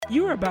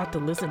You are about to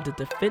listen to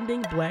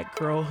Defending Black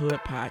Girlhood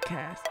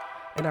podcast,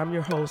 and I'm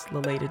your host,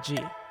 Laleda G.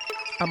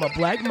 I'm a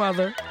black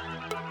mother.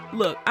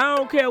 Look, I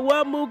don't care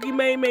what Mookie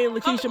May and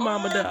Lakeisha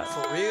mama does.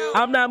 For real?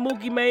 I'm not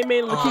Mookie May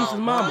and Lakeisha's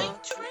mama.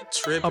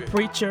 Tripping. A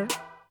preacher.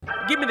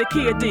 Give me the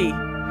kid D.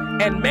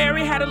 And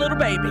Mary had a little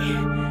baby,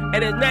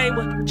 and his name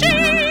was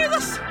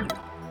Jesus.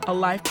 A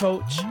life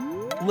coach.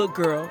 Look,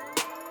 girl,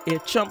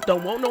 if Chump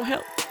don't want no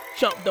help,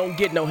 Chump don't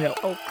get no help.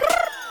 Oh,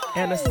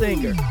 and a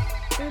singer.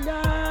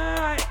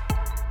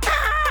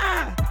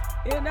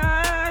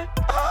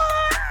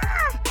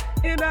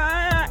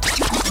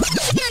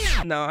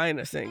 No, I ain't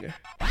a singer.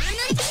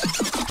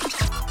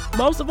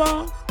 Most of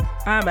all,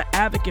 I'm an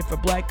advocate for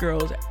black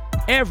girls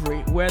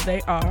everywhere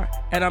they are.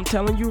 And I'm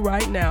telling you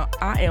right now,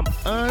 I am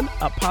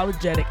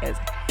unapologetic as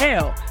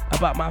hell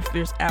about my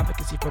fierce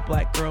advocacy for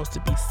black girls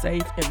to be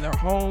safe in their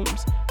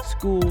homes,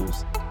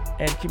 schools,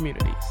 and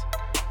communities.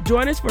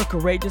 Join us for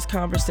courageous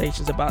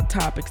conversations about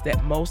topics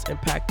that most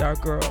impact our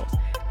girls,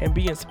 and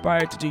be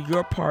inspired to do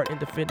your part in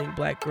defending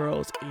black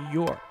girls in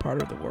your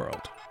part of the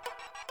world.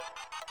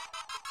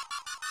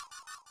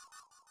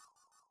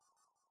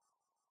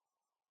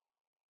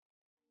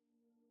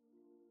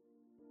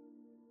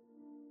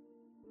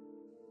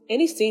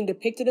 Any scene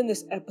depicted in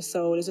this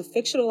episode is a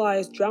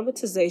fictionalized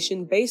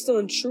dramatization based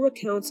on true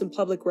accounts and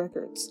public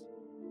records.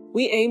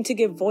 We aim to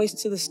give voice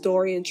to the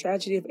story and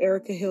tragedy of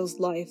Erica Hill's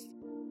life.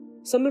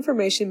 Some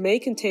information may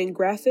contain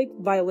graphic,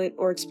 violent,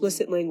 or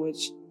explicit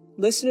language.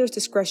 Listeners'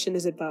 discretion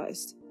is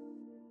advised.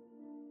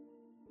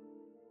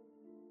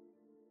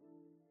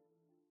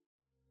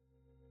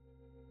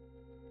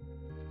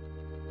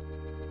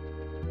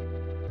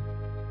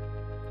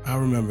 I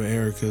remember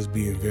Erica as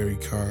being very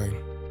kind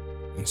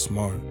and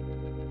smart.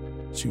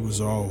 She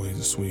was always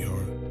a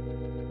sweetheart.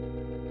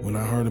 When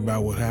I heard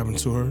about what happened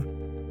to her,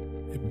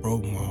 it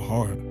broke my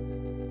heart.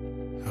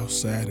 How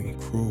sad and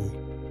cruel.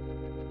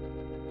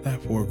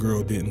 That poor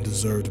girl didn't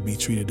deserve to be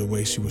treated the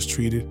way she was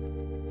treated,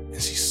 and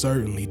she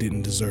certainly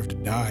didn't deserve to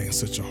die in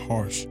such a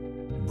harsh,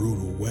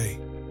 brutal way.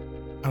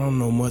 I don't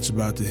know much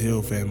about the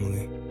Hill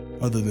family,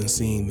 other than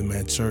seeing them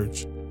at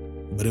church,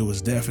 but it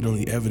was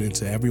definitely evident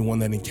to everyone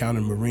that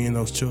encountered Marie and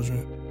those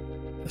children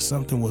that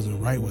something wasn't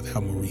right with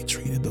how Marie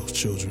treated those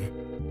children.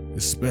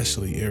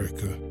 Especially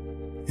Erica.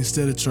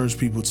 Instead of church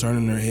people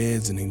turning their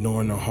heads and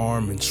ignoring the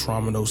harm and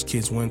trauma those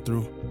kids went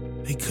through,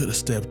 they could have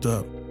stepped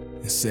up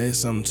and said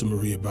something to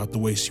Marie about the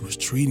way she was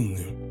treating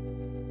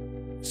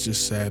them. It's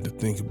just sad to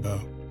think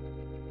about.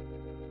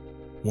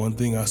 One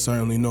thing I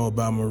certainly know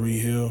about Marie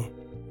Hill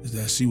is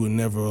that she would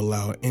never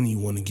allow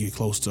anyone to get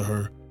close to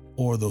her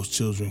or those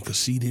children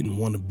because she didn't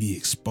want to be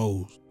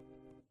exposed.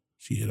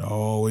 She had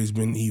always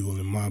been evil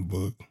in my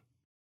book.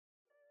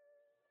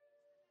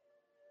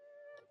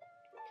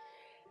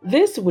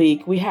 This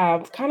week, we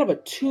have kind of a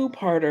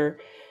two-parter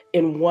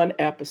in one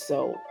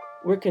episode.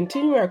 We're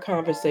continuing our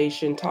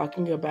conversation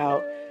talking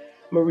about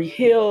Marie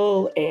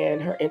Hill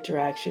and her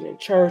interaction in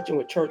church and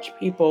with church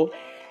people,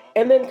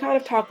 and then kind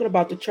of talking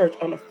about the church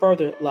on a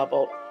further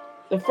level.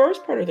 The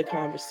first part of the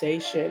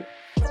conversation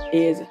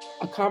is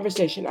a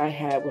conversation I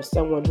had with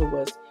someone who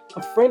was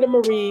a friend of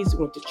Marie's,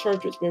 went to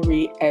church with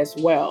Marie as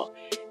well.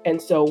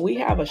 And so we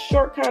have a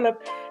short kind of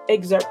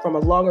excerpt from a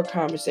longer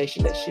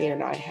conversation that she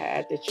and I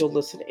had that you'll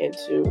listen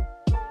into.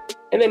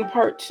 And then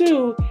part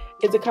two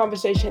is a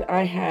conversation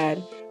I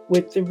had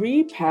with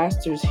 3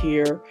 pastors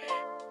here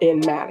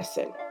in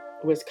Madison,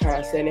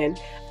 Wisconsin. And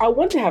I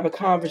want to have a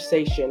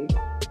conversation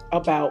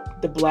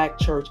about the Black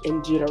church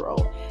in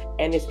general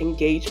and its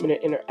engagement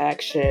and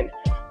interaction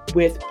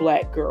with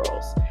Black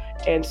girls.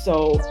 And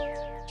so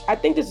I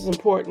think this is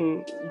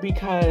important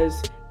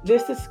because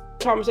this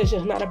conversation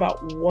is not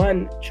about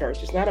one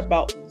church. It's not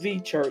about the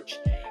church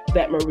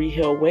that Marie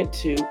Hill went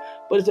to,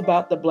 but it's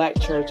about the Black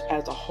church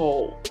as a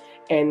whole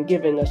and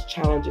giving us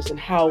challenges and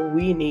how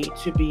we need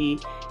to be,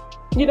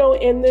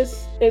 in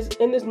this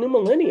new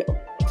millennium,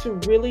 to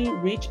really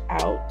reach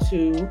out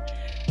to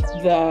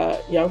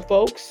the young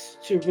folks,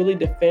 to really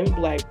defend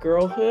Black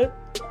girlhood.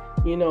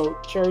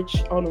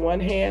 Church on one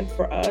hand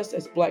for us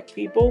as Black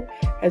people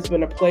has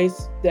been a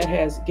place that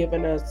has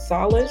given us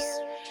solace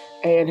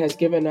and has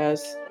given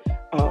us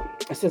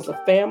a sense of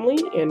family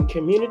and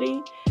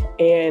community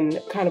and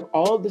kind of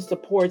all the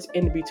supports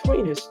in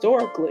between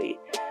historically.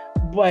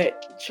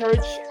 But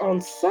church, on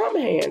some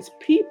hands,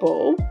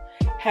 people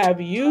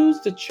have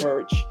used the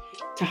church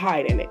to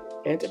hide in it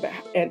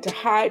and to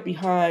hide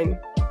behind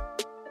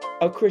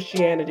a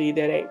Christianity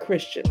that ain't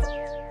Christian,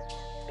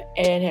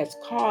 and has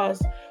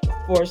caused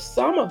for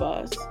some of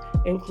us,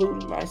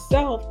 including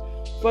myself,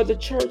 for the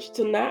church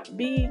to not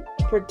be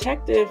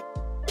protective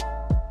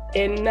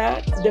and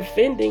not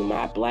defending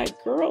my Black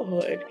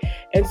girlhood.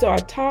 And so I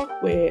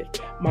talked with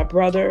my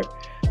brother,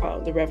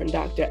 the Reverend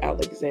Dr.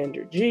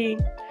 Alexander G.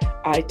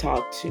 I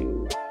talked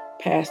to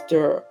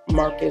Pastor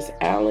Marcus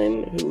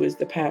Allen, who is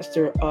the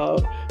pastor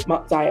of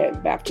Mount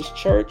Zion Baptist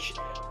Church,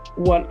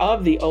 one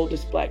of the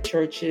oldest Black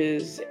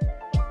churches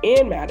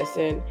in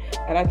Madison,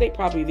 and I think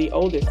probably the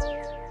oldest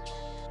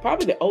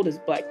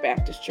Black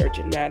Baptist church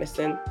in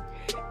Madison.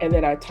 And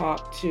then I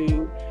talked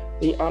to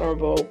the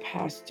Honorable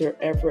Pastor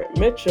Everett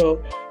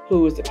Mitchell,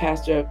 who is the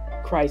pastor of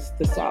Christ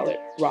the Solid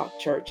Rock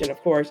Church. And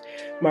of course,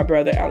 my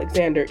brother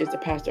Alexander is the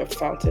pastor of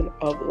Fountain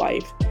of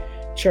Life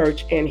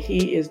Church, and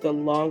he is the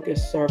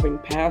longest serving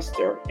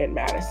pastor in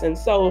Madison.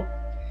 So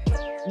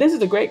this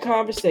is a great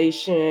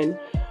conversation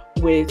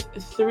with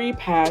three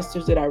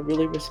pastors that I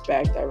really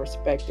respect. I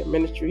respect their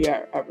ministry.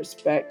 I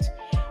respect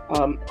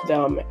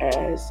them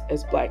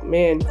as Black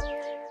men,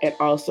 and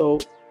also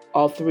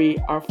all three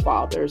are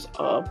fathers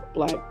of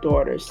Black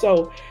daughters.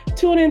 So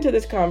tune into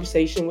this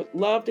conversation. Would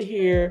love to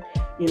hear,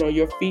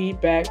 your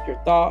feedback,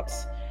 your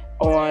thoughts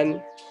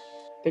on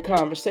the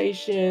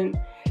conversation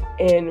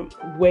and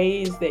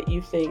ways that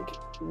you think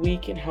we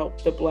can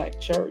help the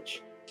Black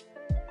church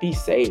be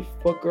safe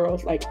for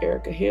girls like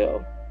Erica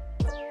Hill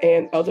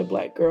and other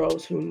Black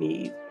girls who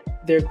need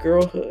their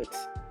girlhoods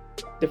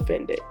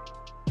defended.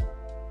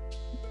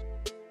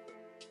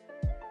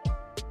 The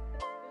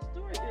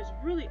story is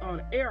really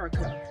on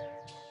Erica.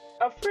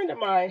 A friend of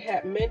mine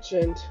had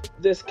mentioned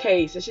this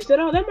case, and she said,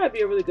 that might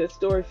be a really good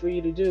story for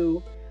you to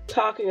do,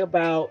 talking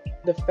about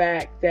the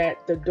fact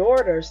that the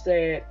daughter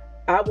said,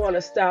 I want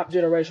to stop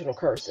generational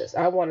curses.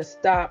 I want to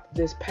stop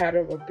this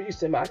pattern of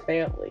abuse in my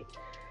family.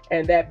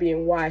 And that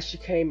being why she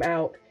came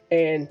out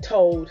and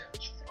told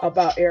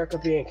about Erica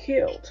being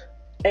killed.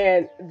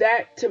 And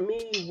that to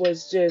me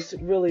was just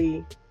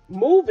really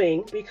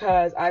moving,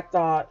 because I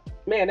thought,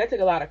 man, that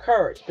took a lot of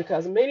courage,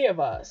 because many of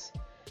us,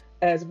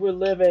 as we're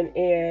living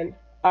in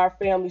our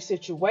family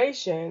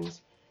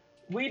situations,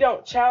 we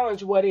don't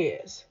challenge what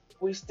is.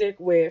 We stick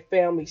with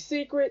family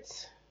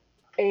secrets,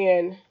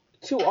 and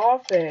too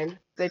often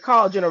they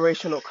call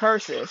generational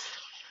curses,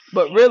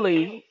 but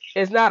really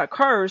it's not a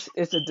curse,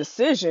 it's a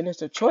decision,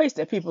 it's a choice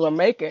that people are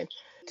making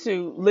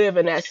to live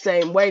in that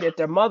same way that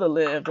their mother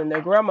lived and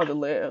their grandmother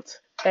lived.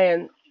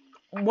 And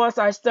once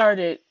I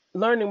started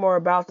learning more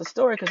about the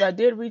story, because I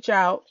did reach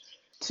out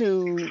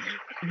to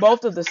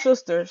both of the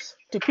sisters,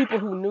 to people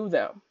who knew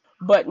them,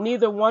 but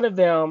neither one of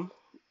them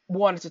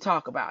wanted to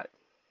talk about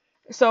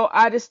it. So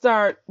I just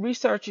started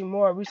researching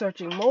more.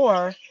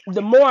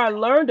 The more I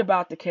learned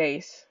about the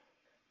case,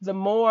 the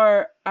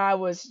more I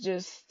was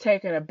just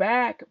taken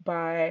aback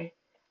by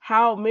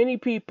how many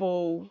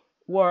people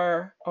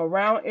were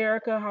around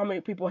Erica, how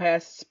many people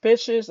had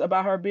suspicions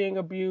about her being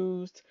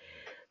abused,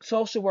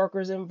 social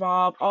workers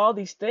involved, all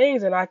these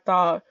things. And I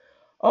thought,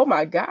 oh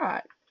my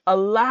God, a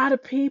lot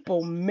of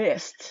people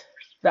missed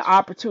the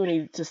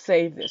opportunity to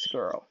save this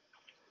girl.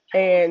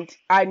 And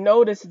I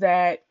noticed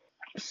that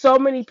so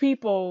many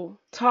people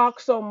talk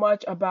so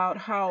much about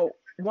how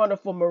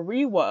wonderful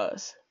Marie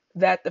was,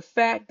 that the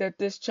fact that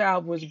this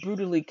child was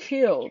brutally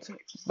killed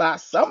by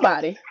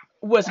somebody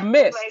was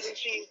missed.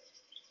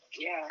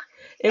 Yeah.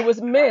 It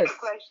was missed.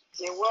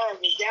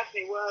 It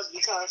definitely was,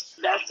 because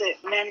that's the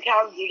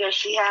mentality that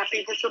she had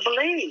people to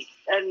believe.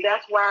 And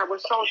that's why it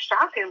was so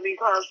shocking,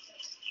 because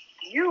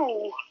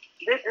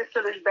this is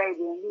to this baby,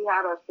 and you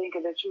had us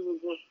thinking that you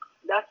was just,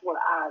 that's what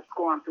I was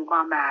going through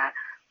my mind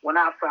when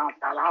I found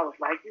out. I was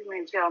like, you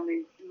mean tell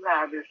me you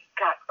had this,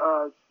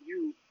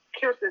 you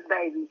killed this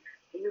baby,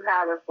 and you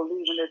had us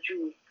believing that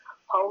you was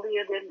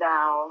holier than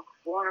thou,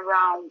 going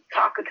around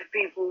talking to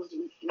people,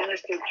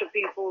 ministering to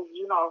people,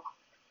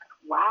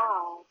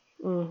 wow.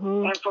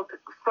 Mm-hmm. And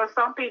for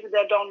some people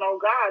that don't know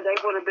God, they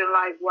would have been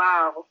like,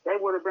 wow. They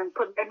would have been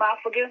putting their mouth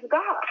against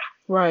God.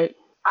 Right.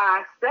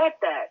 I said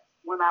that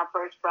when I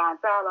first found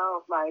out. I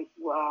was like,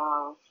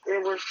 wow.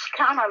 It was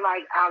kind of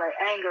like out of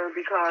anger,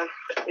 because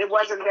it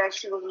wasn't that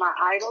she was my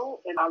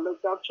idol and I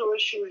looked up to her.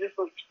 She was just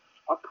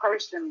a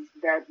person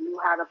that knew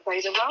how to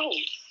play the role.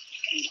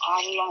 And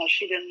all along,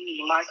 she didn't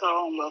even like her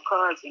own little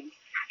cousin.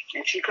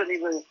 And she couldn't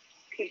even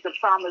keep the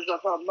promise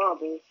of her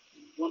mother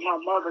when her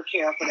mother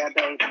cared for that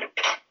baby.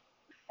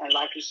 And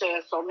like you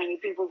said, so many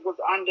people was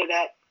under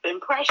that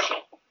impression.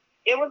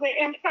 It was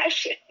an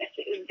impression.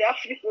 It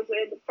definitely was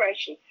an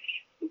impression,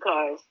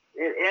 because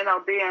it ended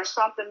up being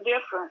something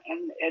different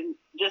and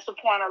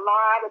disappointed a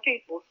lot of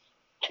people.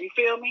 You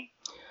feel me?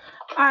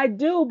 I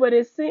do, but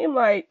it seemed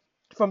like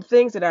from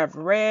things that I've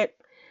read,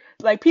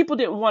 like people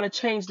didn't want to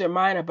change their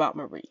mind about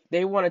Marie.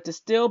 They wanted to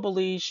still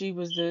believe she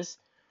was this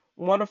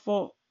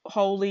wonderful,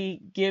 holy,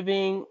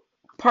 giving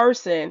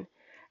person.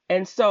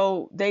 And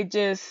so they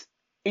just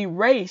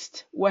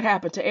erased what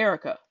happened to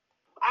Erica.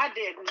 I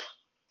didn't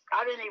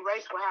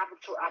erase what happened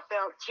to her. I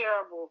felt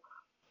terrible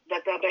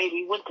that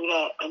baby went through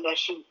that, and that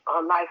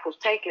her life was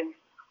taken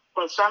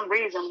for some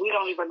reason. We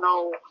don't even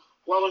know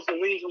what was the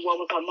reason, what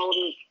was her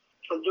motive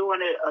for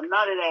doing it, or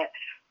none of that.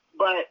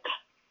 But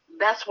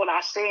that's what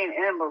I seen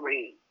in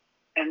Marie.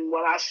 And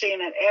what I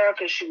seen in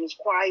Erica, she was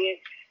quiet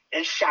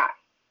and shy.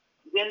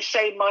 Didn't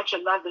say much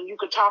or nothing. You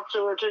could talk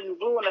to her till you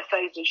blue in the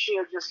face, and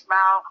she'll just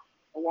smile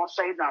and won't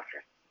say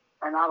nothing.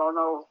 And I don't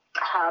know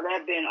how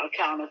that been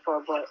accounted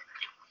for, but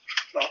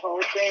the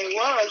whole thing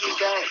was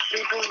that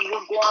people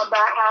was going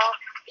by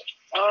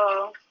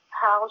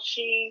how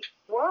she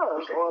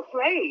was or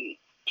played.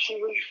 She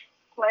was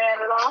playing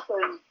it off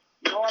and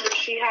knowing that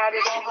she had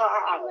it on her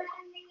eye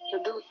to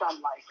do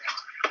something like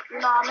that. You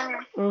know what I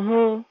mean?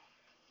 Mm-hmm.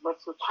 But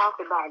to talk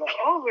about it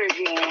over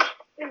again,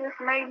 it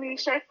just made me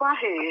shake my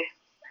head.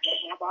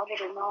 If I would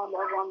have known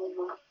that woman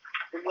was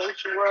the way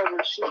she was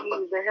and she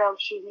needed the help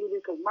she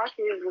needed, because my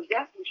kids were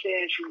definitely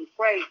saying she was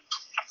crazy.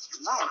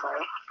 No, bro.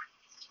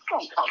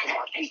 Don't talk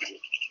about people.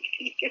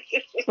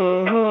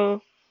 Mm-hmm.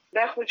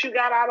 That's what you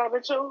got out of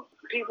it too?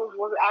 People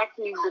was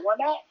actually doing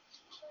that?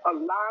 A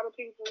lot of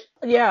people?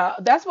 Yeah,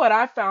 that's what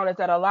I found, is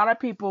that a lot of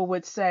people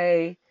would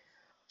say,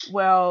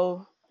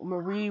 well,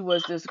 Marie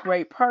was this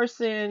great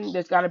person.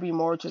 There's got to be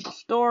more to the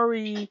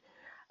story.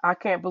 I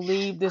can't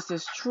believe this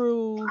is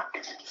true.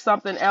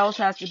 Something else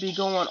has to be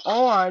going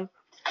on.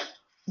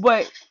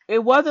 But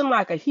it wasn't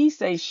like a he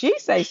say, she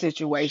say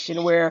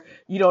situation where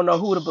you don't know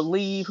who to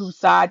believe, whose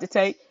side to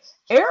take.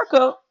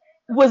 Erica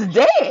was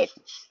dead.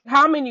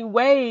 How many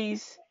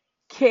ways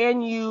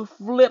can you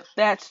flip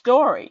that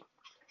story?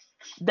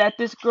 That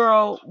this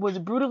girl was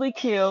brutally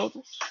killed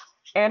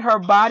and her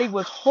body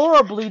was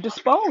horribly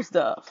disposed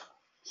of,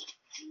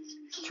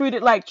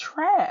 treated like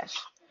trash.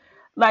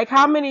 Like,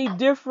 how many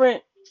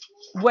different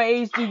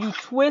ways do you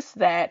twist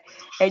that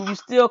and you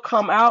still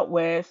come out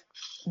with,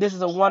 this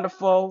is a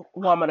wonderful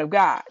woman of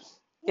God?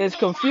 It's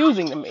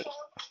confusing to me.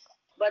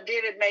 But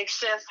did it make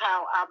sense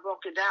how I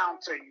broke it down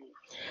to you?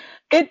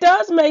 It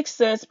does make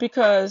sense,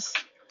 because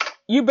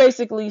you're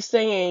basically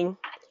saying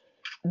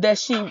that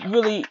she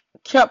really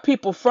kept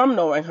people from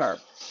knowing her.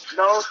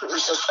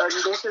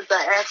 This is the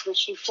act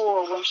she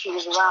pulled when she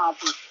was around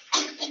people.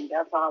 And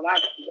that's all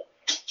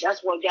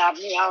that's what got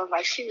me. I was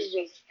like, she was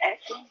just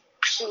acting.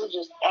 She was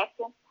just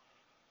acting.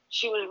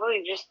 She was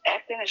really just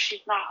acting, and she's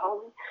not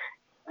holy.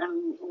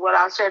 And what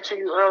I said to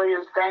you earlier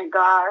is, thank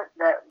God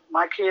that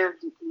my kids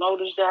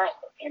noticed that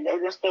and they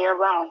didn't stay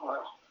around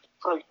her.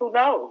 Because who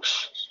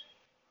knows?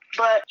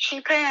 But she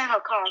paying her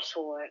cost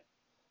for it.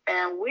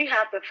 And we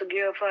have to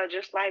forgive her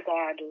just like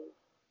God do.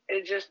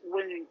 It just,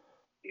 when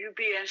you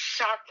be in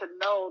shock to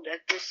know that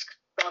this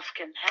stuff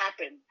can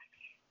happen.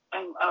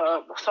 And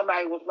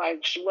somebody was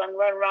like, she wasn't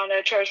running around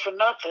that church for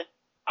nothing.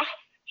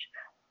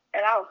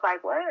 And I was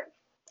like, what?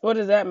 What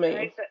does that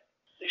mean?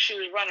 She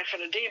was running for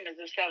the demons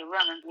instead of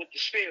running with the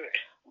spirit.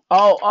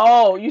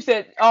 Oh, you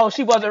said,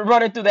 she wasn't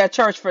running through that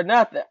church for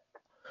nothing.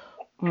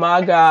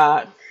 My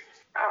God.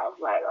 I was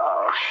like,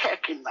 oh,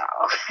 heck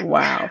no.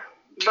 Wow.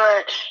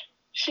 But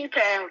she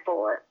paying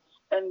for it.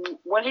 And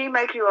when he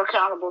make you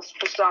accountable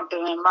for something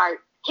in life,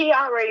 he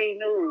already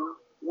knew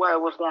where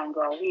it was going to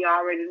go. He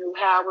already knew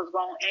how it was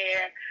going to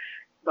end,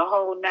 the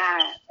whole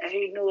nine. And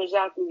he knew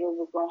exactly what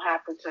was going to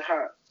happen to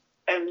her.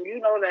 And you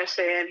know that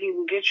saying, he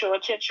will get your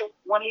attention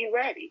when he's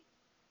ready.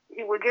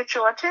 He will get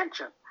your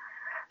attention.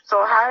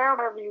 So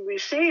however you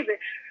receive it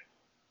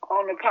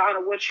on the part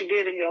of what you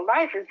did in your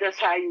life is just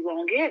how you're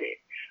going to get it.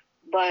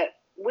 But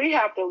we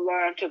have to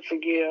learn to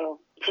forgive.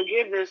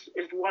 Forgiveness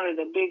is one of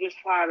the biggest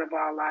part of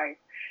our life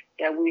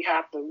that we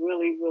have to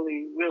really,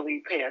 really,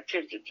 really pay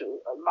attention to.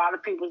 A lot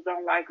of people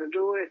don't like to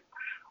do it.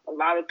 A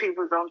lot of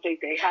people don't think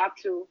they have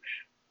to,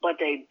 but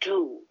they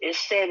do. It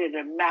said it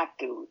in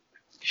Matthew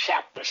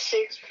chapter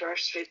 6,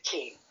 verse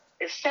 15.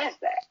 It says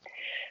that.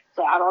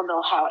 So I don't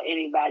know how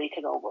anybody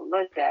could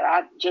overlook that.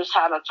 I just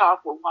had a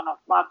talk with one of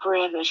my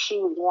friends, and she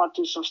was going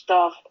through some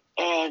stuff,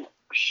 and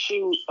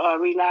she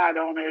relied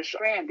on her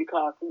friend,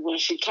 because when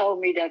she told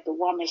me that the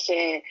woman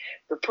said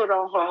to put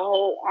on her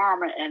whole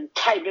armor and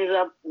tighten it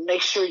up,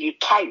 make sure you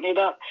tighten it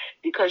up,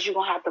 because you're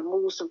going to have to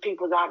move some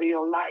people out of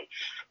your life.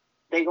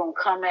 They're going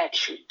to come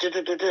at you.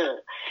 Da-da-da-da.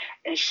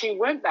 And she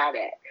went by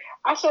that.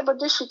 I said, but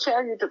did she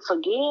tell you to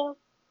forgive?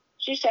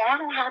 She said, I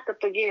don't have to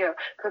forgive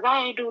because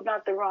I ain't do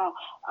nothing wrong.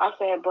 I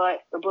said,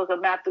 but the book of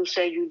Matthew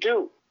said you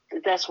do.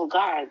 That's what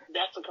God,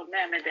 that's the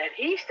commandment that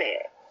he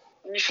said.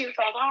 And she was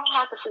like, I don't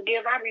have to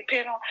forgive. I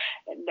repent on.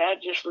 And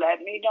that just let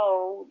me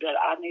know that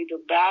I need to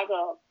back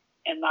up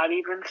and not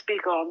even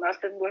speak on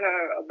nothing with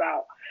her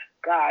about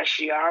God.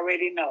 She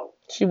already know.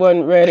 She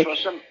wasn't ready.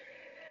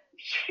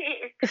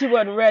 She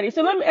wasn't ready.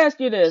 So let me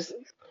ask you this.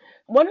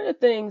 One of the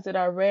things that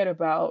I read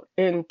about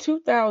in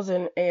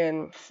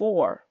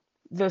 2004,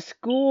 the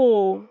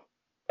school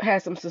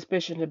had some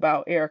suspicion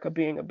about Erica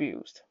being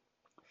abused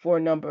for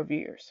a number of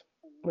years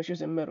when she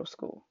was in middle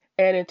school.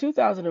 And in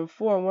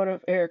 2004, one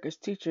of Erica's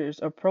teachers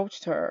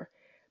approached her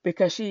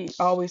because she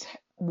always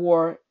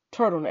wore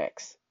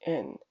turtlenecks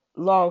and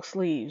long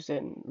sleeves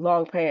and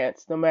long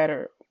pants, no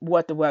matter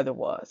what the weather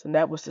was. And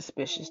that was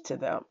suspicious to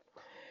them.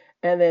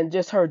 And then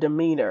just her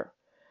demeanor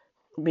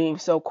being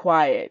so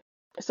quiet.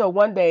 So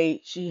one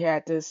day she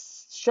had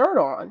this shirt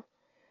on,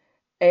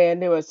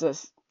 and there was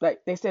this, like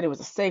they said, it was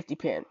a safety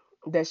pin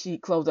that she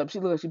closed up. She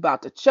looked like she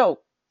about to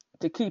choke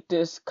to keep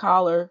this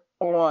collar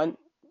on,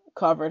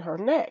 covering her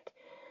neck.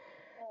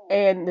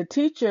 And the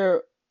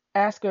teacher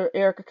asked her,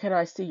 Erica, can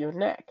I see your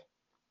neck?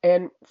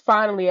 And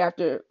finally,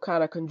 after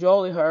kind of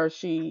cajoling her,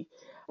 she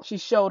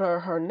showed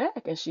her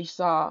neck, and she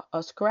saw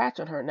a scratch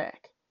on her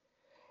neck.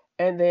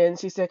 And then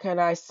she said, can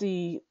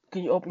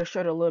you open the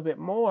shirt a little bit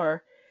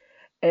more?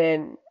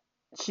 And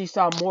she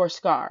saw more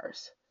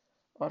scars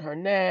on her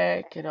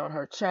neck and on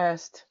her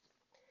chest.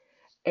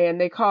 And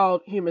they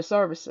called Human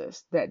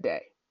Services that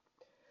day.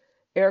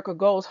 Erica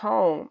goes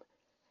home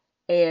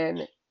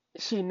and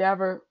she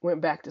never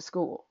went back to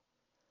school.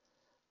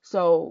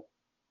 So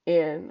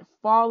in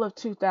fall of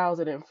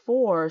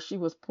 2004, she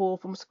was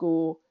pulled from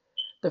school.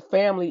 The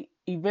family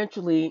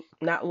eventually,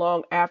 not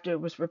long after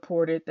it was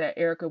reported that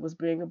Erica was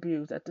being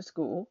abused at the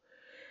school,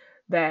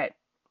 that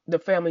the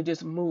family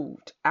just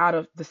moved out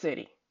of the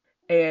city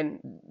and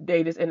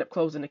they just ended up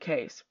closing the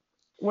case.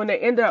 When they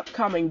ended up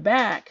coming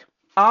back,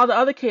 all the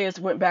other kids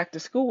went back to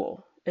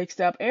school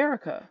except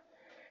Erica.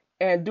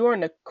 And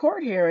during the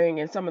court hearing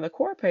and some of the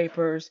court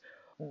papers,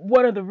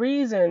 one of the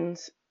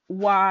reasons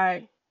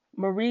why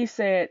Marie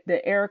said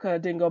that Erica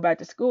didn't go back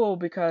to school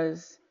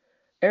because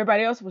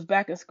everybody else was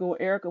back in school,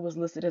 Erica was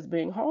listed as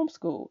being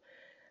homeschooled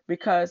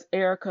because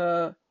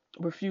Erica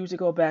refused to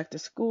go back to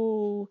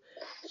school.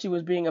 She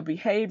was being a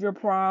behavior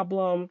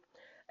problem.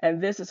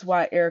 And this is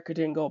why Erica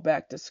didn't go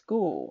back to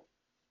school.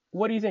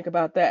 What do you think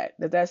about that?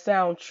 Does that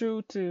sound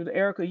true to the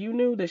Erica you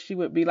knew, that she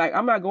would be like,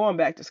 I'm not going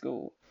back to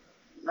school?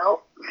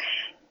 Nope.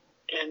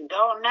 And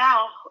don't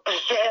now.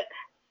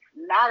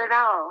 Not at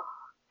all.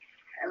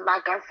 And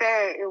like I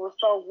said, it was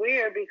so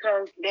weird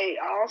because they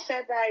all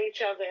sat by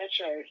each other at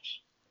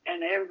church.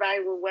 And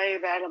everybody would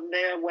wave at them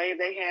there, wave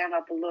their hand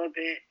up a little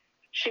bit.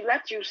 She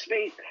let you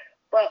speak.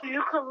 But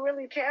you could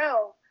really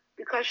tell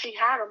because she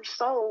had them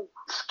so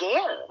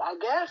scared, I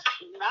guess.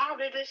 Now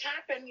that this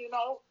happened,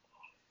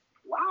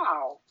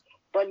 wow.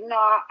 But no,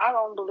 I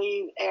don't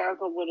believe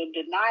Erica would have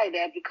denied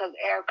that because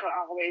Erica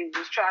always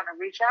was trying to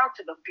reach out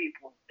to the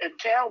people and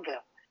tell them.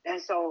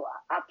 And so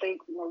I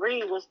think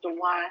Marie was the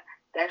one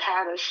that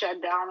had her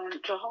shut down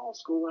into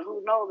homeschool. And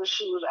who knows if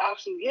she was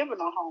actually giving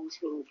her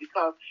homeschool,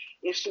 because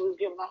if she was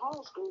giving her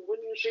homeschool,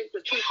 wouldn't you think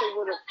the teacher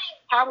would have,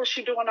 how was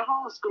she doing the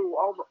homeschool,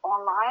 over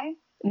online?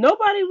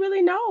 Nobody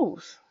really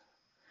knows.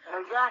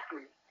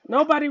 Exactly.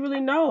 Nobody really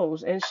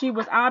knows. And she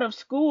was out of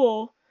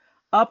school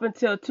up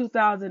until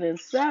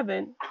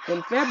 2007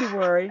 in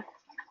February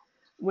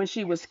when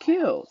she was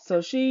killed.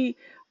 So she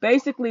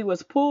basically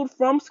was pulled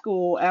from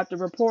school after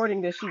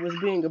reporting that she was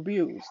being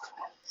abused.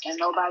 And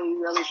nobody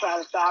really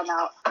tried to find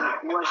out,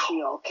 was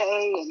she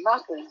okay, and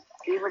nothing.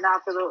 Even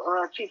after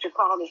the teacher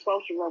called the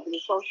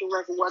social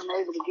worker wasn't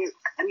able to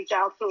reach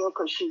out to her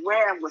because she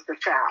ran with the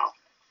child.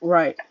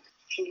 Right.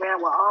 She ran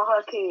with all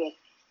her kids.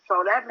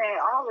 So that meant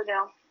all of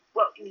them.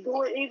 But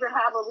do it even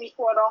have a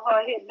report on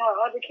her hitting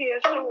her other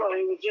kids too, or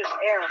it was just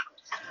Erica?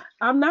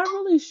 I'm not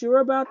really sure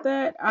about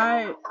that.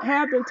 I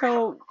have been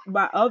told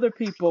by other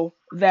people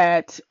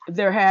that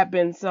there have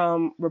been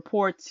some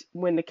reports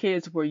when the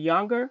kids were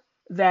younger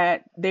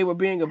that they were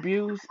being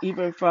abused,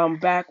 even from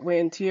back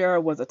when Tiara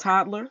was a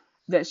toddler,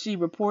 that she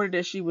reported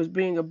that she was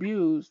being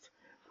abused.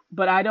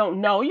 But I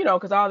don't know,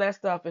 because all that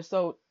stuff is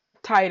so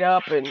tied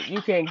up and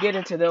you can't get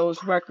into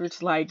those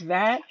records like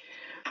that.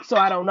 So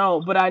I don't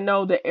know. But I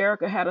know that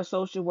Erica had a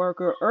social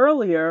worker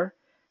earlier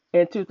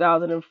in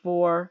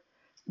 2004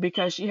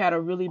 because she had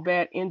a really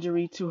bad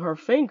injury to her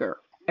finger.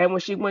 And when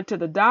she went to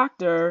the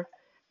doctor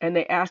and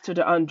they asked her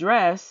to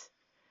undress,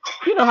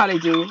 you know how they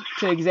do,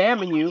 to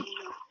examine you,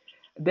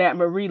 that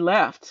Marie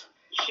left.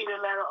 She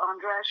didn't let her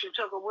undress. She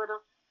took her with her?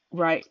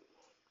 Right.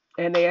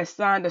 And they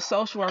assigned a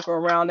social worker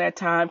around that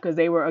time because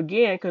they were,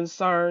 again,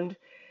 concerned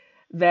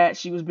that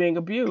she was being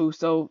abused.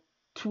 So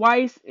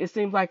twice, it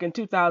seems like in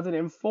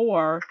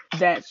 2004,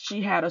 that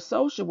she had a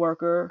social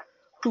worker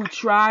who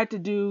tried to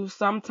do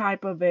some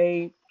type of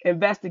a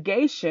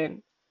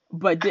investigation,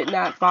 but did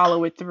not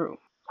follow it through.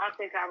 I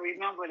think I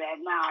remember that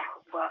now,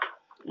 but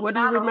what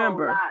do you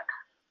remember?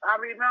 I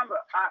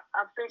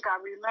think I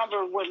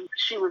remember when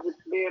she was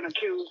being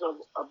accused of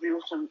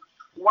abusing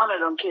one of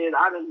them kids.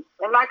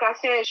 And like I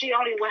said, she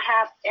only would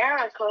have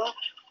Erica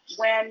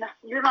when,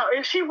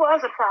 if she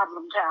was a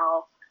problem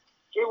child,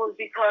 it was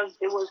because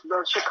it was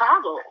the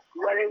Chicago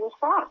where they was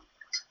from.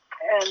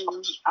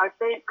 And I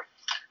think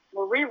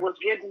Marie was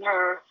getting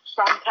her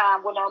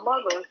sometime when her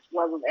mother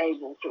wasn't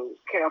able to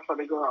care for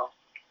the girl.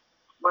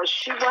 But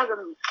she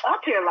wasn't up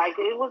here like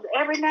that. It was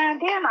every now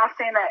and then I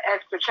seen that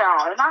extra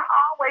child. And I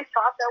always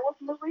thought that was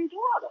Marie's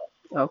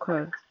daughter.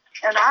 Okay.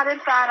 And I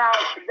didn't find out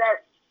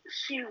that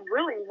she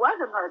really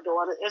wasn't her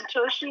daughter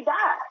until she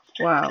died.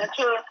 Wow.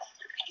 Until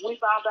we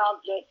found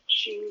out that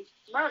she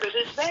murdered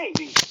this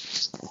baby.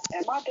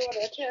 And my daughter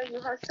will tell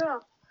you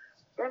herself,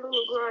 that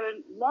little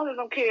girl, none of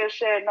them kids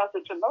said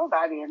nothing to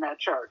nobody in that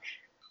church.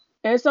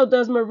 And so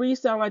does Marie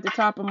sound like the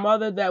type of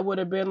mother that would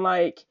have been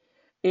like,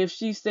 if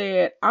she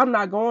said, I'm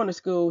not going to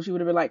school, she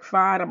would have been like,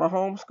 fine, I'm going to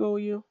homeschool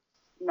you?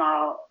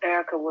 No,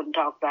 Erica wouldn't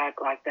talk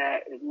back like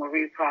that. And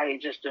Marie probably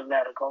just didn't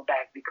let her go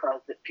back because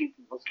the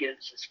people was getting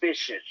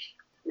suspicious.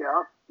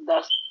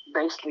 That's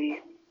basically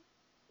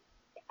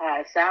how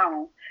it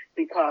sounds,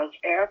 because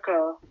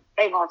Erica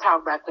ain't going to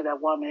talk back to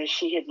that woman if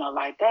she hitting her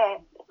like that.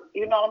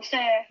 You know what I'm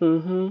saying?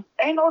 Mm-hmm.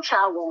 Ain't no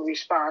child going to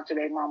respond to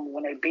their mama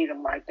when they beat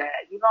them like that.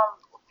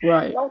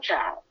 Right. No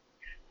child.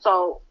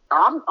 So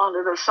I'm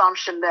under the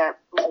assumption that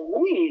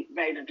Marie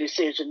made a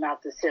decision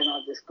not to send her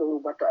to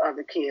school, but the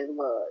other kids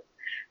would.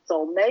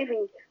 So maybe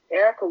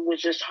Erica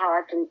was just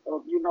hard to,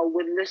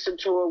 wouldn't listen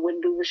to her,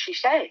 wouldn't do what she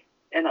said.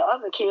 and the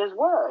other kids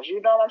was.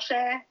 You know what I'm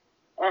saying?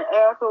 And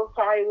Erica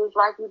probably was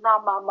like, you're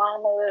not my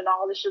mama and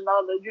all this and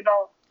other, you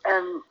know.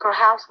 And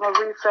perhaps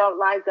Marie felt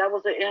like that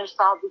was an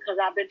insult because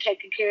I've been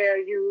taking care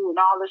of you and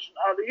all this and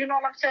other. You know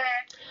what I'm saying?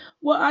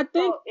 Well, I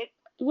think,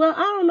 well,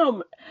 I don't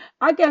know.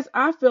 I guess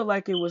I feel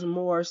like it was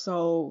more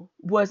so,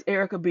 was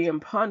Erica being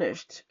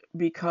punished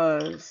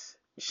because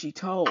she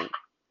told,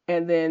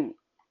 and then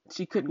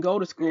she couldn't go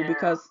to school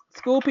because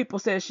school people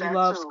said she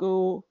loved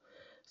school.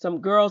 Some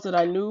girls that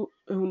I knew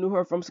who knew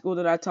her from school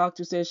that I talked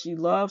to said she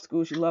loved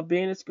school. She loved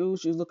being in school.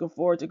 She was looking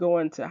forward to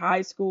going to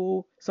high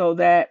school. So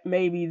that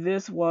maybe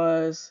this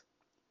was,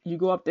 you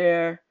go up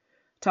there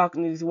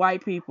talking to these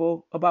white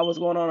people about what's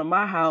going on in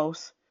my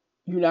house,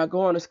 you're not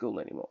going to school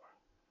anymore.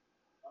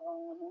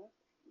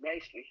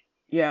 Basically.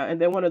 Yeah,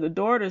 and then one of the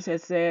daughters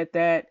had said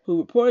that, who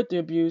reported the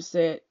abuse,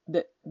 said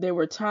that there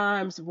were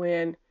times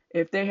when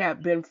if they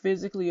had been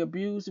physically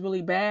abused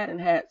really bad and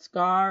had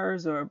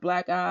scars or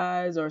black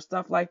eyes or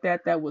stuff like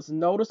that, that was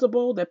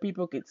noticeable, that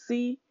people could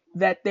see,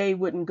 that they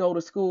wouldn't go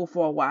to school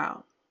for a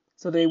while.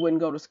 So they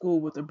wouldn't go to school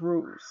with a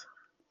bruise.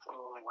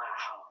 Oh,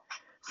 wow.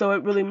 So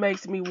it really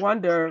makes me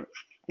wonder,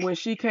 when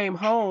she came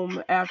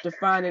home after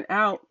finding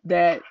out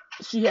that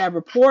she had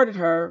reported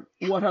her,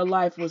 what her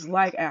life was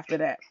like after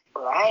that.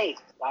 Right.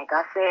 Like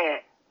I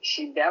said,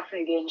 she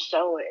definitely didn't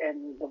show it,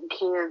 and the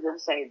kids didn't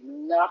say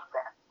nothing.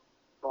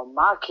 But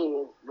my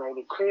kids made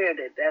it clear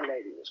that that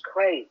lady was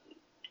crazy.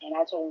 And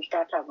I told them,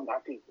 stop talking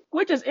about people.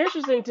 Which is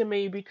interesting to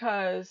me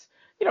because,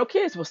 you know,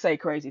 kids will say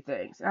crazy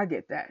things. I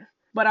get that.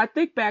 But I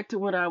think back to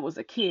when I was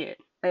a kid,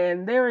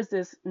 and there is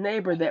this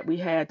neighbor that we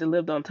had that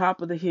lived on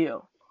top of the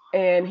hill,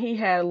 and he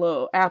had a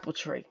little apple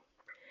tree.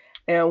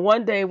 And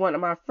one day, one of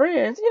my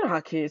friends, you know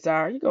how kids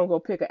are, you're going to go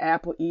pick an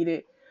apple, eat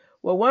it.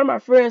 Well, one of my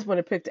friends went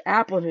and picked the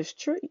apple in his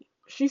tree.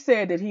 She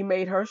said that he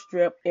made her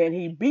strip and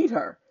he beat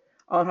her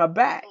on her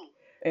back.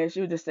 And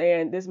she was just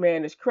saying, this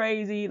man is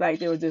crazy. Like,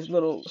 there was this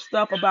little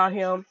stuff about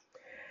him.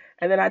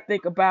 And then I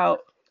think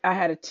about, I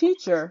had a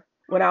teacher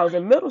when I was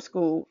in middle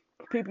school.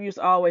 People used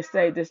to always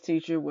say this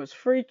teacher was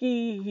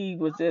freaky. He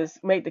was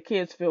just make the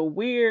kids feel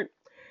weird.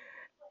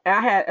 And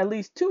I had at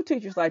least 2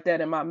 teachers like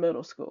that in my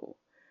middle school.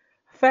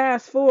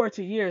 Fast forward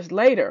to years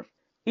later,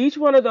 each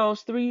one of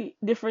those 3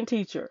 different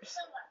teachers,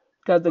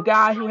 because the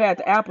guy who had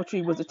the apple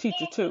tree was a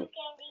teacher too.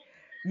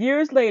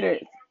 Years later,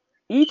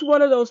 each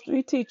one of those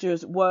 3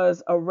 teachers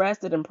was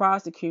arrested and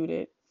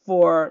prosecuted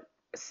for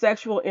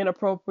sexual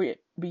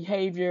inappropriate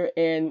behavior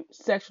and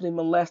sexually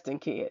molesting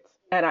kids.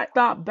 And I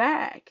thought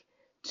back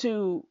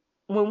to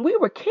when we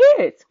were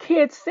kids,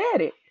 kids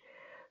said it.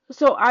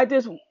 So I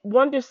just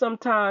wonder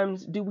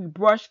sometimes, do we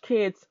brush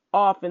kids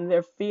off in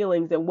their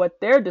feelings and what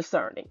they're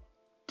discerning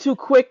too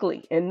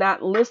quickly and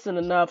not listen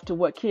enough to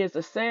what kids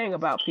are saying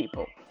about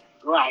people?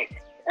 Right.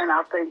 And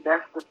I think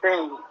that's the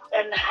thing.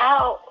 And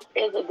how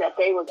is it that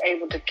they was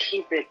able to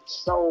keep it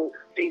so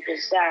deep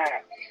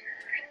inside?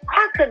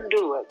 I couldn't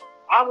do it.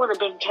 I would have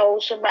been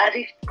told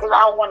somebody because I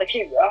don't want it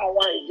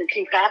to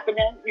keep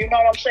happening. You know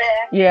what I'm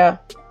saying? Yeah.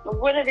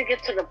 But when did it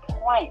get to the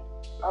point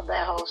of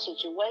that whole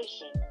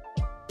situation?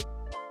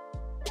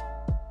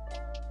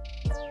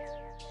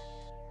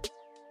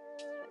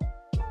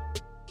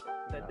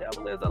 The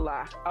devil is a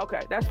lie.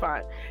 Okay, that's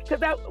fine.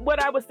 Because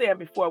what I was saying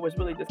before was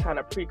really just kind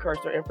of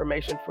precursor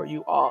information for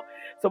you all.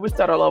 So we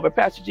start all over.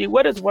 Pastor G,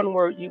 what is one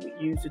word you would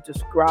use to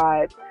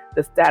describe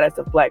the status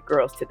of Black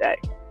girls today?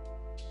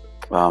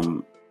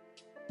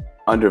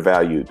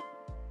 Undervalued.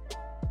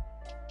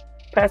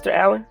 Pastor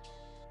Allen?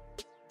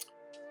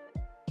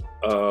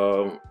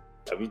 Are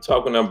you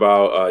talking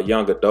about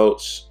young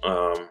adults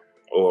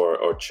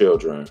or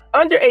children?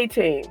 Under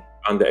 18.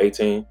 Under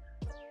 18?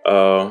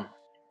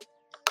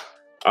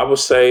 I would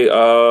say,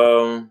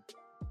 I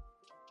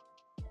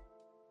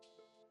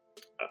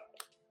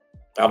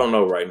don't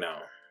know right now.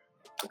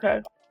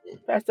 Okay.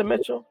 Pastor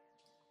Mitchell?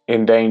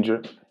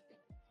 Endangered.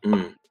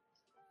 Mm.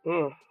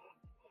 Mm.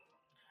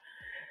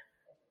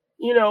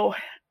 You know,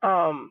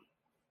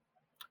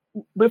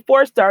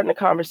 before starting the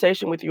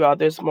conversation with you all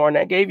this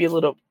morning, I gave you a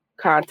little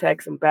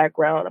context and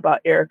background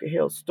about Erica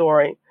Hill's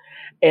story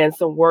and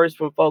some words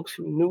from folks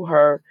who knew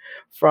her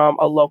from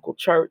a local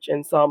church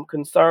and some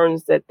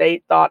concerns that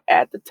they thought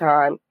at the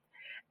time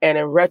and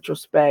in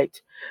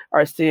retrospect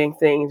are seeing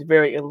things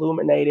very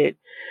illuminated.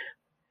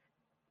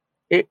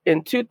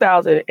 In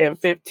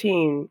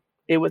 2015,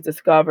 it was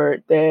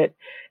discovered that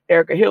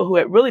Erica Hill, who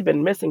had really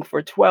been missing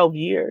for 12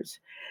 years,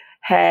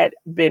 had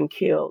been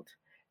killed,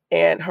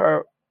 and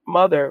her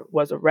mother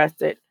was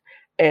arrested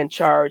and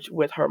charged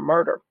with her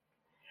murder.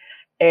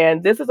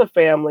 And this is a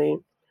family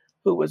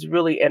who was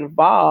really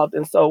involved.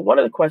 And so one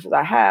of the questions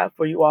I have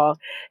for you all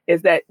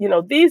is that, you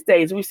know, these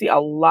days we see a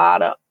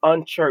lot of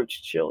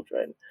unchurched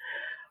children.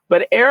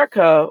 But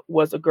Erica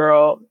was a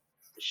girl,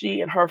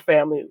 she and her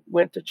family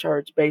went to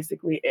church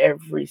basically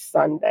every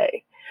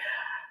Sunday.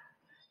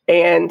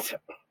 And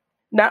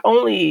not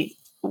only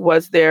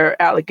was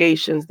there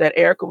allegations that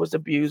Erica was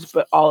abused,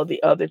 but all of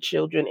the other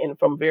children and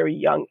from very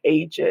young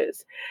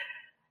ages.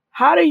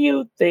 How do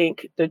you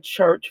think the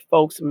church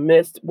folks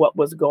missed what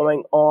was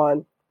going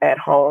on at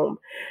home?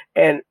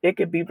 And it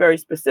could be very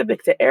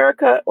specific to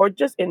Erica or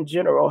just in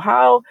general.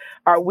 How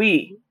are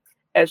we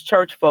as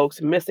church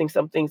folks missing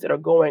some things that are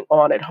going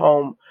on at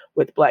home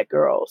with Black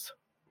girls?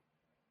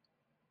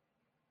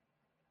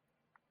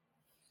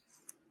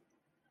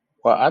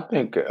 Well, I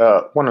think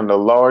one of the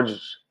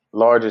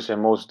largest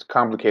and most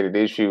complicated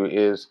issue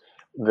is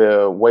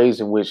the ways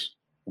in which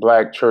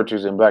Black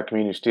churches and Black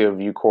communities still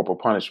view corporal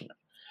punishment.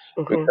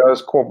 Hmm.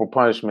 Because corporal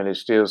punishment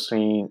is still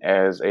seen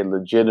as a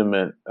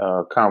legitimate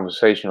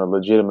conversation, a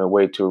legitimate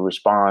way to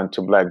respond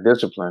to Black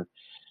discipline,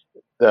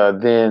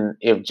 then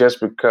if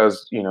just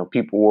because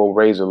people will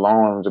raise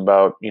alarms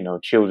about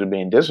children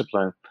being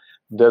disciplined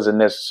doesn't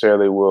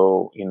necessarily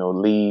will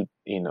lead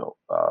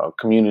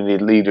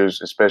community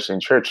leaders, especially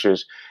in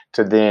churches,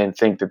 to then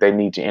think that they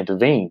need to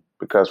intervene,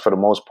 because for the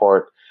most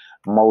part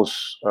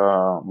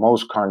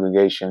most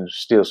congregations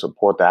still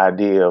support the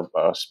idea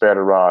of spare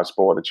the rod,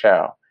 spoil the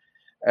child.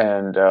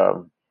 And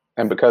um,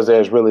 and because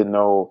there's really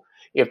no,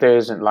 if there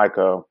isn't like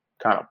a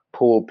kind of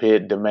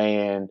pulpit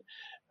demand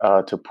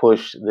to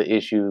push the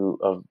issue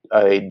of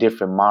a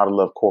different model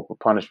of corporal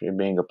punishment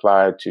being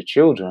applied to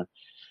children,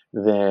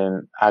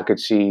 then I could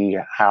see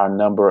how a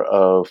number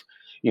of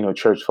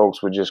church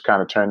folks would just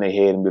kind of turn their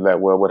head and be like,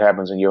 well, what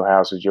happens in your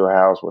house is your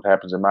house, what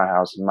happens in my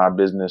house is my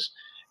business,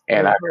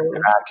 and Hmm.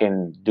 I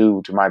can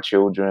do to my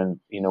children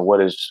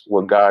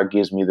what God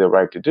gives me the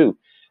right to do.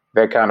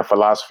 That kind of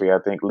philosophy, I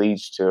think,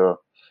 leads to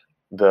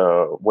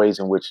the ways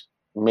in which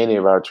many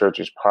of our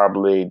churches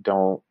probably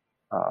don't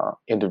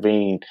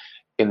intervene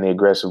in the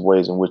aggressive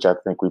ways in which I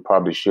think we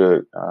probably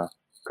should.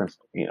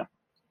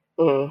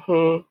 Hmm.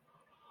 And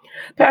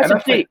Pastor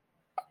I think. G,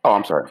 Oh,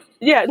 I'm sorry.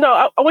 yeah, no,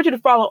 I want you to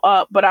follow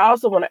up, but I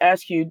also want to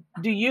ask you,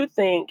 do you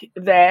think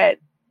that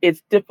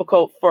it's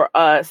difficult for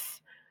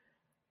us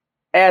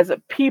as a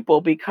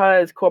people,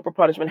 because corporal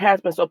punishment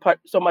has been so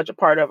much a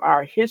part of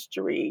our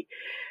history,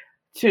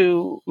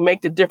 to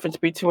make the difference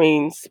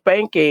between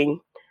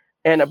spanking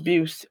and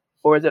abuse,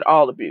 or is it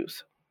all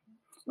abuse?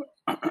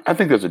 I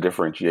think there's a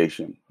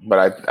differentiation,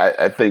 but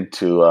I think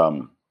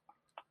to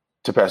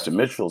Pastor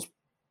Mitchell's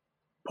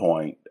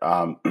point,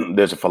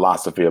 there's a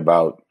philosophy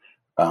about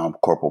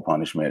corporal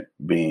punishment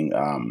being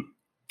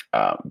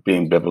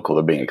biblical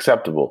or being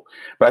acceptable.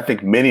 But I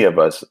think many of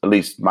us, at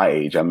least my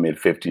age, I'm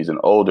mid-50s and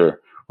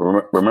older,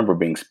 remember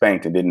being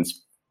spanked and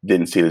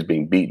didn't see it as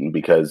being beaten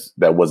because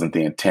that wasn't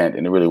the intent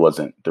and it really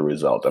wasn't the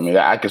result. I mean,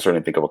 I can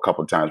certainly think of a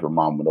couple of times where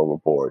mom went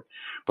overboard,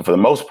 but for the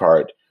most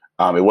part,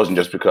 it wasn't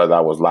just because I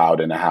was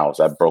loud in the house.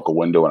 I broke a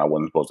window and I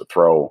wasn't supposed to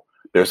throw.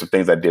 There's some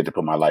things I did to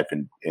put my life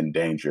in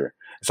danger.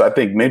 So I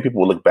think many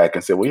people will look back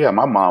and say, well, yeah,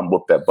 my mom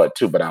whooped that butt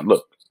too, but I'm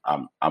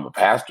a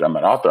pastor, I'm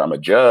an author, I'm a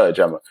judge.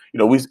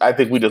 I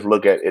think we just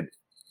look at it.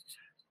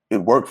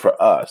 It worked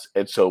for us,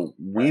 and so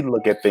we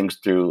look at things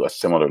through a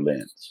similar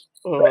lens.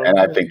 And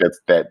I Mhm. think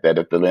that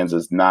if the lens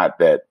is not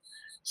that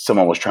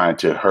someone was trying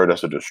to hurt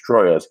us or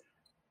destroy us,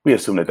 we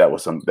assume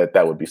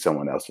that would be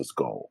someone else's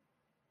goal.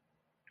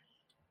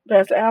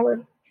 Pastor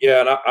Allen?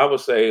 Yeah, and I would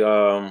say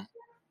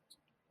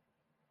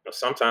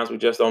sometimes we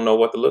just don't know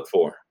what to look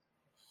for.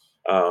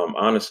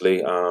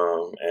 Honestly,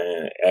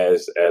 and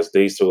as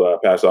these two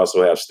pastors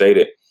also have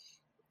stated,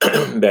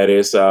 that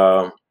is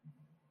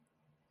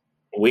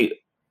we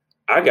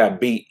I got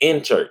beat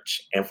in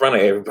church in front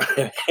of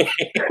everybody,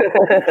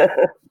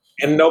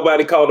 and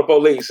nobody called the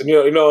police. And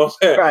you know what I'm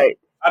saying? Right.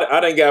 I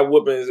done got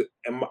whoopings,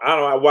 and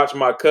I watched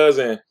my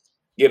cousin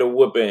get a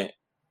whooping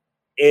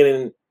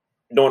in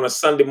during a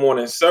Sunday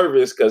morning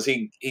service because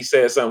he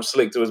said something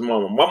slick to his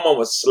mama. My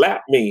mama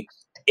slapped me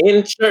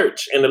in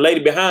church, and the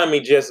lady behind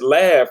me just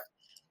laughed.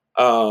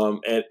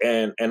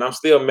 And I'm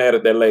still mad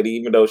at that lady,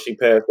 even though she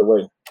passed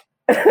away.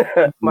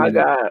 My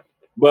God.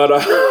 But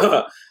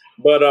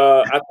but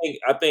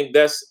I think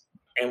that's,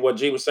 and what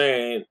G was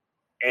saying,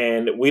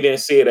 and we didn't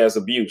see it as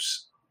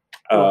abuse.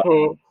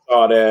 Mhm.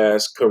 Saw it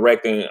as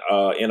correcting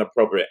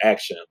inappropriate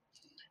action.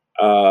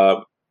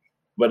 Uh,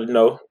 but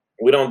no,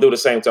 we don't do the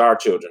same to our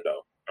children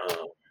though.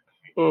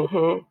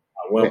 Mhm.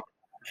 We don't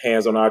put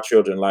hands on our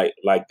children like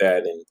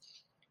that, and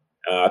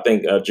I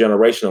think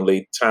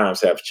generationally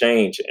times have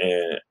changed,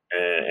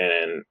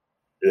 and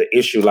the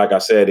issue, like I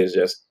said, is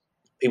just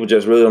people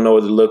just really don't know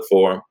what to look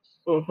for.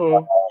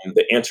 Mhm.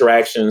 The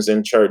interactions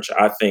in church,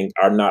 I think,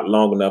 are not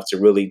long enough to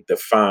really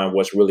define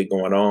what's really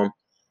going on,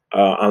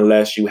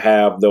 unless you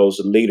have those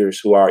leaders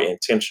who are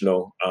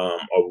intentional of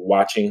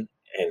watching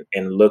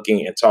and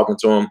looking and talking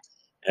to them,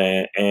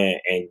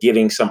 and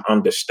getting some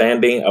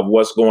understanding of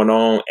what's going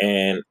on,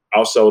 and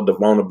also the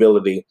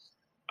vulnerability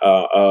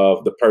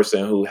of the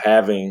person who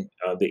having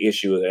the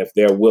issue, if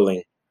they're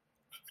willing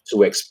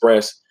to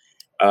express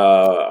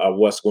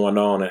what's going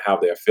on and how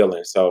they're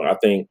feeling. So I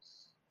think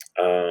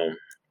um,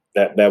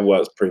 that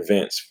what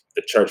prevents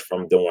the church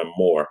from doing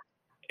more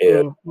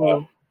is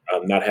Mhm.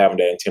 not having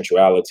that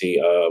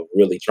intentionality of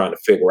really trying to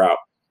figure out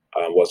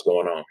what's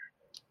going on.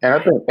 And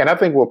I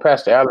think what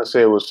Pastor Allen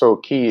said was so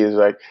key is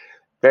like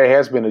there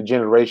has been a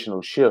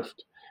generational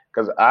shift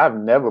because I've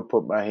never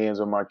put my hands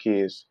on my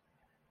kids,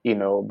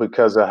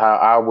 because of how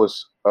I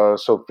was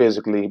so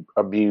physically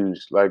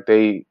abused. Like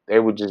they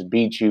would just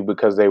beat you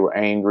because they were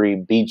angry,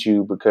 beat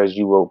you because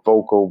you were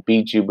vocal,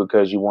 beat you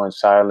because you weren't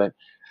silent.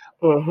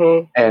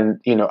 Mm-hmm. And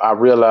I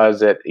realized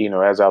that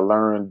as I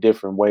learned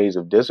different ways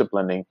of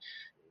disciplining,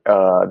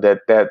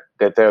 that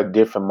there are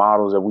different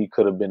models that we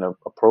could have been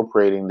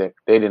appropriating that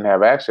they didn't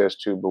have access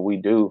to, but we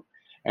do.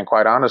 And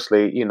quite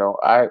honestly,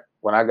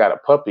 when I got a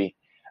puppy,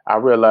 I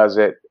realized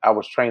that I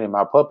was training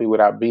my puppy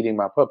without beating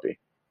my puppy.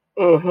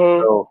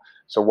 Mm-hmm.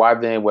 So why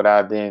then would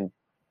I then,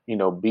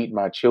 beat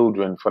my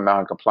children for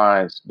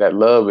noncompliance? That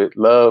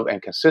love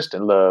and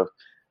consistent love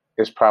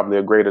is probably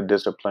a greater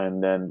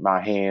discipline than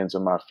my hands or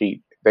my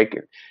feet. They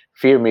can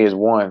fear me is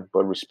one,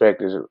 but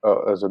respect is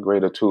a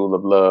greater tool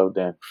of love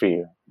than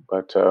fear.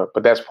 But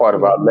that's part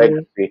of our Mm-hmm.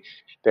 legacy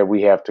that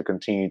we have to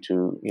continue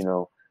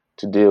to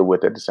to deal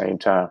with at the same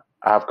time.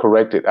 I've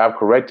corrected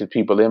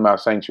people in my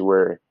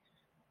sanctuary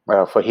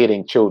for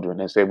hitting children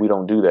and said we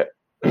don't do that.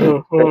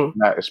 Mm-hmm.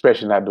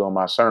 Especially not during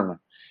my sermon.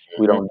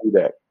 We Mhm. don't do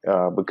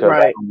that because I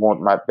Right. don't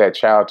want that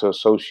child to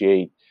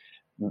associate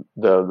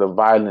the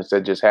violence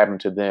that just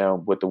happened to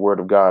them with the word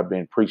of God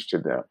being preached to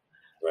them.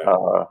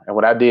 Right. And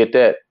when I did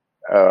that,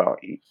 uh,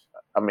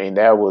 I mean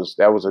that was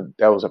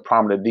a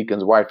prominent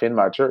deacon's wife in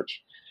my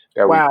church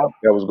Wow.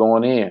 that was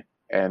going in,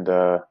 and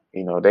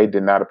they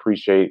did not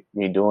appreciate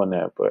me doing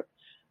that, but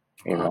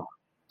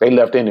they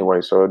left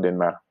anyway, so it didn't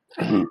matter.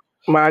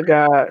 My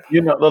God.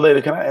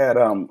 Lolita, can I add?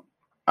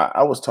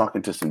 I was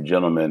talking to some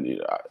gentlemen.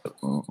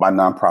 My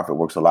nonprofit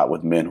works a lot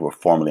with men who are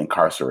formerly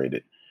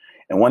incarcerated.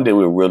 And one day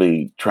we were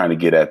really trying to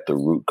get at the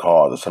root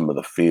cause of some of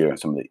the fear and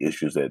some of the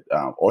issues that,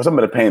 or some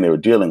of the pain they were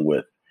dealing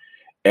with.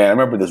 And I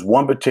remember this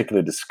one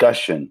particular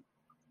discussion,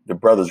 the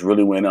brothers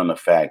really went on the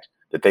fact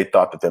that they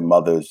thought that their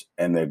mothers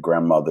and their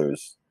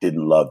grandmothers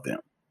didn't love them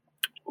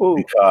Ooh.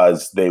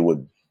 because they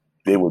would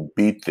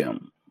beat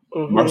them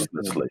Mm-hmm.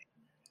 mercilessly.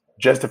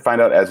 Just to find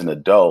out as an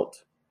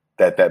adult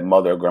that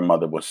mother or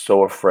grandmother was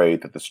so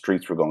afraid that the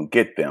streets were going to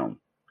get them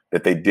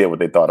that they did what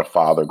they thought a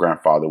father or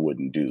grandfather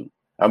wouldn't do.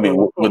 I mean,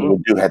 what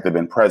would do had to have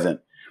been present.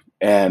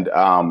 And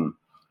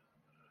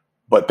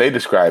but they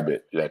describe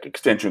it like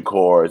extension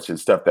cords and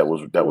stuff that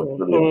was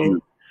really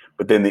abused.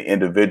 But then the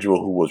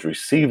individual who was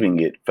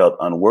receiving it felt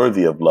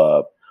unworthy of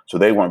love, so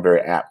they weren't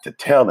very apt to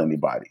tell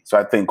anybody. So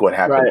I think what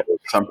happened Right. is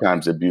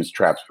sometimes abuse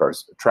traps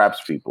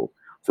people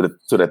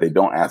so that they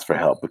don't ask for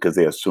help because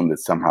they assume that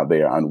somehow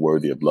they are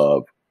unworthy of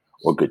love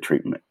or good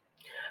treatment.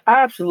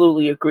 I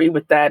absolutely agree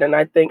with that. And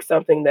I think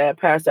something that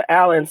Pastor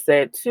Allen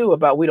said too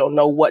about we don't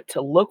know what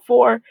to look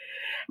for.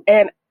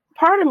 And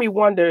part of me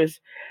wonders,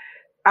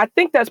 I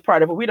think that's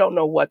part of it. We don't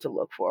know what to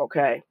look for,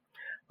 okay?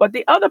 But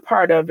the other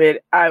part of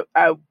it, I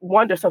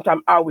wonder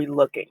sometimes, are we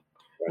looking?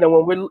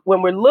 When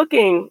we're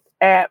looking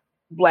at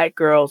Black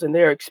girls and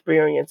their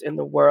experience in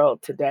the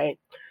world today,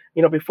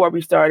 before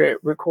we started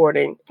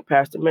recording,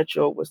 Pastor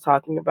Mitchell was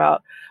talking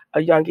about a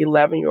young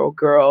 11-year-old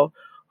girl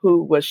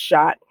who was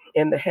shot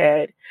in the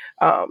head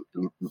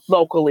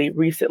locally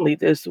recently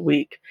this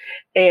week.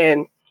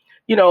 And,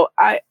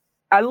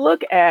 I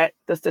look at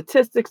the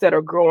statistics that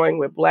are growing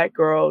with Black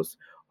girls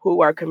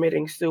who are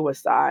committing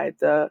suicide,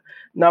 the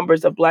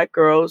numbers of Black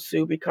girls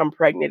who become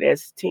pregnant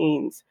as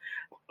teens,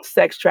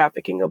 sex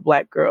trafficking of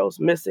Black girls,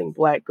 missing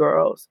Black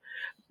girls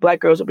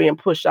are being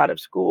pushed out of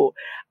school.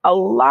 A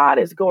lot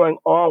is going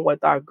on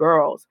with our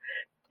girls.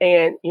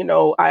 And,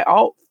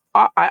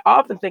 I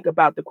often think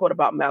about the quote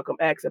about Malcolm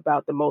X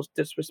about the most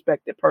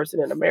disrespected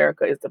person in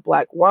America is the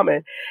Black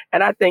woman.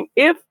 And I think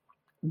if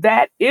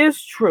that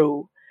is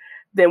true,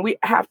 then we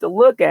have to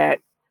look at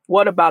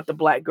what about the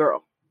Black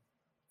girl?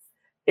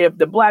 If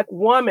the Black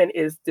woman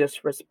is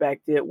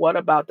disrespected, what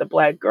about the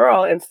Black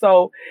girl? And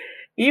so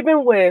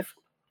even with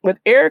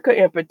Erica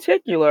in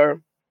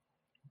particular,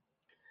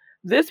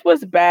 this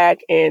was back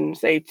in,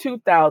 say,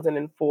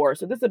 2004.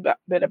 So this has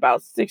been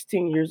about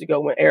 16 years ago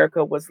when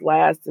Erica was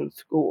last in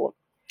school.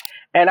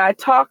 And I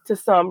talked to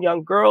some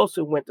young girls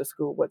who went to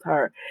school with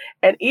her.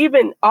 And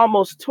even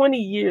almost 20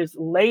 years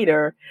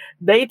later,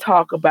 they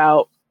talk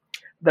about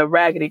the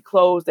raggedy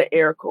clothes that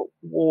Erica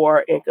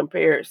wore in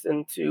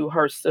comparison to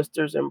her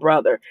sisters and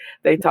brother.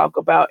 They talk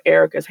about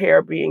Erica's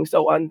hair being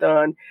so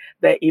undone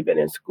that even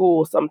in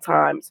school,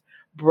 sometimes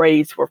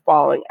braids were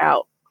falling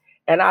out.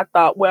 And I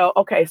thought, well,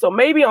 okay, so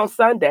maybe on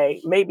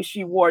Sunday, maybe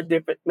she wore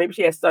different, maybe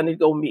she had Sunday to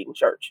go meet in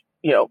church,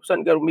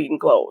 Sunday to go meet in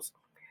clothes.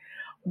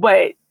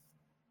 But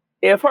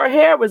if her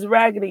hair was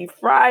raggedy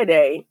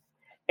Friday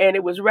and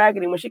it was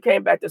raggedy when she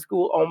came back to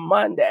school on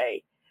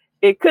Monday,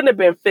 it couldn't have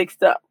been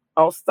fixed up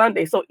on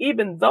Sunday. So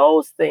even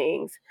those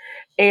things,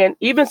 and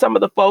even some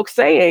of the folks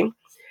saying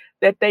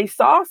that they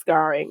saw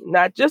scarring,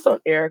 not just on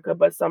Erica,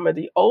 but some of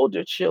the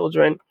older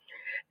children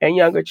and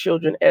younger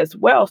children as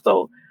well.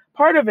 So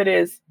part of it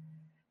is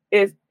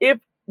if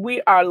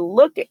we are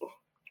looking.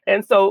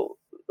 And so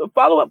the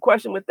follow-up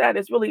question with that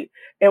is really,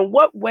 in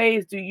what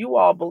ways do you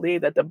all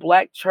believe that the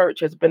Black church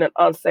has been an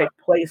unsafe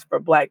place for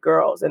Black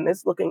girls? And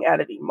this looking at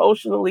it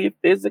emotionally,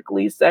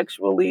 physically,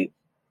 sexually.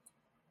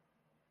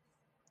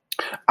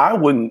 I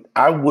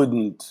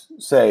wouldn't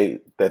say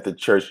that the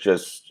church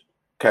just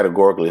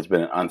categorically has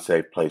been an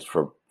unsafe place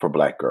for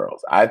Black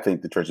girls. I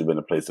think the church has been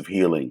a place of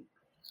healing,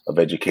 of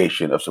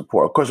education, of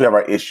support. Of course, we have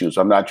our issues.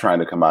 So I'm not trying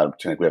to come out and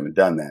pretend like we haven't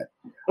done that.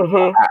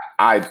 Mm-hmm.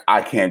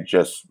 I can't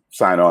just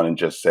sign on and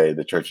just say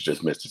the church has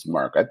just missed its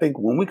mark. I think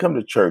when we come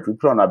to church, we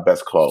put on our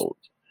best clothes,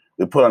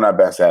 we put on our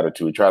best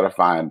attitude, we try to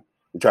find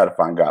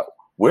God.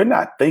 We're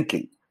not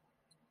thinking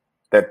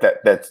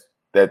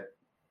that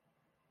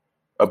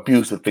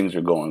abusive things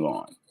are going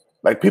on.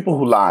 Like people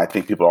who lie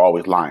think people are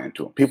always lying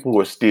to them. People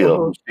who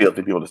steal think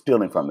people are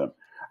stealing from them.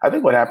 I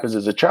think what happens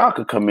is a child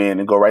could come in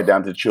and go right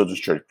down to the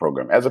children's church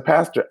program. As a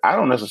pastor, I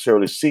don't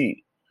necessarily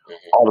see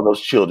all of those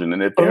children.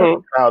 And if they're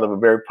a child of a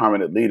very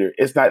prominent leader,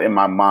 it's not in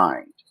my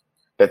mind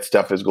that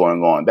stuff is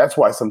going on. That's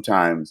why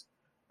sometimes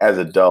as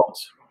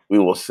adults,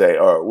 we'll say,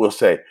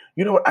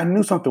 you know what, I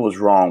knew something was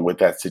wrong with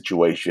that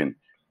situation.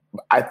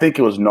 I think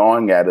it was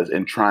gnawing at us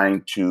and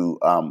trying to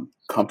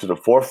come to the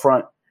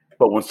forefront.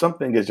 But when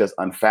something is just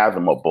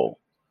unfathomable,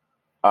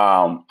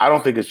 I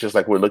don't think it's just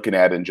like we're looking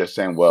at it and just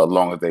saying, well, as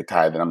long as they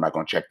tithe, then I'm not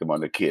going to check them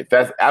on the kids.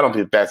 I don't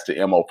think that's the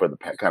MO for the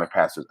kind of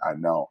pastors I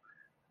know.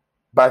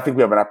 But I think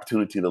we have an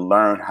opportunity to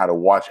learn how to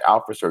watch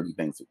out for certain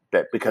things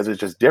because it's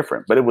just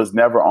different. But it was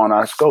never on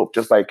our scope.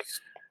 Just like,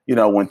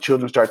 when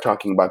children start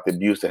talking about the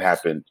abuse that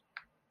happened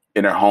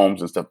in their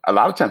homes and stuff, a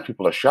lot of times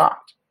people are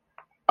shocked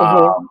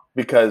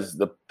because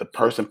the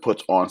person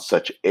puts on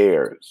such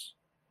airs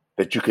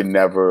that you can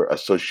never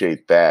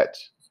associate that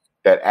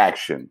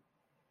action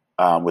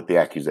with the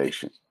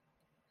accusation.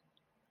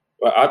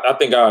 Well, I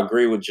think I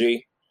agree with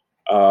G.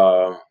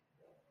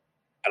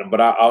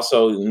 But I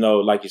also know,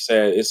 like you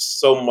said, it's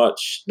so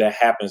much that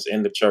happens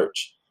in the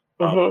church.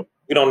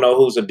 We don't know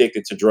who's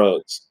addicted to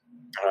drugs.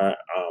 I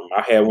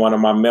had one of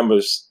my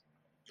members,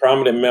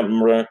 prominent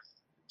member,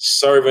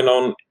 serving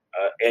on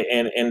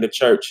in the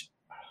church,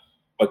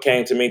 but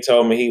came to me,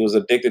 told me he was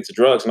addicted to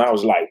drugs, and I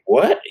was like,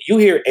 "What? You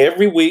hear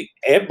every week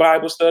at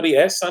Bible study,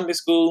 at Sunday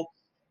school?"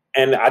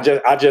 And I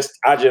just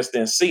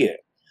didn't see it.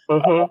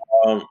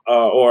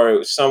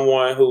 Or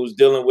someone who's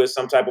dealing with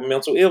some type of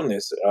mental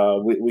illness.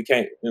 We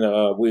can't,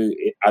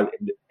 we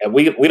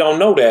don't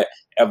know that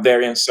if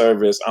they're in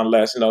service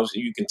unless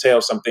you can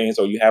tell some things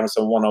or you're having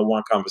some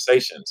one-on-one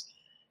conversations.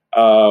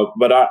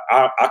 But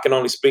I can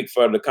only speak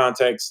for the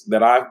context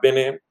that I've been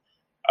in,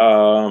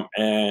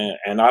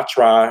 and I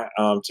try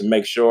to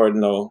make sure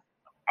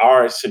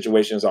our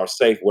situations are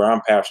safe where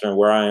I'm pastoring,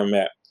 where I am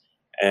at.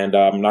 And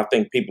I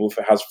think people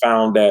has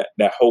found that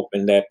hope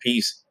and that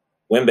peace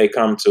when they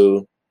come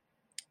to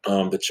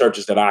the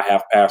churches that I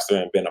have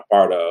pastored and been a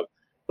part of.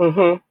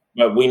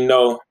 But we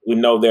know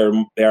there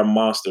are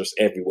monsters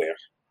everywhere,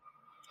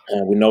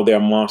 and we know there are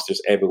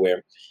monsters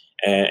everywhere,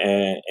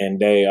 and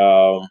they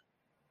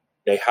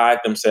hide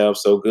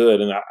themselves so good.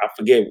 And I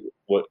forget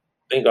what.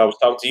 I think I was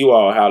talking to you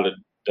all how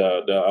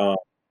the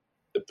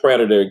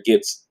predator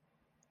gets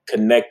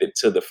connected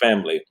to the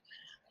family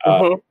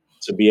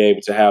to be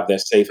able to have that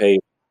safe haven.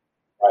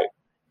 Right.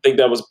 I think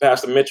that was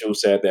Pastor Mitchell who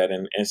said that,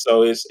 and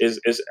so it's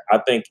I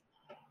think,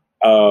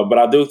 but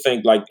I do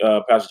think, like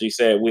Pastor G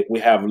said, we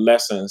have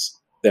lessons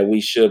that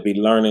we should be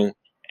learning,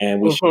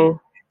 and we should be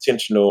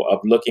intentional of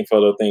looking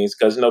for those things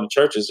because the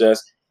church is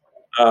just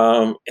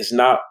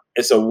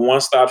it's a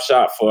one-stop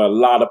shop for a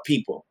lot of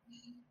people.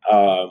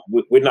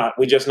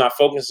 We're just not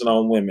focusing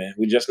on women.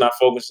 We're just not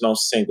focusing on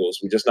singles.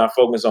 We're just not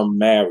focusing on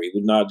married.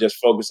 We're not just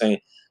focusing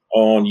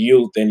on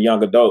youth and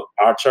young adult.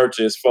 Our church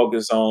is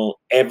focused on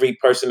every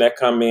person that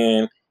come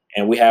in,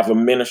 and we have a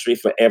ministry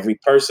for every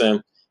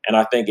person. And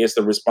I think it's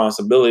the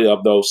responsibility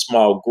of those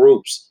small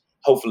groups.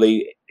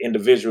 Hopefully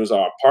individuals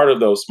are a part of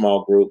those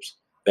small groups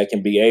that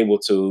can be able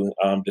to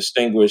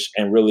distinguish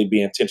and really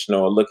be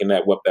intentional in looking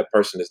at what that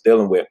person is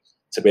dealing with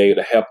to be able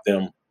to help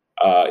them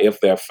if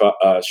they're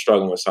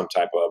struggling with some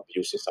type of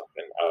abuse or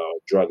something,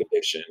 drug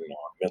addiction or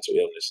mental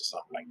illness or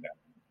something like that.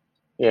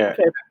 Yeah.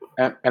 Okay.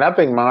 And I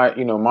think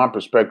my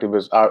perspective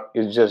is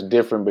just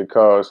different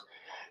because,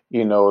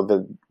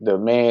 the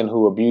man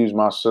who abused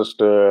my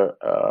sister,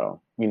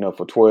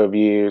 for 12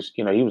 years,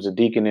 he was a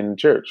deacon in the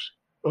church.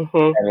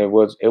 And it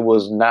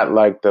was not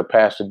like the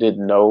pastor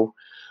didn't know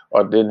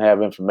or didn't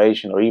have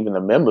information, or even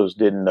the members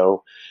didn't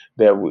know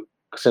that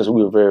since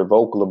we were very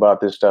vocal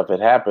about this stuff had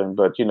happened,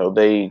 but,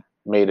 they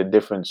made a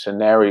different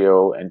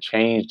scenario and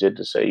changed it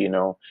to say,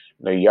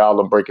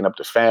 y'all are breaking up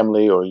the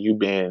family, or you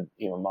being,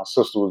 my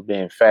sister was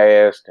being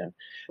fast and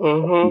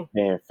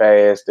being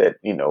fast at,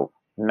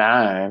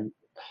 9.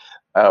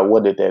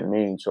 What did that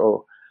mean?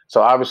 So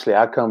obviously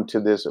I come to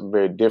this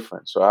very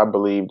different. So I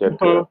believe that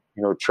the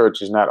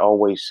church is not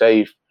always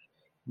safe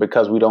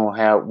because we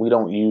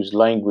don't use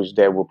language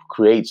that will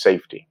create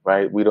safety,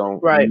 right? We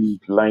don't use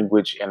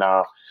language in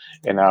our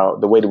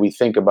the way that we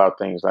think about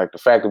things, like the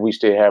fact that we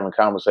still having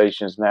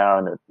conversations now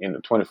in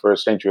the 21st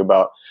century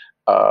about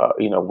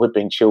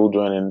whipping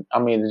children, and I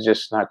mean it's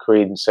just not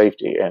creating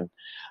safety. And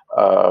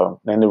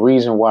the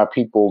reason why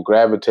people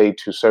gravitate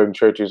to certain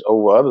churches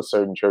over other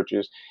certain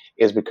churches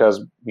is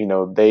because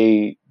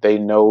they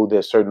know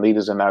that certain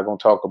leaders are not going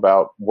to talk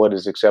about what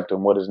is accepted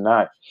and what is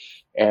not.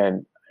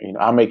 And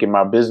I make it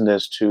my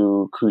business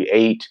to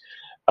create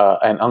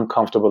an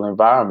uncomfortable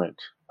environment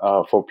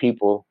for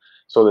people,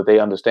 so that they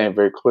understand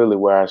very clearly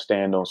where I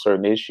stand on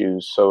certain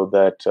issues, so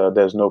that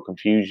there's no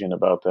confusion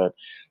about that.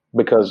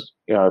 Because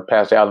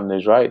Pastor Allen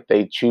is right;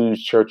 they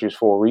choose churches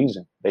for a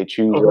reason. They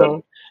choose us. Mm-hmm.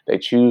 They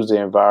choose the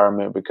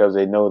environment because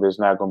they know there's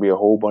not going to be a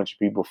whole bunch of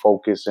people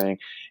focusing.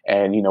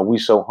 And we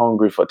so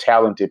hungry for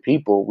talented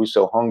people, we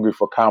so hungry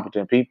for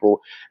competent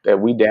people,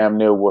 that we damn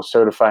near will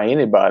certify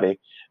anybody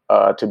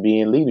to be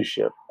in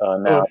leadership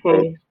nowadays.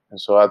 Mm-hmm. And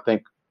so I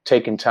think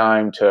taking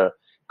time to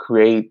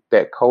create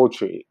that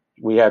culture,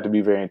 we have to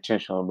be very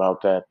intentional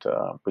about that,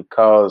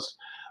 because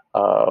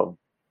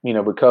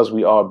because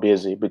we are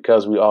busy,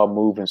 because we are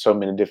moving so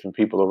many different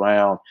people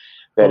around,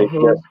 that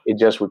Mm-hmm. it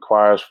just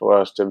requires for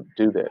us to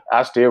do that.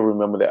 I still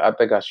remember that. I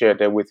think I shared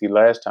that with you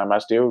last time. I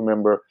still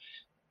remember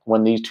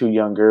when these two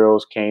young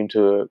girls came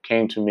to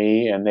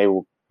me, and they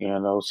were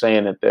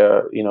saying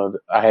that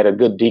I had a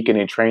good deacon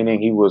in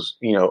training. He was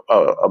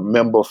a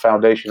member,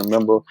 foundational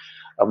member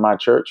of my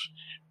church,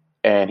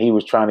 and he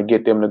was trying to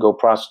get them to go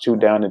prostitute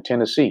down in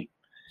Tennessee.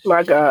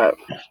 My God.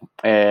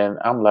 And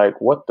I'm like,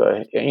 what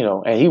the,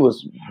 and he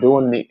was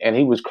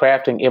he was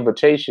crafting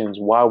invitations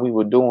while we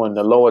were doing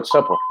the Lord's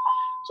Supper.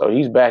 So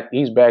he's back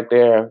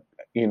there,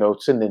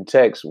 sending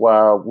texts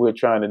while we're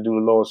trying to do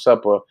the Lord's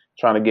Supper,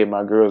 trying to get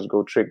my girls to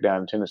go trick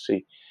down in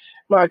Tennessee.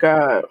 My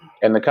God.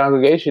 And the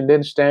congregation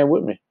didn't stand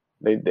with me.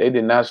 They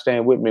did not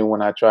stand with me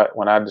when I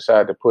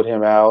decided to put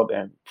him out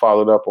and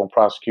followed up on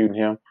prosecuting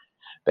him.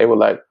 They were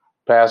like,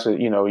 Pastor,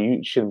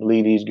 you shouldn't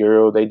believe these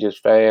girls. They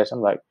just fast.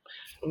 I'm like,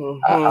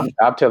 Mm-hmm.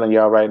 I'm telling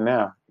y'all right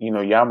now,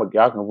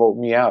 y'all can vote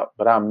me out,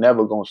 but I'm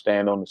never going to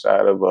stand on the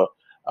side of a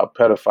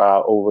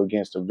pedophile over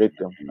against a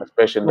victim,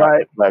 especially not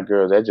Right. Black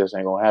girls. That just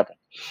ain't going to happen.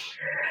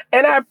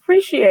 And I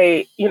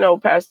appreciate,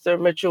 Pastor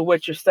Mitchell,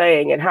 what you're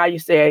saying and how you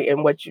say it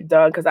and what you've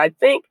done. Because I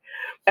think,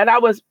 and I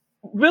was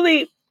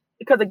really,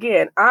 because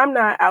again, I'm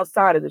not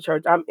outside of the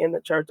church. I'm in the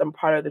church. I'm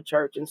part of the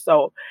church. And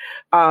so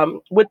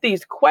with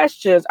these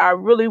questions, I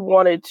really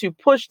wanted to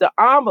push the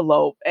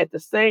envelope at the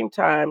same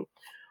time,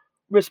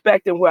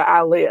 respecting where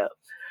I live.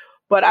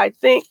 But I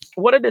think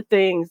one of the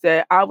things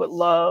that I would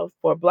love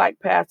for Black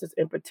pastors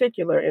in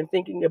particular, in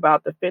thinking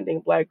about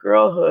defending Black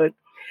girlhood,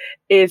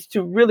 is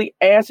to really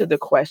answer the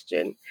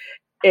question.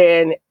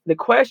 And the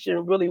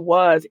question really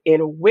was,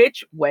 in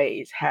which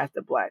ways has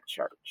the Black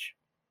church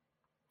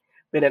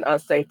been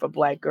unsafe for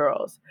Black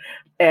girls?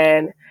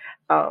 And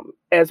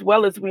as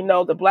well as we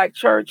know, the Black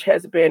church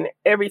has been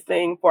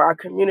everything for our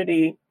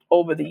community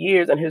over the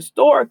years, and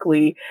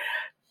historically,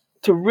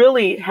 to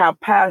really have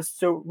pastors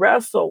to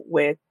wrestle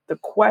with the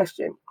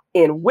question,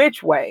 in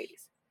which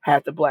ways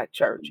has the Black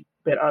church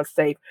been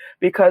unsafe?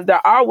 Because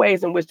there are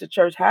ways in which the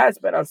church has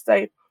been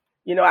unsafe.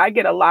 I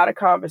get a lot of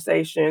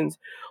conversations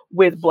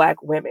with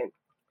Black women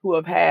who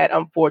have had,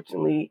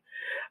 unfortunately,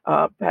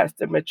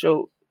 Pastor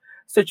Mitchell,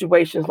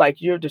 situations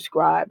like you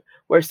described,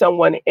 where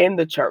someone in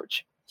the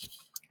church,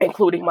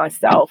 including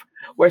myself,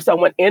 where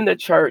someone in the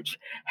church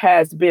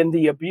has been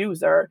the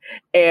abuser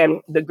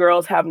and the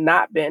girls have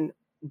not been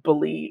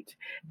believed.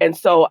 And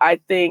so I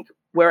think,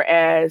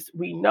 whereas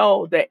we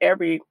know that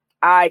every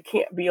eye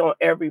can't be on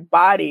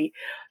everybody,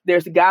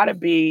 there's got to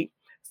be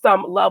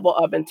some level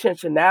of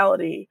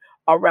intentionality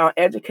around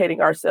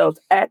educating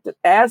ourselves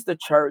as the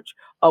church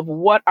of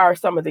what are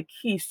some of the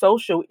key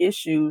social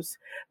issues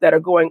that are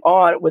going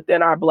on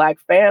within our Black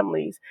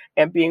families,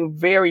 and being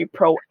very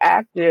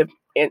proactive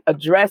in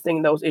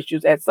addressing those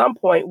issues. At some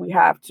point, we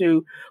have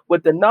to,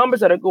 with the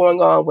numbers that are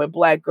going on with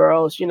Black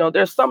girls,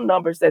 there's some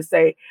numbers that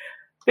say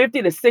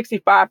 50 to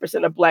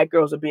 65% of Black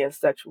girls are being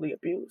sexually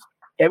abused.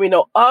 And we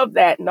know of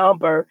that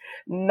number,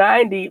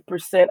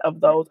 90% of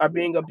those are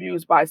being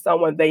abused by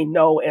someone they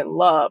know and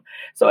love.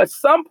 So at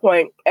some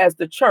point, as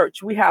the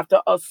church, we have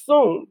to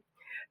assume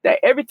that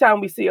every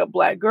time we see a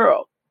Black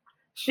girl,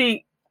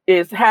 she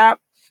has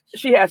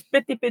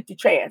 50-50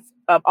 chance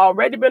of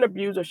already been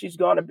abused, or she's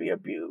going to be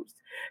abused.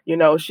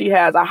 She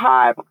has a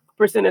high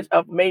percentage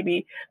of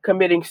maybe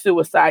committing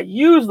suicide,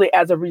 usually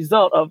as a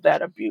result of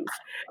that abuse.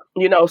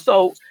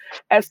 So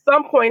at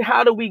some point,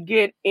 how do we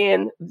get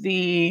in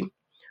the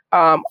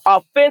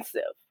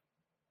offensive?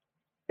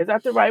 Is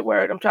that the right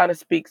word? I'm trying to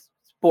speak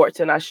sports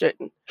and I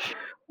shouldn't.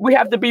 We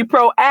have to be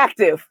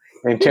proactive.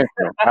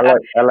 Intentional. I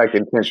like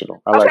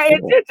intentional.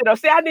 Intentional.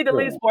 See, I need to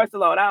leave sports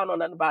alone. I don't know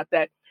nothing about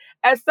that.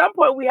 At some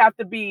point, we have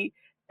to be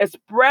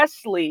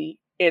expressly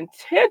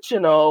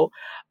intentional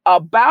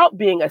about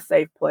being a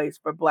safe place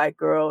for Black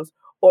girls,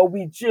 or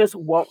we just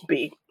won't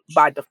be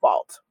by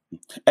default.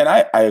 And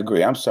I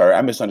agree. I'm sorry,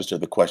 I misunderstood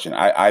the question.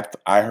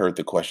 I heard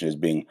the question as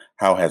being,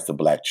 how has the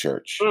Black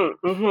church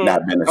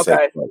not been a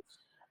safe place,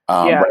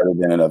 rather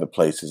than in other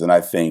places? And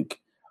I think,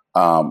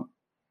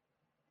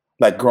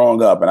 like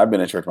growing up, and I've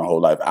been in church my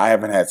whole life, I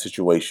haven't had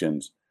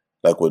situations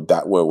like what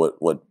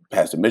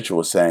Pastor Mitchell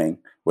was saying,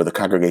 where the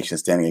congregation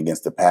is standing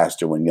against the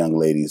pastor when young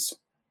ladies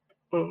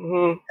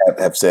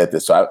have said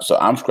this. So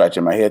I'm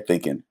scratching my head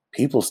thinking,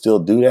 people still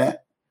do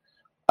that.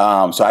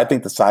 So I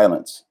think the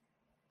silence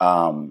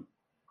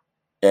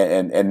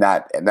and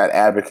not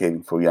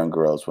advocating for young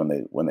girls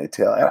when they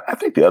tell. And I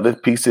think the other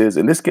piece is,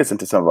 and this gets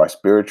into some of our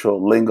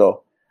spiritual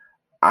lingo.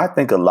 I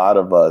think a lot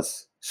of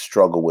us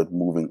struggle with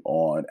moving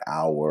on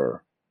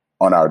our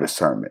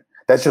discernment.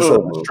 That's just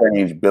sort of a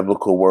strange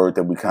biblical word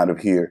that we kind of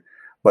hear,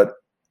 but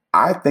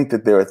I think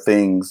that there are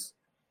things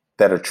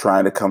that are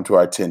trying to come to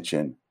our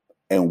attention,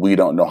 and we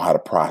don't know how to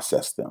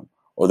process them,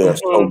 or they're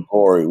so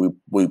gory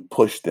we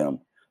push them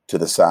to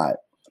the side.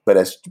 But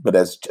as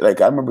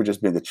like, I remember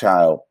just being a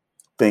child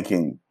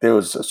thinking there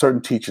was a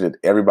certain teacher that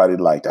everybody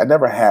liked. I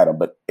never had him,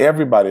 but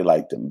everybody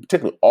liked him.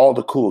 Particularly all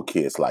the cool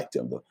kids liked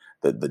him.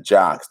 The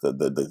jocks,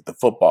 the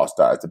football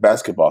stars, the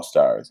basketball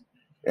stars.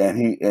 And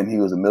he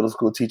was a middle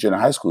school teacher and a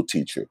high school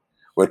teacher,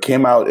 where it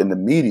came out in the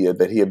media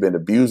that he had been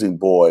abusing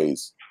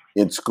boys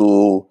in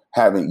school,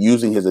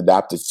 using his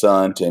adopted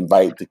son to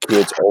invite the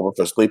kids over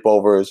for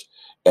sleepovers,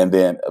 and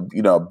then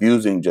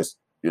abusing just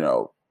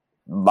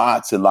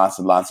lots and lots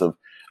and lots of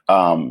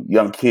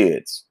young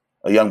kids,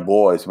 young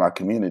boys from our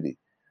community.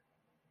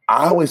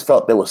 I always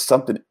felt there was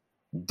something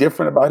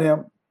different about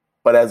him,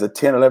 but as a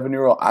 10,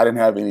 11-year-old, I didn't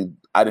have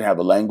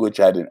a language.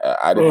 I didn't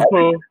have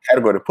a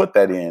category to put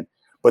that in.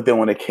 But then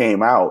when it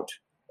came out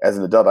as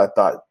an adult, I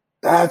thought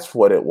that's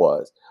what it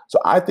was. So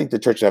I think the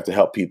church have to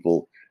help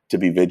people to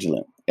be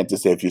vigilant and to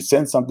say, if you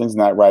sense something's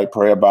not right,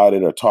 pray about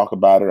it or talk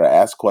about it or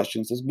ask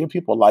questions. Just give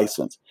people a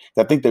license.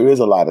 I think there is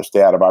a lot of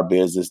stay out of our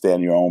business, stay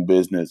in your own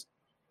business.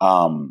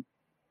 But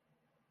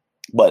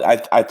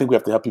I think we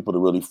have to help people to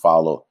really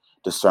follow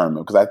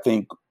discernment, because I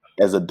think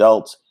as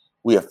adults,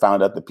 we have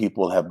found out that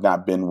people have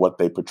not been what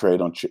they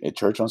portrayed at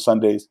church on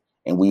Sundays.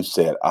 And we've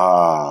said,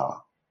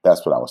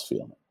 that's what I was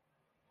feeling.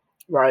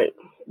 Right.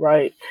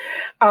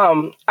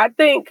 I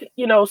think,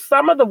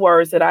 some of the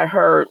words that I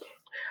heard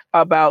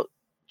about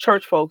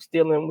church folks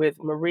dealing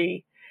with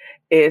Marie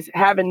is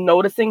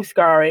noticing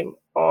scarring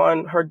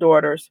on her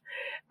daughters,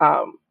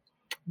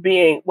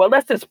 being, well,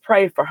 let's just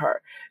pray for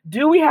her.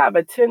 Do we have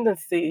a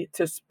tendency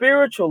to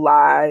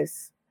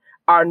spiritualize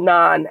our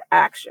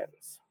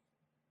non-actions?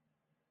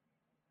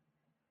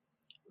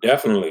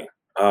 Definitely.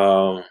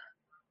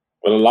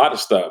 With a lot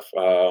of stuff.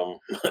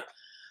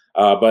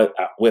 But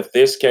with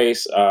this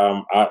case,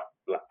 I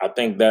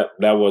think that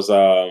was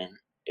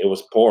it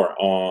was poor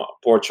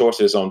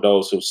choices on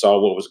those who saw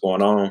what was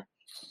going on,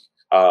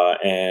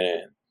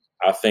 and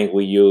I think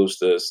we use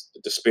the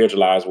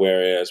spiritualized,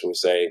 whereas we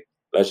say,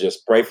 let's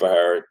just pray for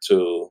her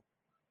to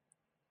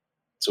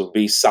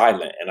be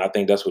silent, and I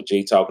think that's what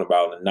G talking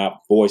about, and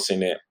not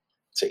voicing it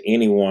to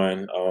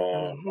anyone.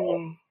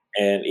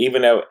 And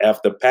even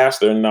if the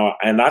pastor,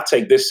 and I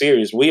take this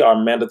serious, we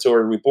are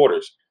mandatory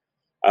reporters.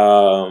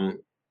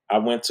 I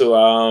went to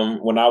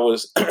when I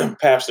was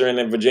pastoring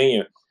in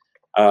Virginia,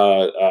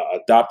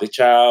 adopted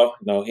child.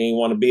 He didn't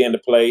want to be in the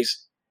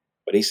place,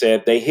 but he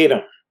said they hit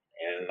him,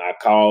 and I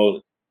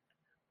called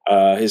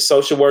his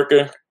social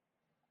worker.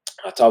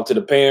 I talked to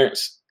the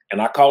parents,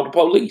 and I called the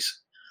police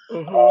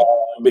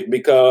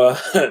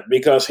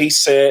because he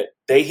said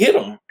they hit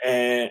him,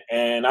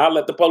 and I'll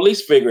let the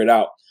police figure it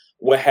out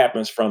what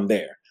happens from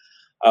there.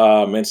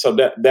 And so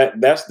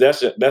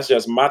that's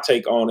just my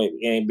take on it.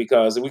 And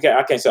because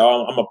I can't say,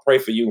 I'm gonna pray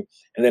for you,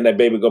 and then that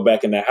baby go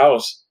back in the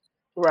house,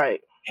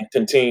 right, and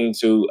continue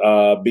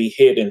to be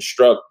hit and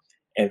struck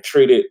and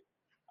treated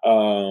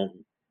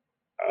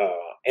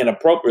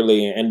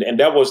inappropriately. And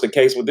that was the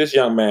case with this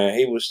young man.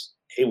 He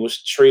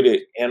was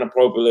treated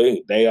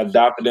inappropriately. They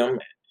adopted him.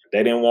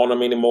 They didn't want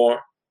him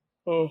anymore,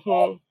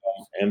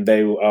 and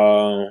they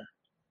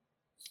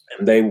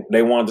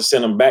wanted to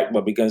send him back,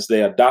 but because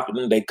they adopted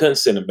him, they couldn't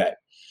send him back.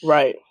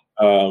 Right.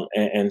 So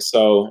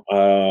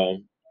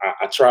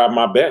I tried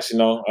my best,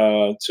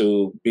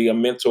 to be a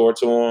mentor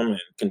to him and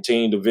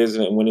continue to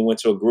visit him when he went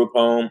to a group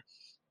home,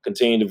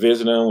 continue to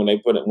visit him when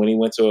he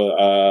went to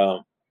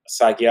a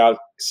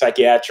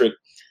psychiatric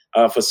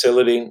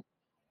facility,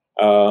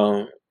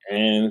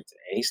 and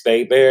he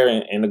stayed there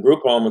in the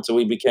group home until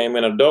he became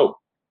an adult.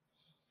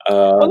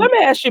 Well, let me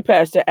ask you,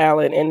 Pastor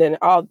Allen, and then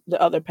all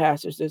the other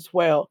pastors as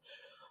well.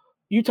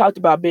 You talked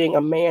about being a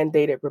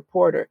mandated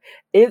reporter.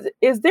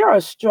 Is there a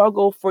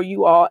struggle for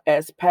you all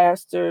as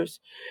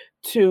pastors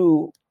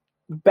to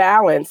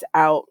balance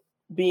out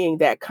being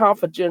that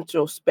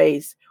confidential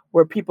space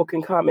where people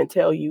can come and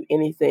tell you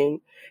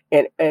anything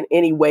and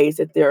any ways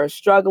that they're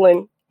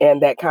struggling,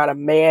 and that kind of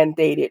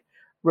mandated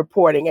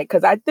reporting?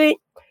 Because I think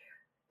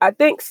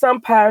some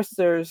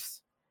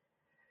pastors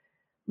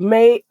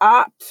may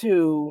opt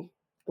to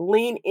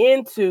lean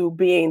into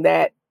being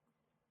that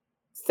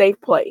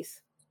safe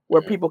place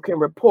where people can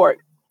report,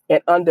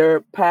 and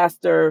under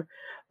pastor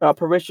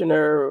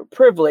parishioner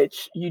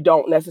privilege, you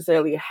don't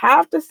necessarily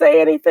have to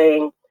say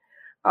anything.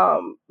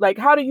 Like,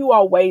 how do you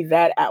all weigh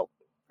that out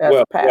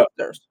as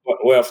pastors?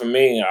 Well, for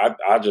me,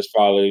 I just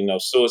follow,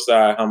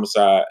 suicide,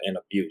 homicide, and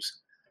abuse,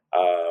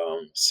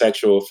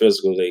 sexual,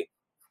 physically.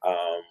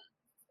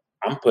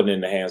 I'm putting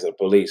in the hands of the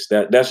police.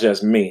 That's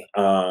just me.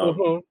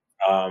 That's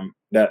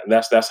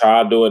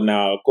how I do it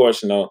now. Of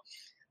course,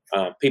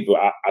 people.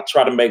 I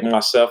try to make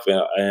myself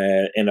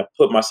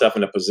put myself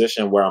in a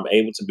position where I'm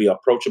able to be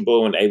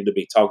approachable and able to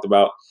be talked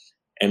about.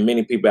 And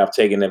many people have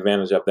taken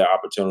advantage of their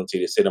opportunity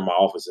to sit in my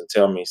office and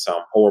tell me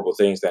some horrible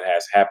things that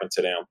has happened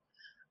to them.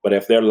 But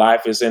if their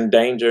life is in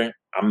danger,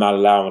 I'm not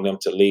allowing them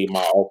to leave my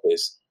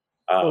office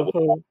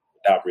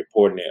without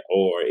reporting it.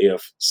 Or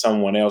if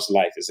someone else's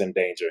life is in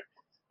danger,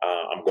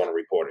 I'm going to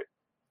report it.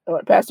 All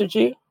right, Pastor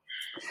G?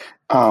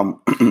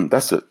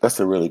 That's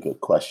a really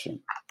good question.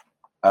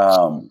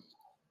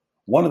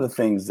 One of the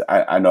things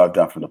I know I've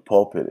done from the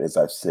pulpit is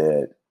I've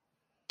said,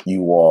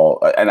 you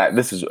all, and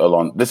this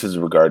is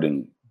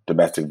regarding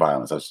domestic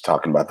violence. I was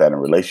talking about that in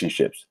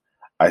relationships.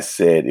 I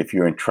said, if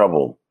you're in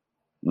trouble,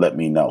 let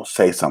me know.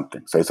 Say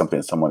something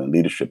to someone in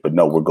leadership, but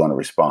no, we're going to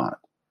respond.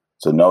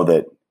 So know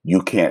that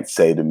you can't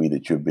say to me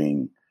that you're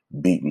being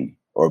beaten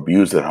or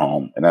abused at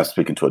home. And I'm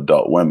speaking to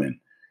adult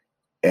women.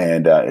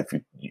 And if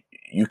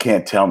you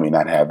can't tell me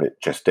not have it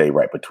just stay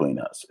right between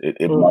us.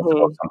 It must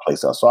go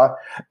someplace else. So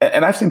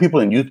I've seen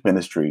people in youth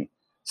ministry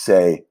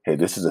say, hey,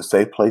 this is a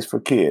safe place for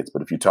kids.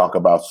 But if you talk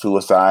about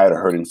suicide or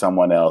hurting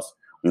someone else,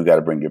 we've got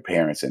to bring your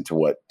parents into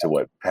what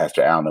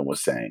Pastor Allen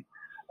was saying.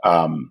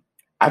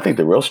 I think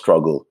the real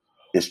struggle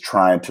is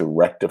trying to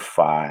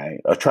rectify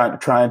or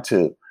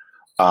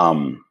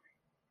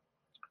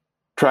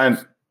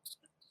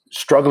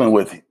struggling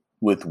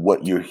with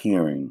what you're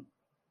hearing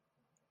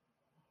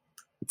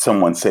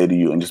someone say to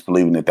you and just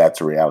believing that that's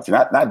a reality,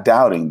 not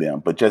doubting them,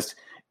 but just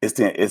it's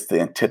the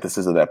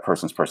antithesis of that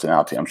person's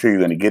personality. I'm sure you're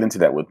going to get into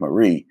that with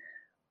Marie,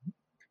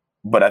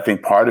 but I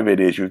think part of it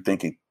is you're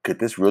thinking, could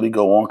this really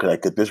go on?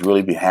 Could this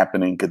really be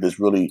happening? Could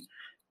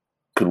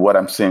what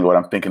I'm seeing, what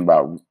I'm thinking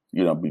about,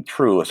 be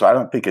true? So I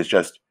don't think it's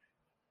just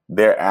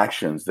their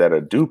actions that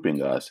are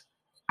duping us.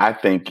 I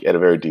think at a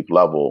very deep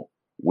level,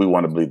 we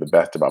want to believe the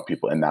best about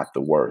people and not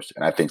the worst.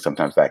 And I think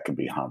sometimes that can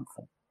be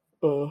harmful.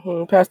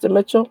 Pastor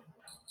Mitchell?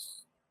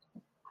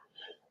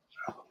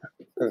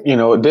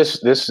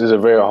 This is a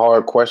very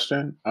hard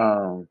question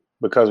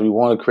because we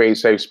want to create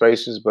safe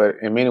spaces, but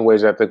in many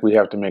ways, I think we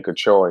have to make a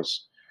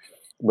choice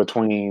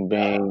between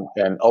being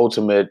an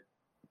ultimate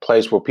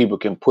place where people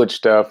can put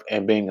stuff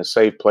and being a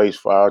safe place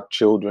for our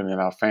children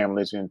and our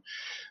families and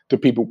the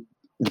people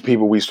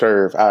we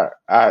serve. I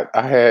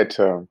had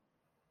to,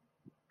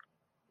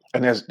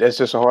 and that's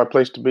just a hard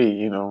place to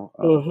be.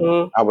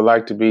 I would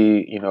like to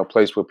be, a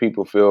place where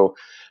people feel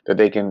that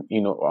they can,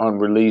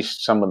 unrelease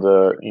some of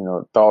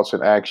the, thoughts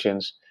and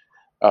actions.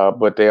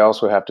 But they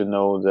also have to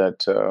know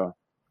that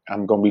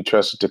I'm going to be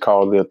trusted to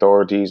call the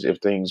authorities if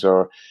things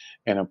are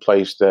in a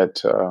place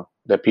that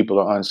people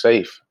are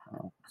unsafe.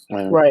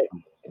 Right.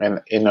 And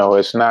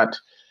it's not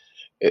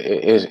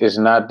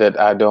that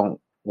I don't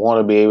want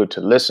to be able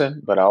to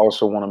listen, but I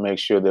also want to make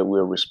sure that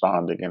we're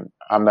responding. And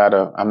I'm not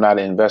an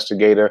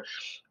investigator.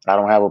 I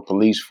don't have a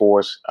police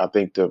force. I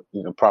think the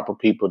proper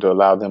people to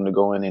allow them to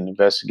go in and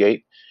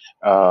investigate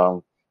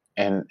and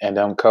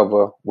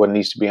uncover what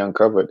needs to be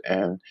uncovered.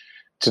 And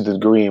to the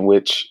degree in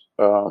which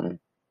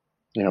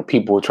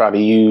people try to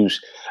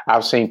use,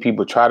 I've seen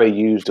people try to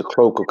use the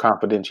cloak of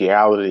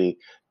confidentiality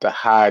to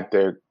hide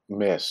their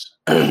mess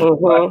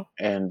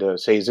and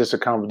say, "Is this a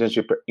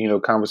confidential,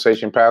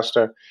 conversation,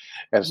 Pastor?"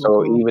 And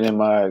so, even in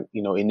my,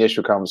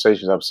 initial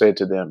conversations, I've said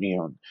to them,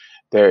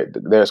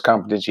 there's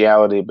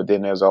confidentiality, but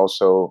then there's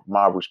also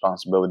my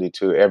responsibility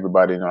to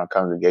everybody in our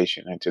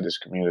congregation and to this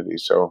community.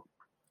 So,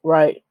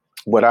 right.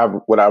 What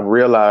I've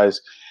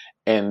realized,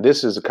 and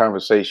this is a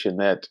conversation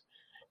that,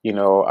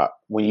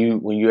 when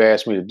you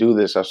asked me to do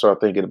this, I started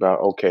thinking about,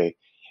 okay,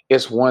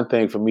 it's one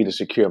thing for me to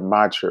secure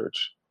my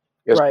church.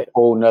 It's a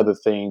whole nother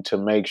thing to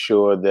make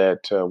sure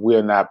that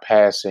we're not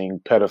passing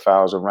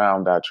pedophiles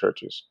around our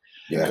churches.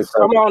 Yes.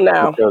 Come on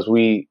now. Because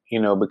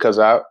because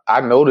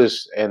I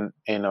noticed, and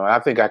I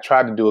think I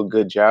tried to do a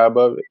good job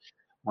of it.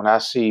 When I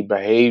see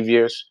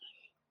behaviors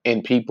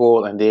in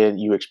people, and then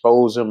you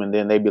expose them, and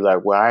then they be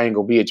like, "Well, I ain't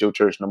gonna be at your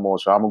church no more,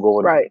 so I'm gonna go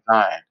and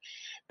resign."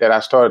 That I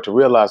started to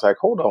realize, like,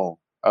 hold on,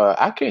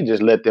 I can't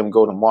just let them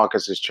go to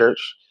Marcus's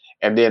church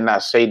and then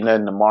not say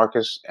nothing to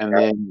Marcus, and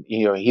then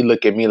he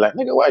look at me like,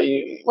 "Nigga, why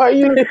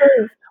you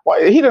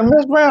why he done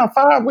messed around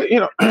 5 weeks?"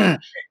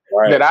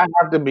 That I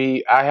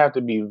have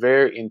to be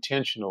very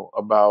intentional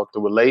about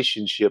the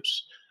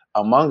relationships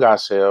among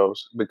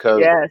ourselves,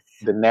 because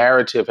the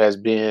narrative has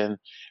been,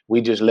 we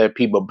just let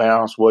people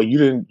bounce. Well,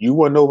 you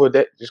weren't over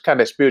that. Just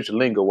kind of spiritual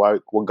lingo. Well,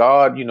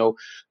 God,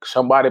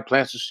 somebody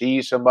plants a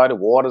seed, somebody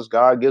waters,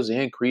 God gives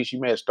the increase. You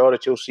may have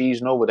started your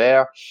season over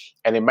there,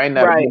 and it might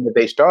not be that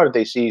they started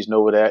their season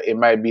over there. It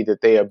might be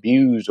that they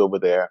abused over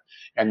there,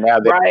 and now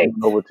they're coming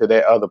over to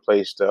that other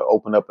place to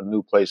open up a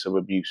new place of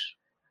abuse.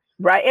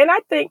 Right. And I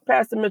think,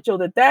 Pastor Mitchell,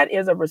 that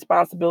is a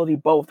responsibility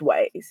both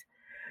ways,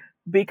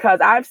 because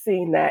I've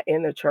seen that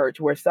in the church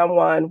where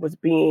someone was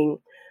being,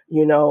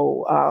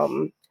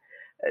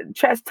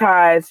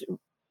 chastised,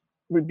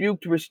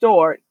 rebuked,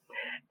 restored.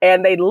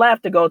 and they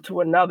left to go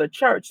to another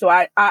church. So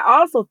I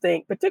also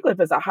think, particularly if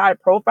it's a high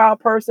profile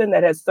person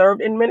that has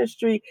served in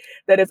ministry,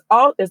 that is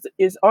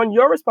on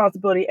your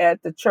responsibility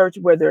at the church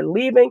where they're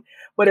leaving,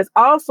 but it's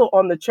also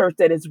on the church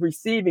that is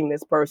receiving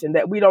this person,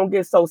 that we don't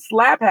get so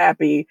slap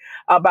happy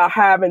about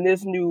having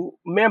this new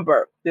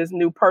member, this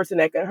new person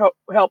that can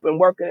help and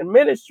work in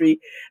ministry,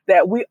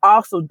 that we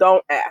also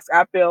don't ask.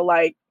 I feel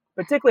like,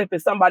 particularly if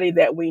it's somebody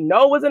that we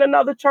know was in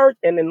another church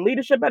and in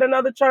leadership at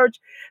another church,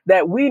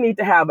 that we need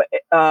to have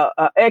a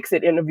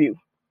exit interview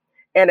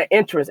and an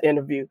entrance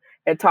interview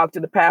and talk to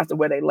the pastor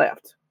where they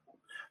left.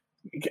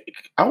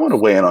 I want to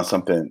weigh in on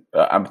something.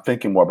 I'm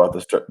thinking more about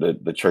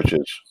the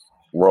church's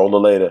role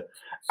later.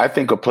 I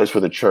think a place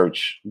where the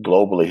church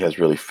globally has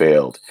really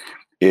failed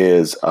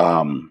is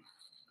how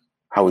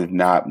we've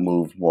not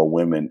moved more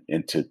women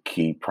into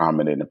key,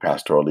 prominent, and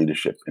pastoral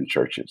leadership in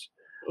churches.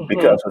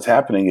 Because what's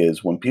happening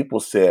is when people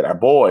said, our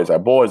boys,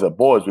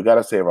 we got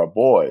to save our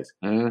boys.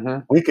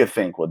 We could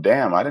think, well,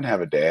 damn, I didn't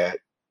have a dad.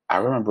 I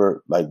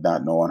remember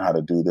not knowing how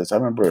to do this. I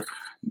remember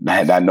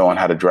not knowing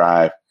how to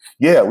drive.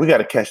 Yeah, we got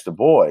to catch the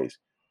boys.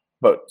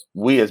 But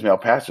we as male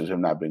pastors have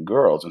not been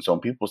girls. And so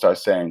when people start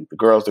saying the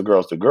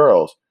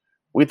girls,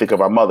 we think of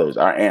our mothers,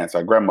 our aunts,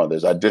 our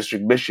grandmothers, our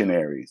district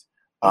missionaries.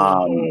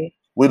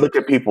 We look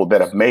at people that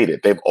have made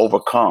it. They've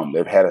overcome.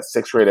 They've had a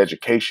 6th grade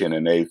education,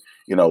 and they've,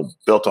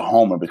 built a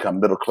home and become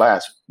middle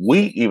class.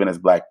 We, even as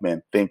Black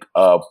men, think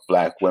of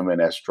Black women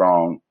as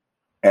strong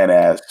and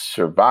as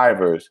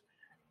survivors.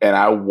 And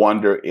I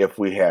wonder if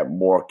we had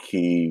more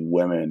key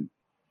women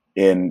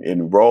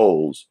in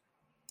roles,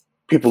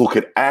 people who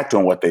could act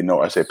on what they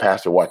know. I say,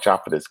 Pastor, watch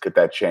out for this. Could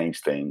that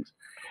change things?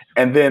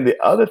 And then the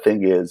other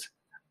thing is,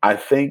 I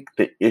think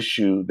the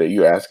issue that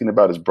you're asking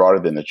about is broader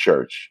than the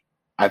church.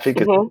 I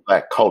think it's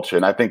Black culture,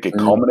 and I think it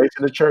culminates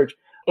in the church.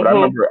 But I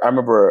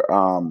remember,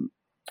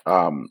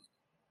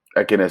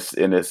 like in this,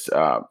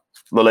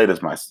 Leleda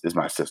is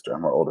my sister.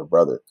 I'm her older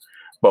brother.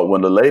 But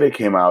when Leleda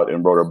came out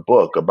and wrote a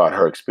book about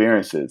her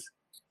experiences,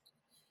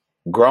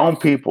 grown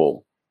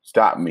people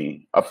stopped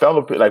me. A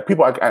fellow, like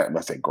people, I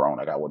say grown,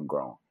 like I wasn't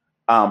grown.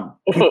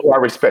 People I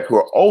respect who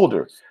are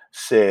older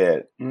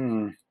said,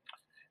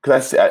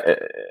 because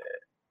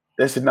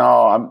they said,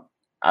 no,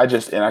 I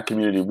just, in our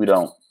community, we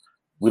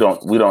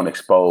don't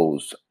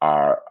expose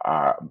our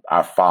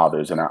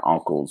fathers and our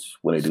uncles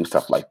when they do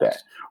stuff like that.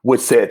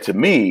 Which said to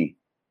me,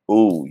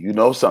 ooh, you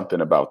know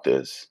something about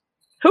this.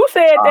 Who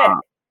said that?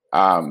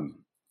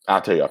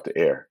 I'll tell you off the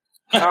air.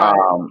 I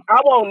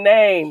want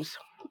names.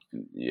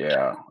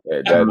 Yeah.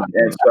 And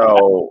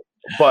so,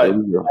 but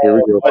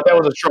that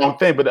was a strong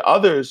thing. But the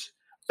others,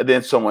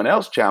 then someone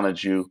else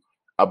challenged you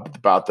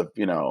about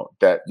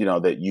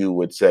that you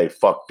would say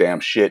fuck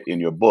damn shit in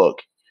your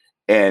book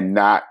and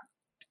not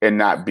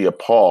be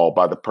appalled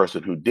by the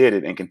person who did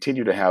it, and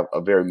continue to have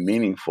a very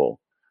meaningful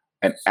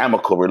and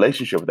amicable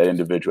relationship with that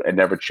individual and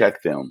never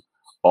check them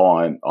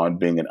on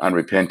being an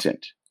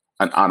unrepentant,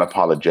 an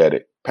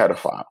unapologetic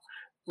pedophile.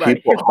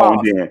 Right.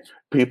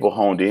 People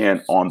honed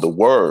in on the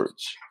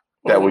words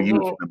that were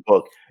used in the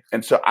book.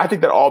 And so I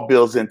think that all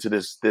builds into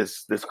this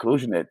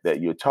conclusion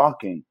that you're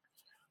talking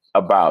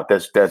about.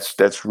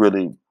 That's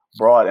really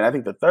broad. And I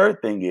think the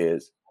third thing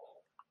is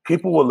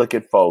people will look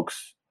at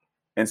folks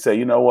and say,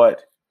 you know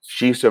what?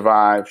 She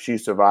survived,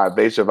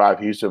 they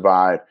survived, he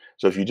survived.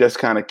 So if you just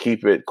kind of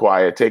keep it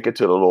quiet, take it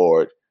to the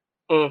Lord,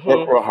 work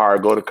real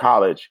hard, go to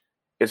college,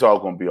 it's all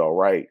going to be all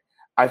right.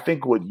 I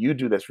think what you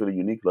do that's really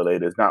unique,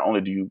 Leleda, is not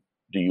only do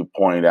you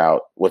point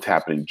out what's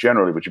happening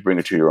generally, but you bring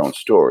it to your own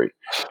story.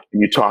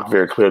 And you talk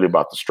very clearly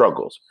about the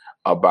struggles,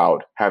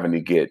 about having to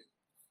get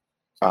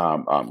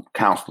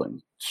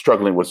counseling,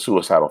 struggling with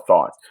suicidal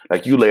thoughts.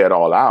 Like you lay it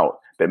all out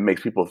that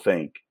makes people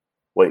think,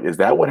 wait, is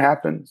that what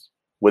happens?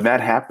 When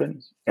that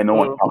happens and no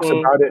one talks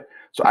about it.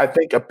 So I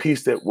think a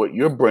piece that what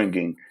you're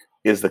bringing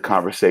is the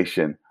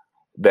conversation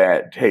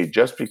that, hey,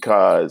 just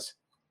because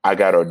I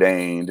got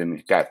ordained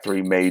and got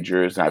 3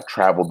 majors and I've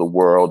traveled the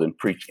world and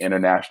preached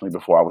internationally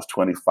before I was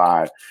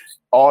 25,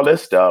 all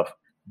this stuff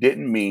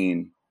didn't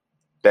mean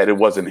that it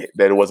wasn't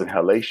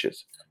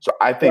hellacious. So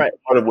I think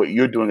part of what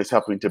you're doing is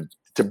helping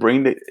to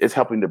bring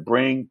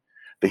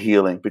the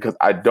healing, because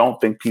I don't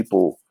think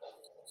people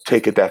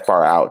take it that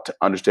far out to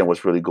understand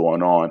what's really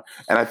going on.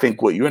 And I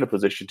think what you're in a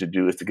position to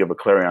do is to give a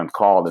clarion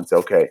call and say,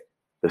 okay,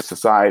 the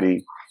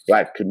society,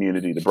 Black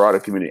community, the broader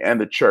community,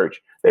 and the church,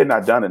 they've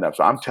not done enough.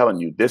 So I'm telling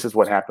you, this is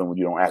what happens when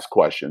you don't ask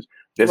questions.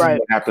 This is what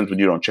happens when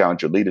you don't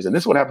challenge your leaders. And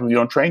this is what happens when you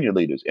don't train your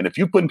leaders. And if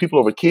you're putting people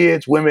over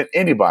kids, women,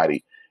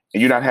 anybody,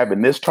 and you're not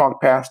having this talk,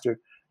 Pastor,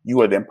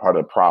 you are then part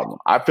of the problem.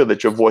 I feel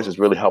that your voice is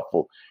really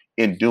helpful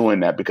in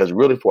doing that, because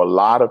really for a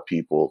lot of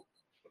people,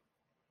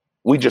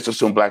 we just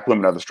assume Black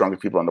women are the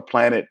strongest people on the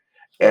planet.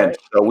 And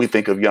so we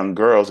think of young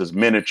girls as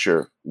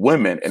miniature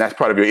women. And that's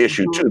part of your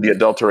issue too, the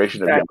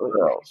adulteration of young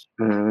girls.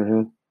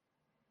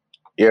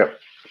 Yeah,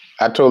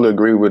 I totally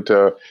agree with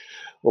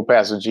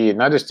Pastor G.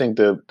 And I just think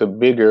the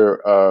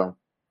bigger,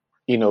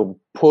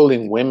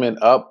 pulling women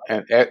up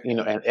and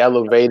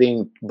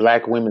elevating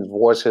Black women's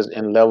voices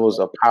in levels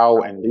of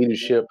power and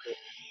leadership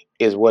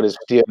is what is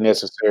still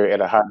necessary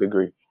at a high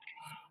degree.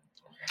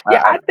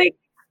 Yeah,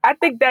 I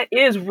think that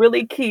is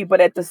really key.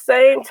 But at the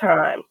same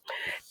time,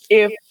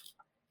 if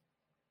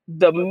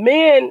the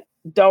men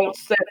don't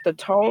set the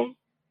tone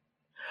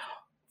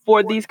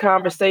for these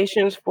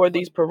conversations, for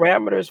these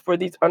parameters, for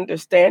these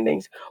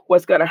understandings,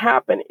 what's going to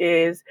happen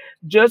is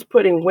just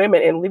putting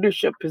women in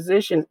leadership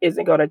positions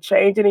isn't going to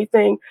change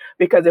anything.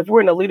 Because if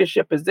we're in a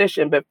leadership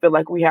position but feel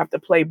like we have to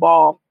play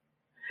ball,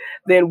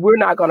 then we're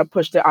not going to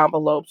push the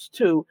envelopes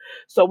too.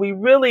 So we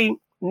really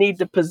need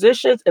the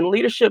positions and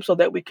leadership so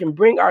that we can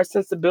bring our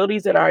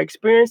sensibilities and our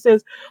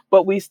experiences,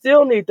 but we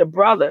still need the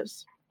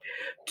brothers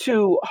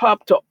to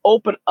help to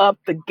open up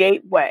the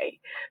gateway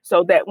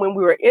so that when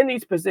we were in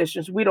these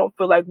positions, we don't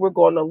feel like we're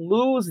going to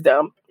lose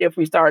them if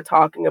we start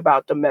talking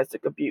about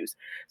domestic abuse,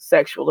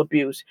 sexual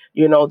abuse,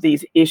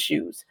 these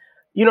issues.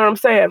 You know what I'm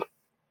saying?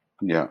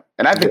 Yeah.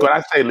 And I think when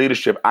I say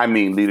leadership, I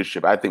mean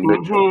leadership. I think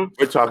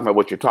we're talking about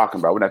what you're talking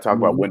about. We're not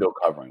talking about window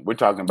covering. We're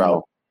talking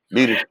about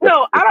leadership.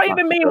 No, I don't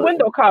even mean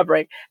window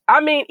covering.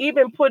 I mean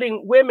even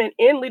putting women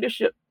in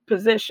leadership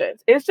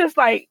positions. It's just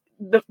like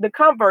the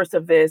converse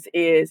of this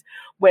is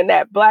when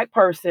that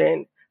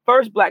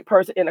first black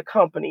person in a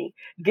company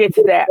gets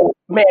that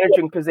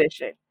managing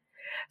position.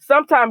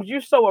 Sometimes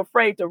you're so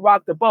afraid to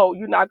rock the boat,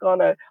 you're not going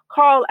to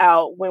call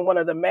out when one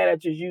of the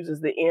managers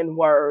uses the N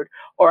word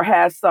or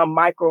has some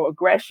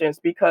microaggressions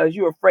because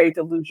you're afraid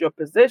to lose your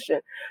position.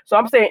 So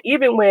I'm saying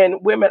even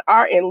when women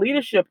are in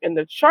leadership in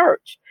the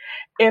church,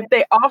 if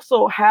they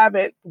also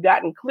haven't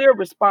gotten clear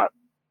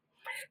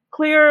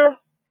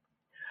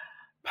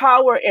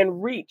power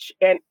and reach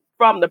and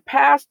from the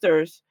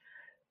pastors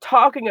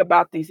talking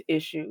about these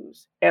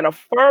issues and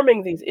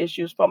affirming these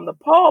issues from the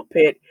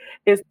pulpit,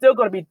 it's still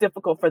going to be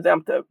difficult for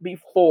them to be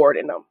forward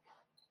in them.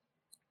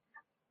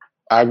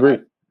 I agree.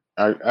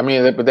 I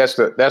mean, but that's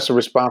the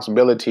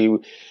responsibility.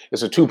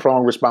 It's a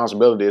two-pronged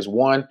responsibility. It's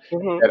one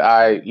that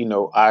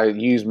I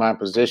use my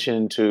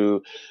position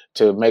to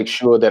make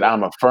sure that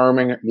I'm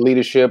affirming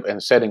leadership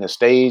and setting a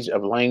stage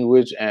of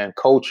language and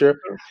culture.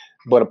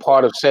 But a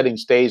part of setting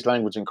stage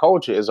language and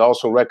culture is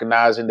also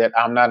recognizing that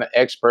I'm not an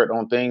expert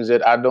on things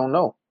that I don't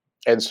know.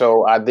 And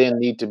so I then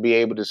need to be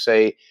able to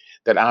say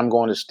that I'm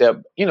going to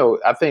step,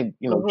 I think,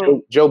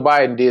 Joe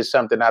Biden did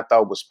something I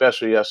thought was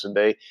special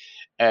yesterday.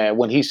 And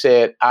when he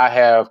said, I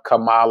have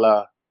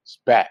Kamala's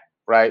back,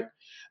 right?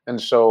 And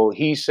so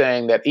he's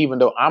saying that even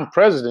though I'm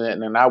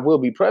president and I will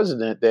be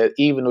president, that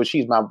even though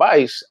she's my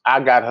vice, I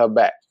got her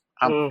back.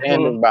 I'm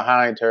standing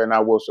behind her and I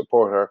will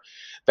support her.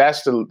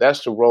 That's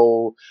the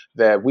role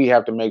that we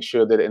have to make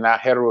sure that in our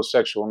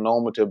heterosexual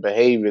normative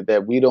behavior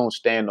that we don't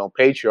stand on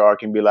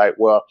patriarchy and be like,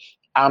 well,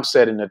 I'm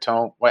setting the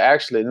tone. Well,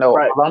 actually, no,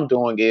 all I'm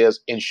doing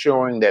is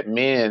ensuring that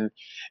men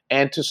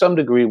and to some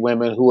degree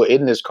women who are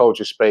in this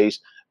culture space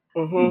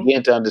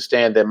begin to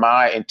understand that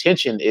my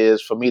intention is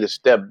for me to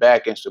step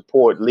back and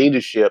support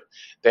leadership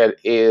that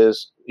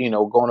is,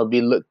 going to be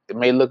it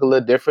may look a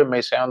little different,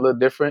 may sound a little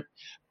different,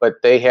 but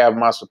they have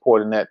my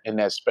support in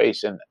that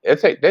space, and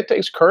that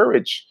takes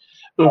courage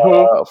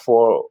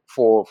for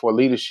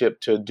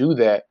leadership to do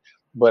that.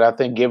 But I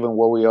think, given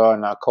where we are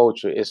in our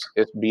culture, it's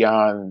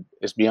beyond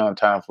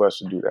time for us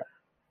to do that.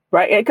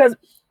 Right, because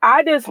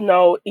I just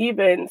know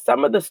even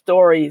some of the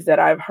stories that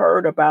I've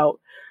heard about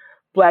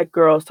Black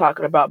girls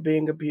talking about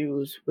being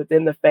abused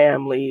within the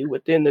family,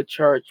 within the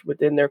church,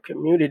 within their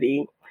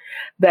community,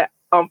 that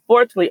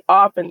unfortunately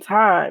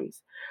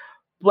oftentimes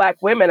Black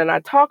women, and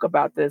I talk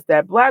about this,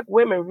 that Black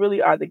women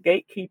really are the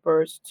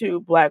gatekeepers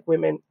to Black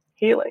women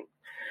healing.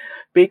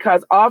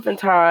 Because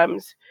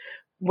oftentimes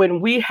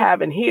when we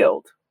haven't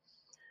healed,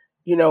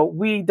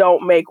 we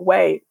don't make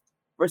way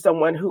for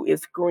someone who is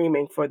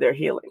screaming for their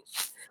healing,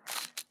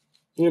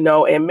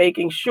 and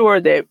making sure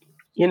that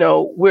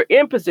we're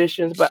in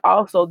positions, but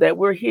also that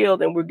we're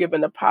healed and we're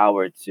given the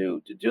power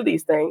to do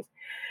these things.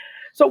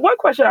 So one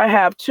question I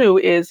have too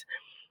is,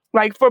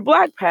 like, for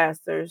Black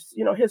pastors,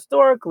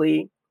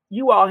 historically,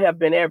 you all have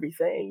been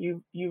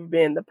everything. You've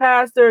been the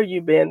pastor,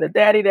 you've been the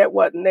daddy that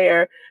wasn't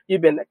there,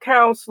 you've been the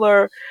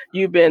counselor,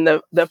 you've been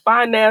the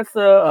financer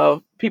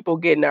of people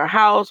getting their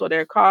house or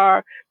their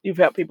car, you've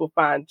helped people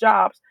find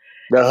jobs.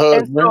 The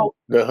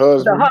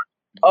husband.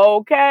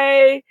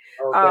 Okay.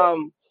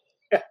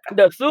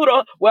 The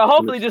pseudo, well,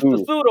 hopefully just the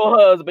pseudo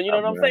husband, you know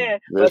what I'm saying?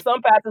 But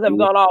some pastors have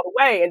gone all the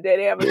way and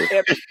they have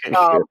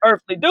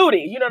earthly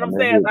duty, you know what I'm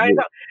saying?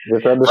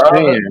 Just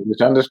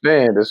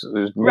understand.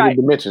 There's many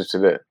dimensions to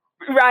that.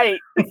 Right.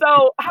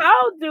 So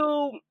how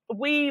do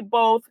we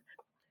both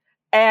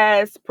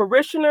as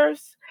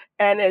parishioners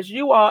and as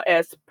you all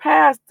as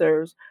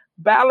pastors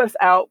balance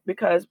out,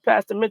 because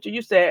Pastor Mitchell,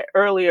 you said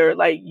earlier,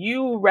 like,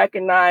 you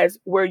recognize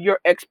where your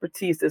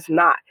expertise is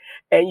not,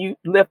 and you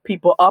lift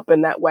people up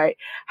in that way.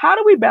 How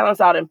do we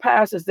balance out in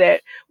pastors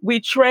that we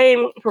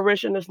train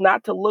parishioners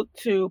not to look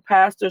to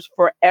pastors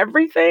for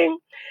everything,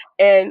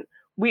 and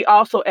we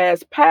also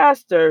as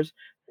pastors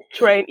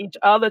train each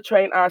other,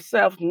 train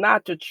ourselves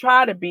not to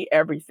try to be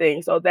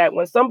everything, so that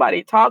when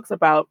somebody talks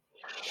about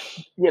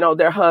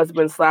their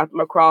husband slapped them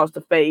across the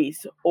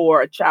face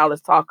or a child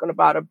is talking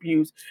about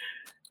abuse,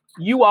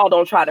 you all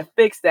don't try to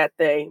fix that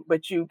thing,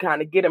 but you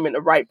kind of get them in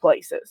the right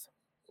places.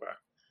 Right.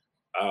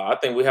 I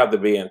think we have to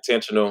be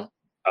intentional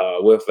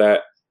with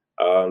that.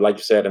 Like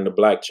you said, in the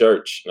Black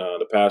church,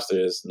 the pastor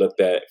is looked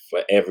at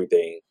for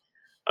everything.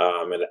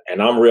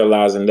 And I'm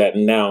realizing that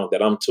now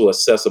that I'm too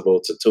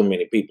accessible to too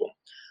many people.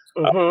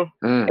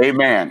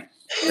 Amen.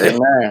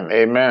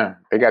 Amen.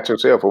 They got your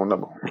cell phone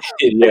number.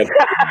 Yeah.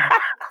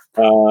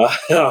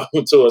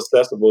 I'm too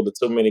accessible to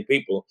too many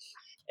people.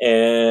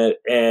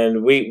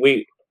 And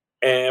we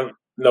and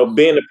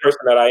being the person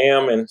that I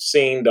am and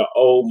seeing the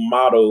old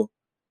model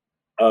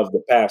of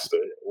the pastor,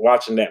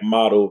 watching that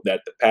model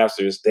that the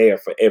pastor is there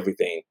for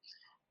everything.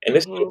 And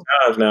it's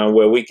times now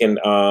where we can,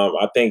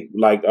 I think,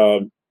 like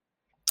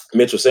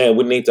Mitch was saying,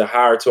 we need to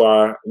hire to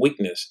our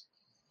weakness.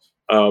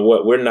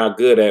 What we're not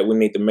good at, we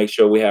need to make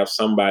sure we have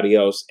somebody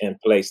else in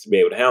place to be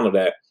able to handle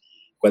that.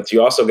 But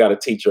you also got to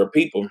teach your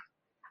people.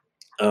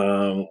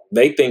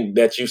 They think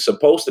that you're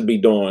supposed to be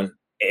doing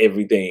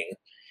everything.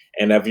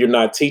 And if you're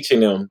not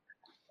teaching them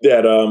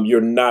that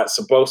you're not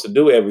supposed to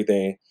do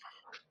everything,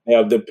 they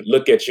have to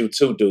look at you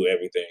to do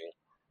everything.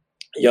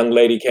 A young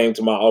lady came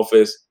to my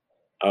office.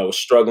 I was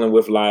struggling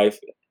with life.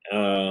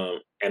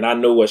 And I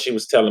knew what she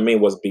was telling me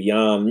was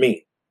beyond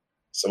me.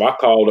 So I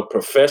called a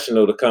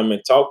professional to come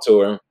and talk to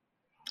her.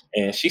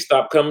 And she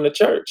stopped coming to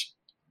church.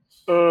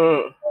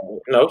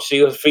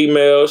 She was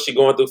female. She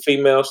going through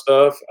female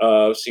stuff.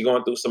 She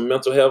going through some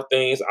mental health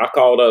things. I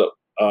called a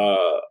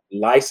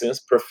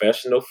licensed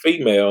professional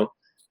female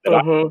that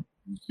I would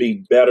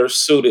be better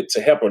suited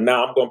to help her.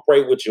 Now I'm going to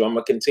pray with you. I'm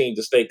going to continue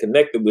to stay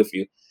connected with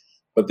you.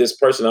 But this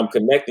person I'm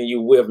connecting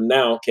you with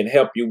now can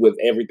help you with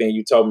everything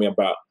you told me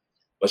about.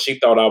 But she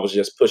thought I was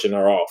just pushing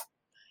her off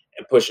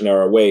and pushing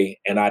her away,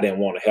 and I didn't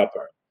want to help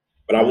her.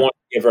 But I wanted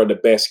to give her the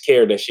best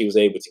care that she was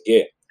able to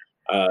get.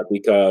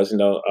 Because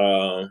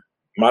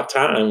my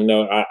time,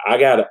 I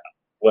got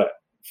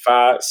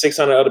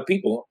 500-600 other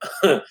people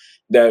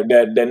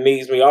that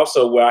needs me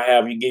also. Where I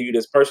have give you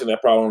this person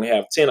that probably only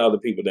have 10 other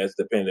people that's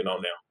dependent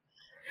on them.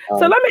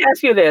 So let me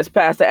ask you this,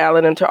 Pastor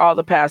Allen, and to all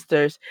the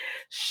pastors: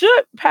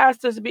 should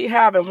pastors be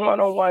having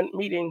one-on-one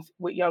meetings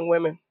with young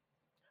women,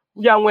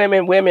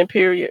 women?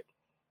 Period.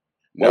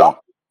 No,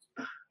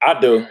 I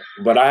do,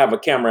 but I have a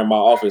camera in my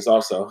office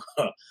also.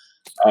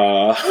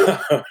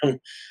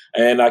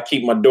 And I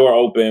keep my door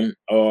open,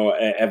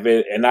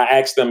 and I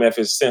ask them if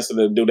it's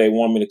sensitive, do they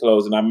want me to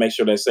close, and I make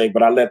sure they're safe.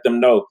 But I let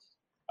them know.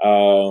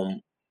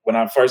 When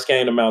I first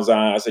came to Mount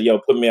Zion, I said, "Yo,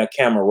 put me a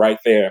camera right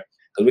there,"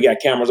 because we got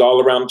cameras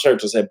all around the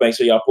church. I said, "Make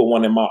sure y'all put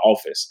one in my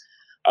office,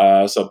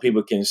 so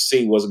people can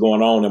see what's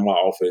going on in my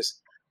office."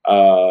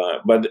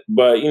 But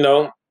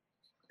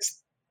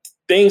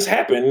things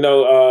happen.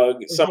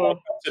 Someone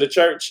comes to the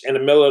church in the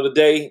middle of the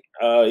day.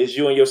 Is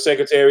you and your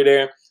secretary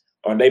there?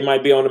 Or they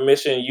might be on a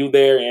mission, you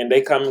there, and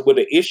they come with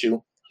an issue.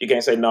 You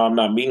can't say, "No, I'm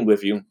not meeting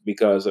with you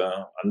because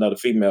another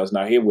female is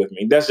not here with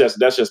me." That's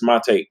just my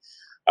take.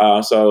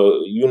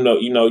 So you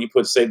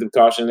put safety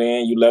precaution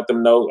in. You let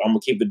them know I'm gonna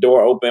keep the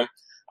door open.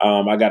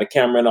 I got a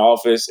camera in the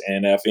office,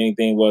 and if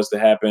anything was to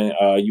happen,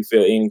 you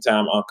feel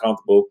anytime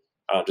uncomfortable,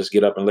 just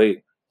get up and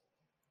leave.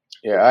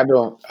 Yeah, I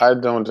don't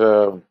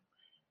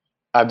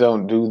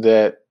do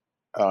that.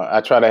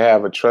 I try to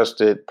have a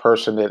trusted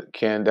person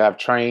that I've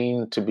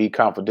trained to be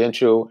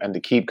confidential and to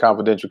keep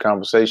confidential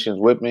conversations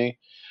with me.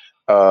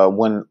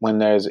 When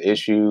there's an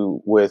issue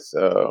with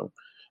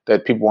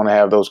that people want to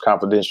have those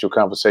confidential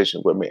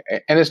conversations with me,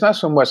 and it's not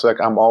so much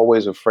like I'm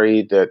always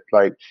afraid that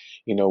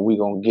we're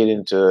gonna get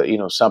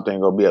into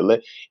something gonna be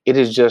it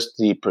is just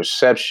the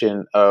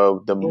perception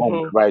of the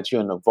moment, right?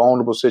 You're in a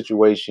vulnerable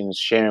situation,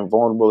 sharing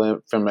vulnerable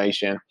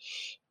information,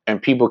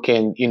 and people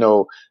can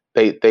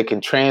they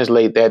can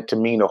translate that to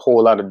mean a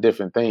whole lot of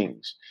different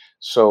things.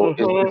 So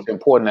it's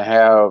important to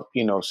have,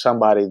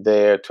 somebody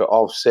there to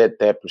offset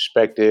that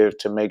perspective,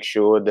 to make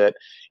sure that,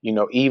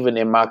 even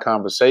in my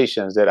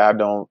conversations, that I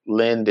don't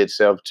lend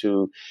itself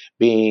to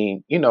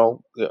being,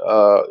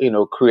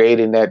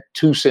 creating that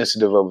too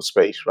sensitive of a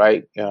space,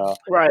 right?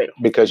 Right.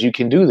 Because you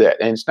can do that.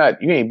 And it's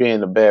not, you ain't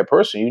being a bad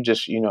person. You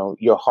just,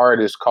 your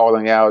heart is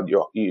calling out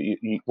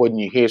when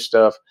you hear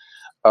stuff.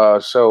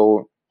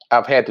 So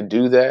I've had to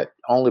do that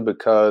only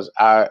because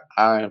I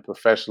am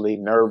professionally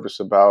nervous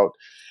about,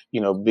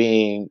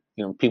 being,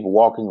 people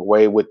walking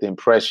away with the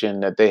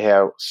impression that they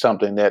have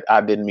something that I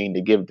didn't mean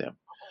to give them.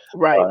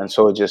 Right. And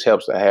so it just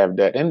helps to have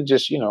that. And it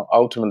just,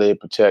 ultimately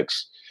it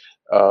protects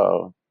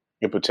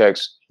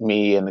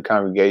me and the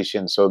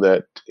congregation so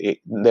that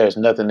there's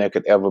nothing that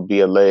could ever be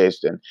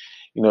alleged. And,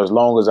 as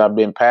long as I've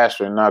been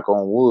pastoring, knock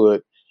on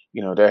wood,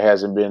 there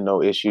hasn't been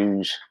no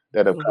issues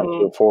that have come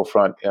to the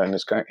forefront in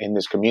this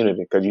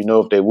community. Because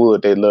if they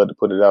would, they'd love to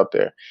put it out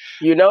there.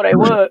 They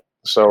would.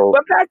 So,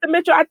 but Pastor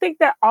Mitchell, I think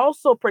that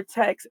also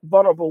protects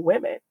vulnerable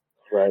women,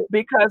 right?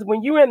 Because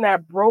when you're in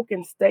that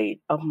broken state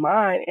of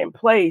mind and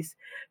place,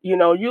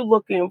 you're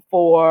looking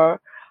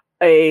for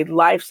a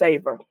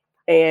lifesaver,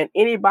 And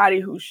anybody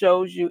who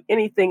shows you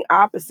anything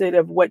opposite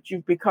of what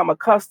you've become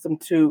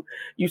accustomed to,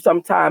 you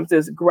sometimes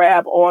just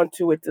grab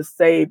onto it to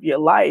save your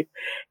life.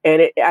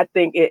 And I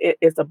think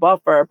it's a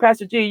buffer.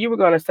 Pastor G, you were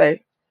going to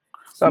say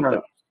something.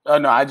 No,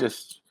 no, I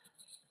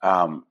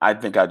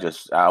think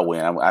I'll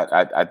win.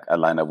 I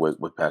line up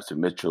with Pastor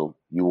Mitchell.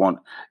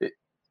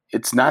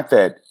 It's not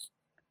that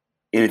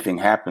anything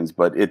happens,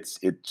 but it's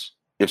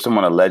if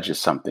someone alleges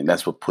something,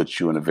 that's what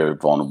puts you in a very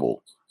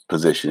vulnerable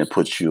position. It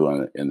puts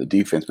you in the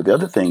defense. But the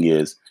other thing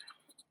is,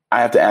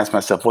 I have to ask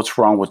myself, what's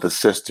wrong with the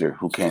sister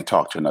who can't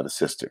talk to another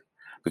sister?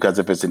 Because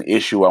if it's an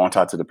issue I want to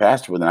talk to the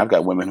pastor, well, then I've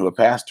got women who are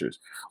pastors.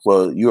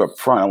 Well, you're up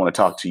front. I want to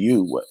talk to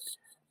you.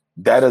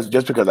 That is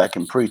just because I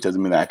can preach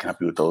doesn't mean that I can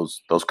help you with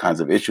those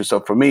kinds of issues.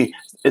 So for me,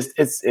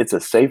 it's a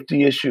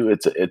safety issue.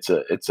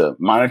 It's a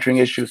monitoring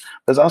issue.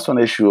 There's also an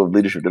issue of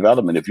leadership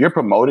development. If you're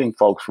promoting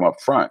folks from up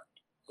front,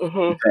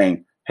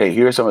 saying, "Hey,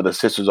 here are some of the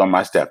sisters on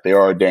my staff. They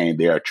are ordained.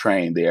 They are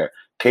trained. They are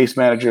case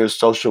managers,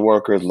 social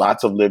workers,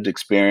 lots of lived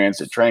experience.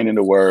 They're trained in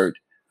the word.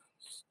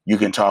 You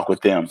can talk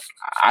with them."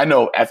 I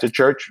know after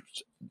church,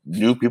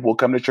 new people will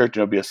come to church and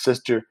there'll be a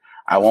sister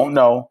I won't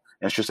know,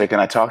 and she'll say, "Can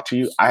I talk to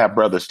you?" I have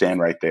brothers stand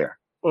right there.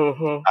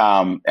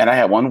 And I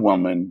had one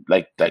woman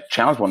like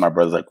challenge one of my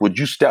brothers, like, "Would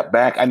you step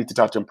back? I need to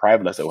talk to him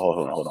privately." I said, well,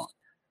 hold on.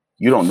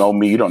 You don't know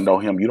me. You don't know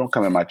him. You don't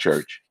come in my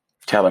church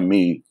telling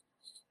me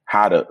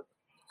how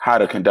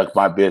to conduct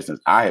my business.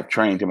 I have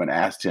trained him and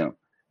asked him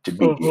to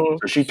be here.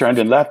 So she turned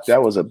and left.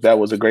 That was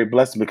a great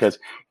blessing, because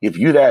if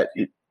you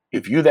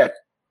that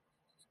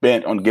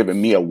bent on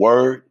giving me a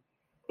word,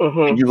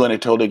 and you're going to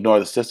totally ignore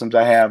the systems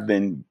I have,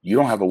 then you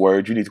don't have a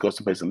word. You need to go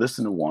someplace and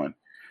listen to one.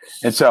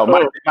 And so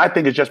my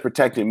thing is just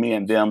protecting me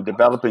and them,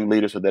 developing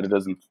leaders so that it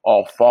doesn't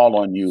all fall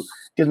on you.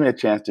 Gives me a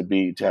chance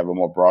to have a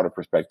more broader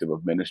perspective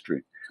of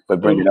ministry,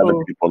 but bringing other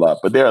people up.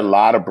 But there are a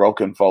lot of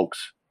broken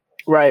folks,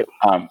 right,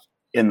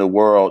 in the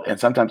world, and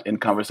sometimes in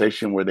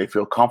conversation where they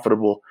feel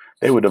comfortable,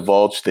 they would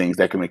divulge things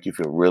that can make you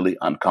feel really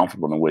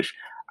uncomfortable and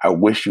I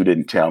wish you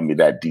didn't tell me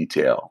that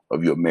detail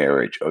of your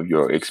marriage, of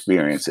your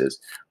experiences,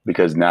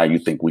 because now you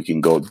think we can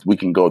go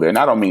there. And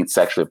I don't mean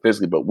sexually or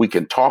physically, but we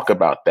can talk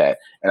about that.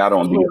 And I don't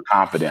want to be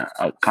confident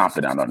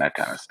on that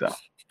kind of stuff.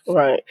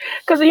 Right.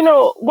 Because,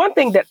 one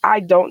thing that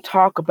I don't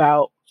talk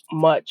about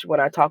much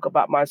when I talk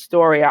about my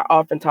story, I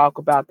often talk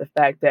about the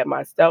fact that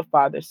my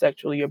stepfather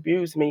sexually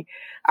abused me.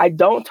 I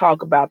don't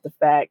talk about the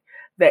fact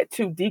that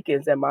 2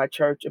 deacons in my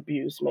church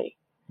abused me.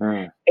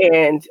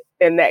 And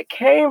that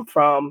came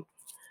from,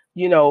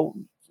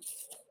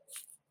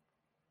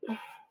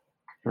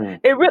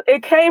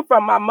 it came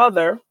from my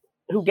mother,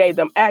 who gave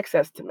them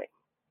access to me,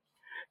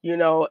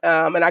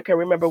 and I can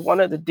remember one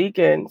of the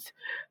deacons,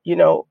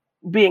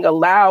 being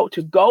allowed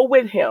to go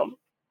with him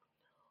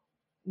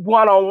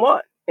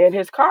one-on-one in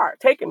his car,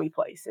 taking me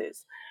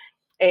places.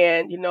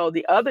 And,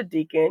 the other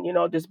deacon,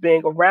 just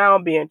being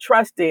around, being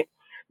trusted,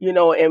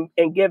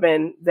 and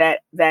given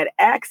that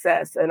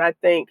access. And I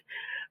think,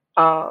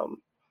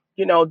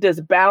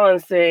 just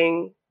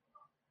balancing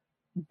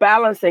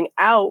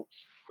out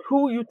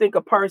who you think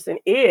a person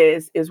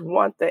is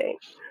one thing.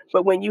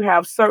 But when you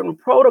have certain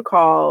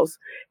protocols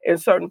and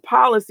certain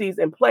policies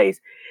in place,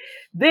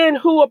 then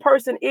who a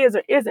person is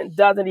or isn't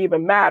doesn't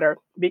even matter,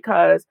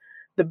 because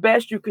the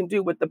best you can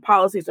do with the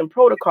policies and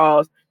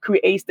protocols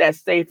creates that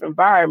safe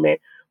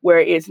environment where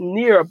it's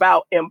near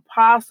about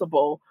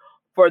impossible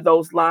for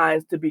those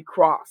lines to be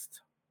crossed.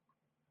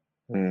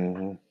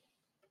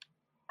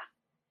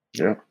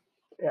 Yeah.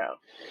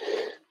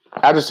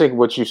 I just think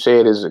what you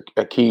said is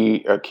a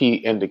key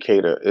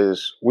indicator.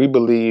 Is we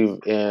believe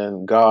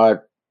in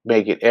God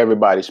making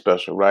everybody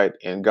special, right?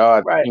 In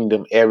God's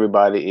kingdom,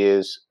 everybody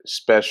is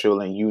special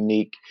and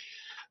unique.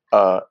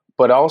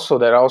 But also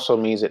that also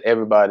means that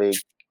everybody,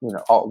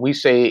 we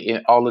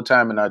say all the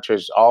time in our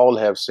church, all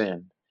have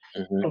sinned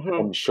and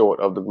come short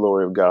of the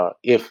glory of God.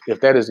 If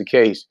that is the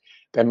case,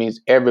 that means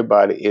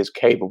everybody is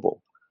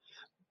capable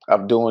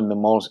of doing the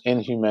most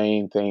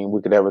inhumane thing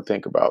we could ever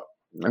think about.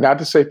 Not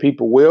to say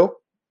people will.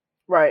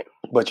 Right.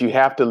 But you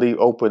have to leave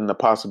open the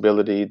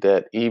possibility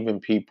that even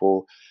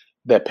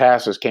that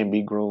pastors can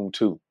be groomed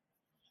too.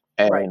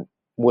 And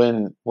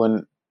when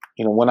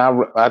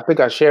I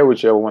think I shared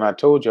with you when I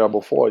told y'all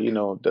before,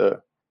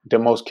 the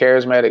most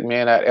charismatic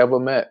man I ever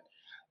met,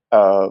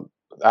 I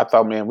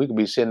thought, man, we could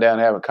be sitting down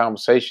having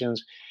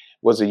conversations,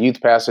 was a youth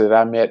pastor that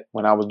I met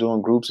when I was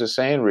doing groups at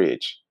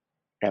Sandridge.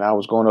 And I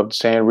was going up to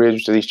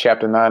Sandridge to these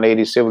Chapter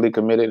 980 civilly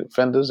committed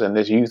offenders. And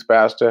this youth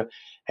pastor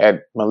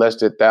had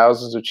molested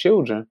thousands of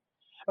children.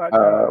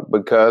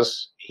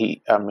 Because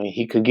he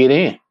could get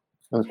in.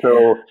 And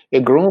so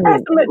grooming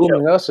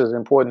us is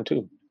important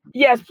too.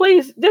 Yes,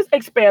 please just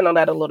expand on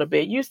that a little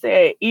bit. You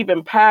said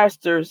even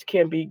pastors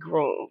can be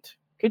groomed.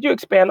 Could you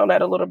expand on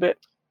that a little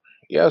bit?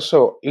 Yeah,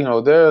 so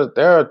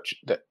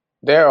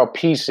there are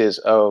pieces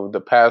of the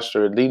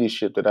pastor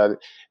leadership that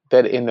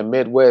in the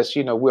Midwest,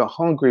 we're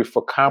hungry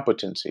for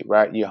competency,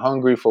 right? You're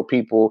hungry for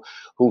people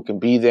who can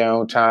be there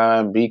on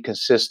time, be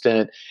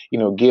consistent,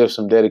 give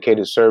some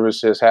dedicated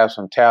services, have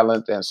some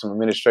talent and some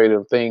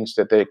administrative things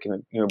that they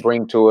can,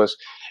 bring to us.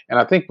 And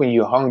I think when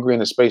you're hungry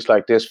in a space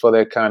like this for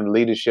that kind of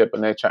leadership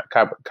and that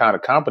kind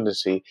of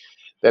competency,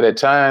 that at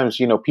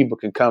times, people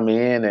can come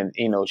in and,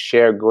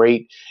 share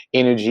great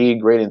energy,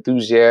 great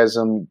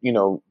enthusiasm,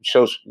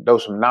 show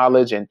some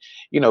knowledge. And,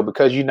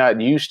 because you're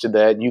not used to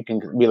that, you can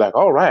be like,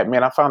 all right,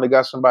 man, I finally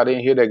got somebody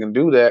in here that can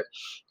do that.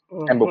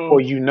 And before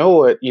you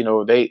know it,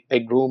 they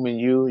grooming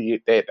you,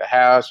 they at the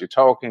house, you're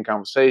talking,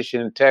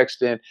 conversation,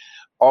 texting,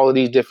 all of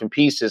these different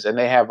pieces. And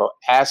they have an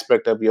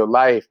aspect of your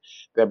life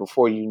that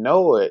before you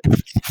know it,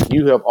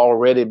 you have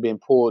already been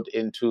pulled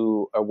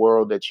into a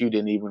world that you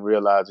didn't even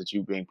realize that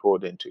you're being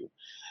pulled into.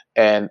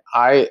 And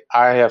I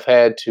have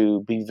had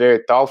to be very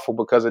thoughtful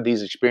because of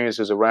these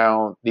experiences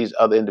around these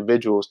other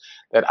individuals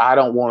that I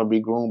don't want to be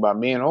groomed by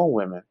men or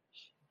women.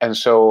 And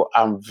so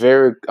I'm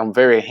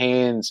very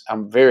hands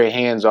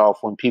off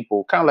when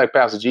people, kind of like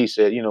Pastor G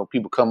said,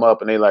 people come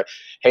up and they're like,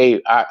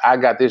 hey, I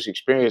got this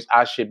experience.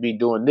 I should be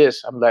doing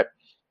this. I'm like,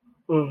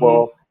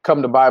 well,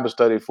 come to Bible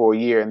study for a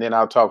year and then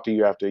I'll talk to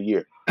you after a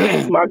year.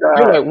 My God.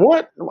 You're like,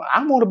 what?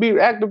 I want to be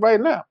active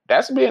right now.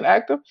 That's being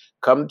active.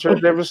 Come to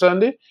church every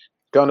Sunday,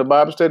 come to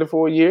Bible study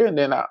for a year, and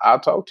then I'll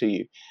talk to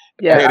you.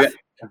 Yeah.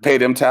 Pay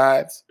them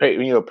tithes.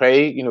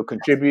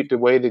 Contribute the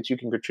way that you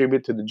can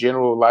contribute to the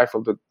general life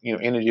of the,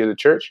 energy of the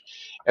church.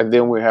 And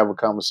then we'll have a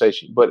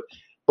conversation. But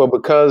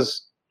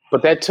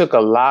that took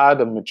a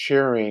lot of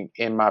maturing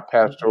in my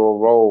pastoral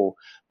role,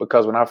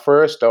 because when I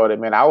first started,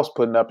 man, I was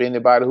putting up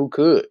anybody who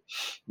could,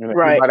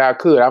 Right. anybody I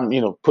could. I'm,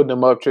 putting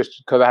them up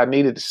just because I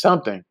needed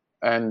something.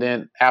 And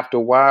then after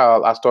a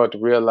while, I started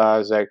to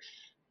realize like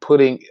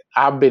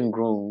I've been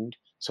groomed.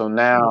 So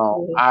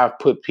now I've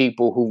put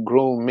people who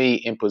groomed me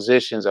in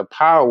positions of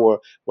power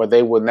where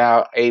they were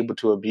now able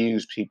to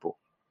abuse people.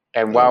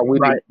 And while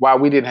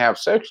we didn't have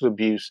sexual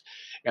abuse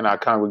in our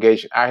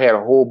congregation, I had a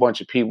whole bunch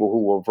of people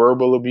who were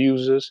verbal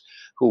abusers,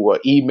 who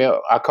were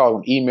I call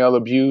them email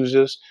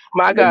abusers.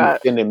 My God.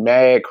 In the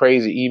mad,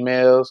 crazy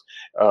emails.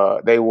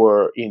 They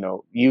were,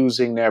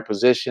 using their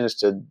positions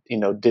to,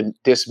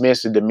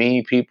 dismiss and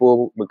demean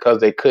people because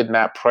they could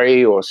not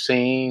pray or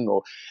sing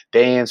or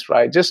dance,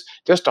 right? Just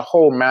the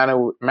whole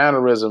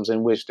mannerisms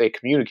in which they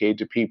communicate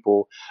to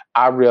people.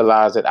 I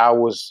realized that I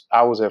was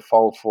at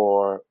fault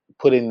for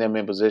putting them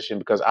in position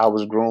because I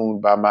was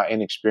groomed by my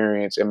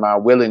inexperience and my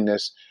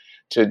willingness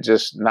to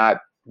just not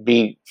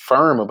be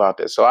firm about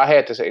this. So I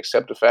had to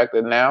accept the fact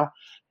that now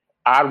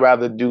I'd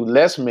rather do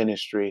less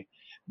ministry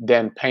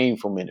than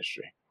painful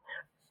ministry.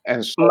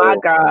 And so, my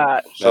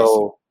God.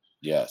 So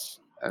yes.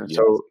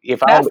 So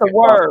if that's I a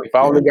word. If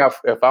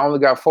I only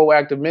got 4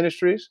 active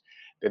ministries,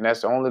 then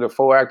that's only the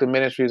 4 active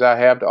ministries I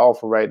have to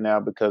offer right now,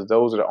 because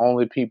those are the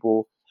only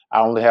people.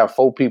 I only have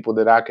 4 people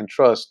that I can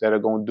trust that are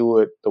going to do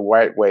it the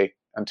right way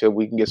until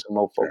we can get some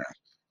more folks.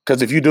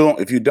 Because if you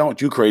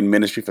don't, you create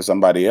ministry for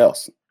somebody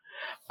else.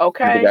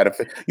 Okay. I love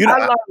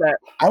that.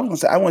 I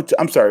was gonna say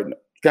I'm sorry.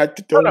 Got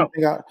to throw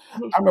anything out.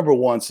 I remember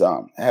once I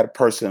had a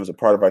person who was a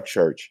part of our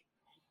church,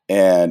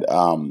 and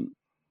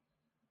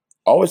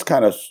always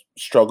kind of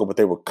struggled, but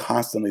they were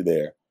constantly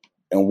there.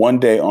 And one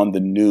day on the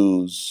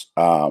news,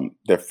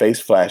 their face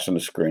flashed on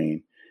the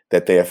screen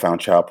that they had found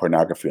child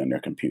pornography on their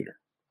computer.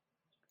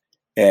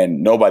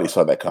 And nobody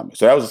saw that coming.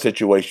 So that was a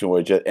situation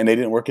where and they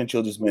didn't work in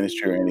children's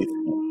ministry or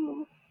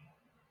anything.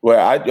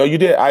 Well, you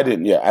did. I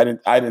didn't. Yeah,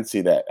 I didn't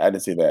see that. I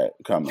didn't see that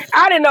coming.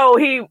 I didn't know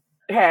he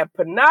had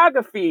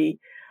pornography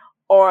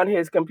on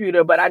his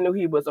computer, but I knew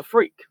he was a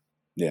freak.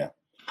 Yeah.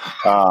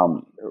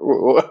 Well,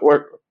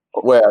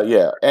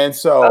 yeah, and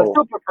so a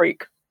super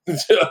freak.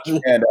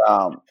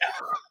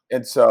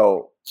 And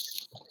so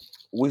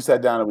we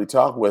sat down and we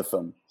talked with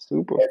him.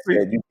 Super freak.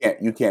 Said,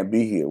 you can't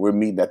be here. We're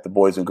meeting at the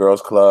Boys and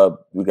Girls Club.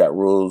 We got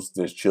rules.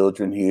 There's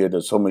children here.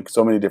 There's so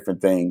many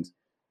different things.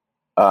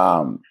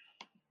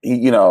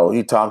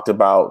 He talked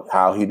about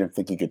how he didn't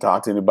think he could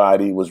talk to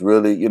anybody. It was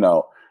really,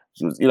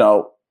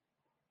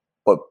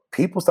 but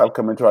people stopped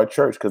coming to our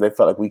church because they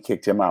felt like we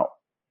kicked him out.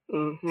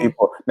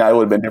 Now it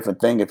would have been a different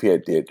thing if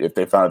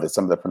they found out that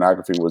some of the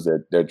pornography was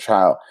their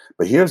child.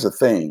 But here's the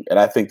thing, and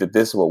I think that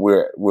this is what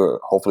we're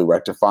hopefully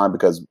rectifying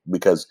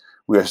because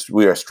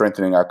we are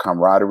strengthening our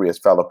camaraderie as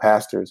fellow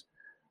pastors.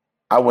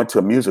 I went to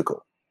a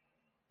musical,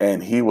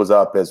 and he was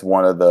up as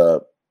one of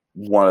the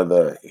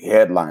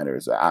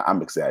headliners.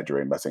 I'm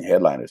exaggerating by saying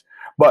headliners,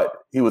 but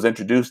he was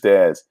introduced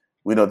as,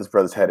 we know this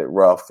brother's had it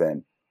rough,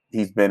 and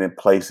he's been in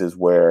places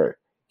where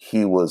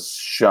he was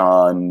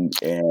shunned.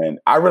 And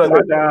I realized,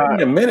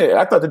 in a minute,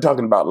 I thought they're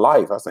talking about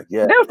life. I was like,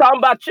 yeah. They were talking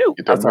about you.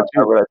 I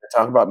realized they're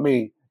talking about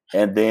me.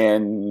 And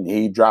then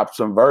he dropped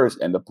some verse,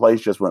 and the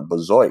place just went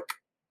berserk.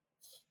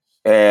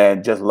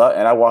 And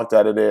and I walked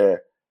out of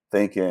there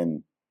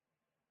thinking,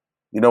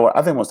 you know what? I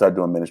think I'm gonna start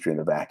doing ministry in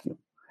a vacuum.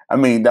 I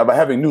mean, now by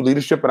having new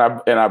leadership in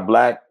our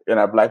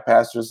Black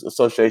Pastors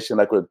Association,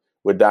 like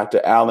with Dr.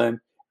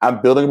 Allen,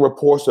 I'm building a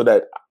rapport so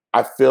that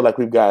I feel like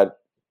we got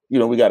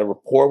a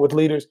rapport with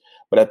leaders.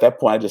 But at that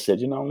point, I just said,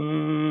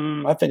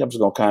 I think I'm just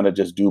gonna kind of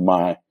just do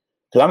because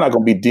I'm not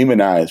gonna be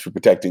demonized for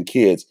protecting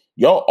kids.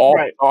 Y'all all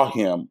saw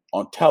him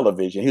on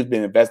television. He was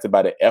being invested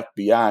by the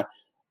FBI.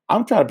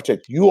 I'm trying to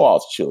protect you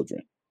all's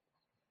children.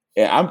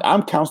 And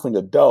I'm counseling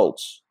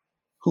adults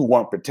who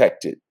weren't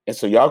protected. And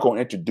so y'all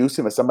gonna introduce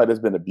him as somebody that's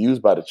been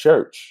abused by the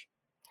church.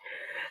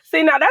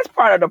 See, now that's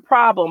part of the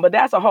problem, but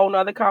that's a whole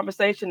nother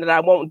conversation that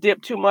I won't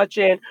dip too much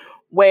in,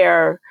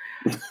 where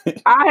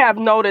I have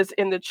noticed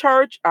in the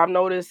church, I've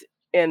noticed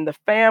in the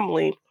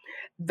family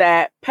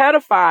that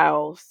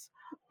pedophiles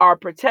are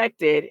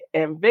protected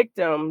and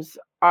victims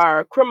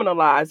are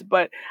criminalized.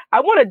 But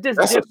I want to just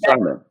That's a dip back.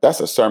 sermon. That's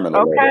a sermon.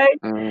 Okay.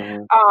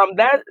 Mhm.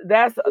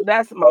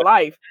 That's my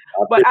life.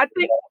 But I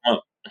think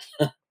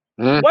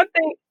Mhm.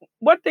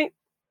 one thing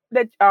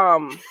that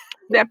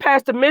that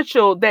Pastor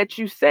Mitchell that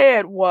you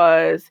said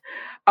was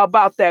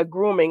about that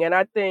grooming. And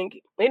I think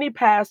any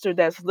pastor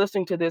that's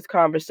listening to this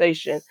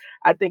conversation,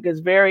 I think is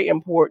very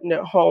important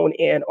to hone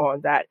in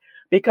on that,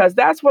 because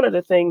that's one of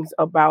the things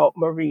about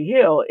Marie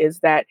Hill is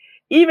that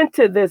even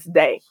to this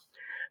day,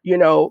 you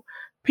know,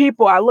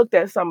 I looked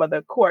at some of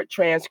the court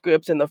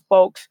transcripts and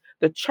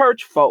the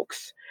church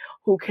folks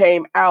who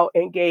came out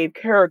and gave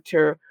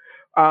character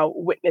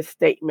witness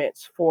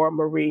statements for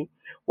Marie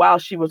while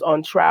she was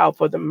on trial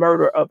for the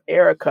murder of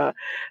Erica,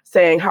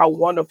 saying how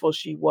wonderful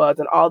she was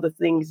and all the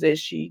things that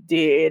she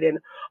did and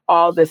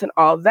all this and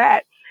all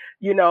that,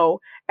 you know.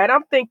 And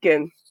I'm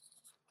thinking,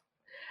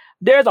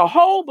 there's a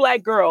whole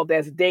Black girl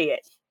that's dead.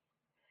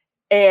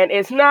 And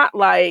it's not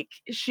like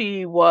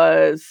she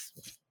was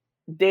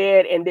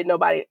dead and didn't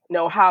nobody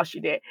know how she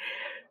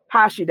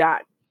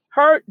died.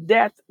 Her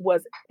death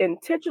was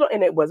intentional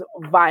and it was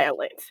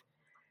violent.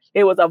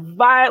 It was a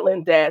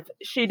violent death.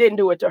 She didn't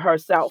do it to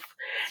herself.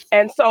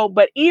 And so,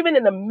 but even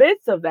in the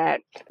midst of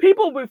that,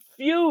 people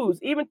refuse,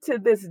 even to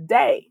this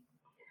day,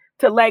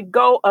 to let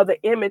go of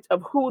the image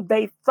of who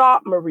they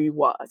thought Marie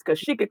was, because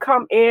she could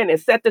come in and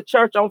set the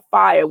church on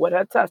fire with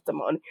her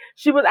testimony.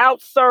 She was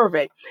out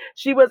serving.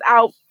 She was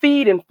out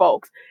feeding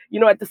folks. You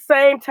know, at the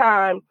same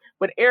time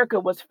when Erica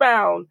was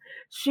found,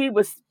 she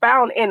was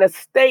found in a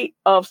state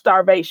of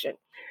starvation.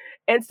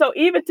 And so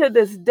even to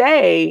this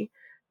day,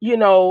 you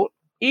know,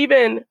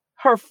 even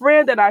her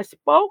friend that I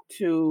spoke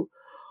to,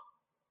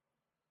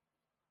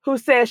 who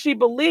says she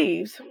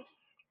believes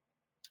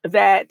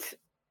that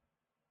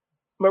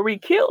Marie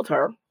killed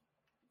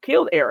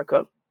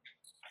Erica,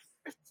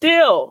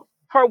 still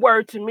her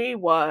word to me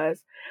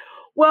was,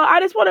 well, I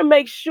just want to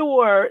make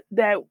sure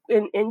that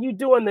in you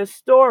doing this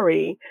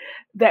story,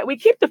 that we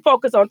keep the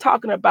focus on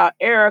talking about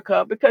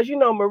Erica, because, you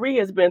know, Marie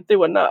has been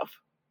through enough.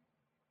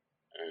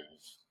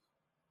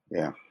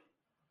 Yeah.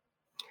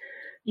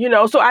 You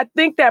know, so I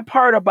think that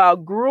part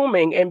about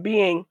grooming and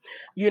being,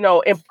 you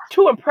know,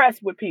 too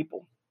impressed with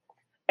people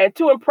and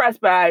too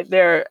impressed by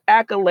their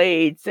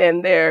accolades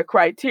and their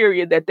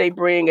criteria that they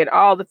bring and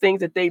all the things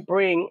that they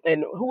bring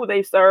and who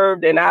they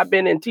served. And I've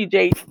been in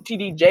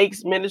TD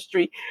Jakes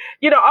ministry,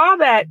 you know, all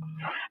that.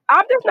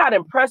 I'm just not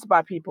impressed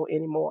by people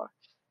anymore.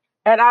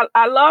 And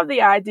I love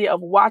the idea of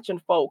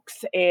watching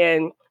folks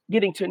and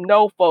getting to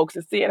know folks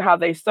and seeing how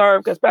they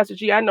serve. Because Pastor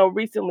G, I know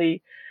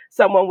recently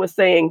someone was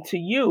saying to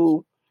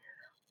you,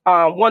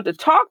 wanted to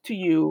talk to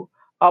you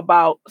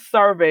about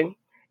serving.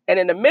 And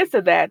in the midst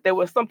of that, there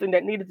was something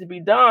that needed to be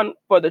done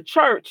for the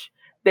church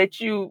that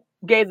you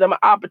gave them an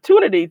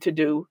opportunity to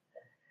do,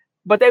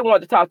 but they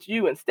wanted to talk to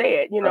you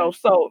instead, you know.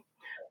 So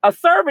a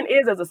servant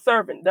is as a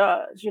servant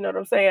does, you know what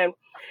I'm saying?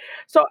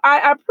 So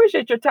I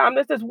appreciate your time.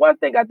 This is one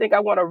thing I think I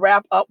want to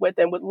wrap up with,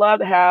 and would love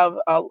to have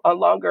a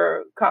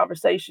longer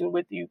conversation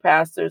with you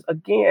pastors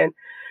again.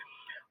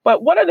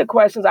 But one of the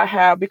questions I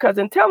have, because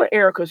in telling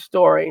Erica's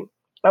story,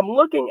 I'm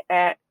looking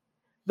at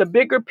the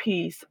bigger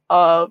piece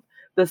of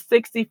the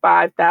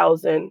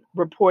 65,000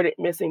 reported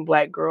missing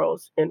Black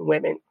girls and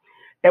women.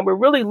 And we're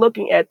really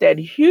looking at that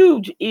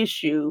huge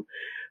issue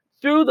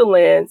through the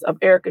lens of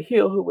Erica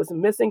Hill, who was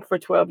missing for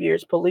 12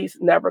 years. Police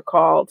never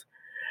called.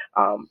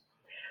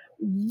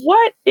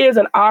 What is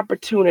an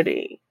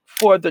opportunity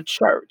for the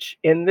church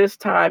in this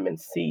time and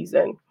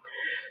season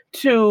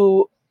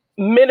to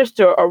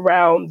minister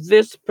around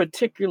this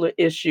particular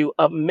issue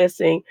of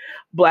missing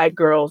Black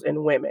girls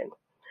and women?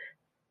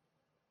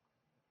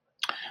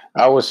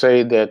 I would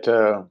say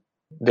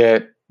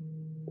that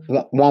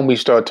one, we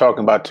start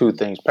talking about two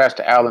things.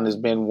 Pastor Allen has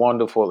been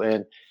wonderful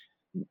in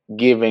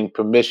giving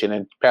permission,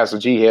 and Pastor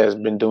G has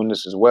been doing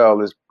this as well,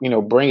 is, you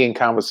know, bringing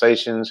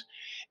conversations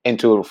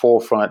into the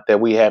forefront that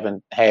we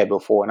haven't had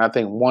before. And I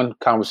think one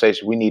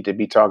conversation we need to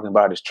be talking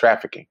about is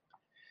trafficking.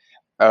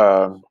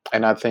 And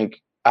I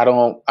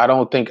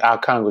don't think our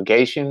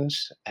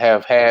congregations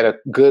have had a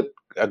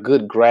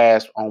good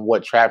grasp on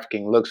what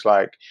trafficking looks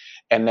like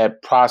and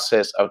that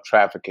process of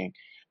trafficking,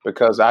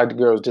 because our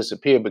girls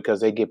disappear because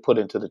they get put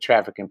into the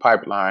trafficking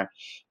pipeline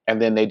and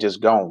then they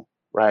just gone,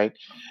 right?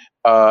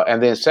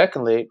 And then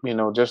secondly, you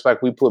know, just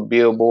like we put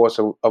billboards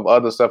of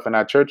other stuff in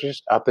our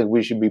churches, I think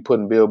we should be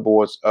putting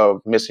billboards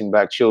of missing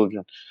Black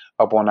children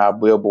up on our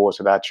billboards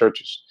at our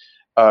churches,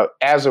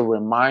 as a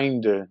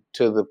reminder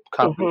to the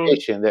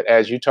congregation that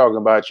as you talk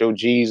about your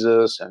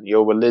Jesus and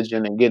your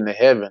religion and getting to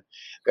heaven,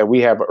 that we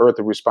have an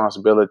earthly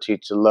responsibility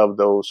to love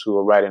those who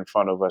are right in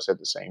front of us at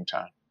the same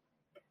time.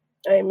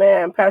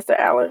 Amen. Pastor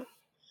Allen.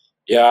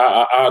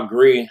 Yeah, I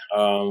agree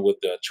with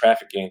the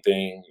trafficking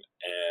thing.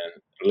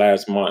 And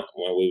last month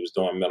when we was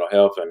doing mental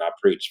health, and I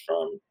preached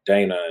from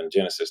Dana in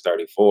Genesis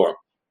 34,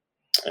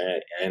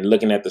 and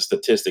looking at the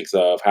statistics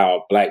of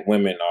how Black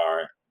women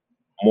are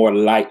more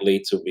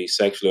likely to be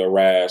sexually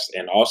harassed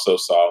and also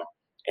saw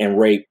and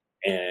raped,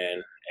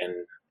 and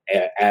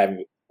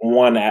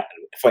one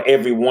for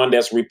every one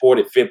that's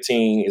reported,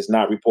 15 is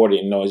not reported.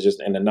 It's just,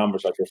 and the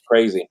numbers are just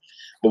crazy.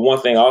 But one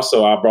thing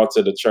also I brought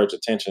to the church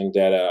attention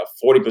that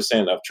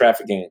 40% of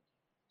trafficking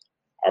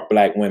are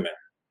Black women,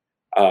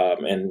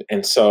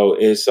 and so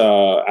it's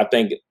I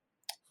think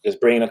it's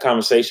bringing a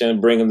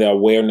conversation, bringing the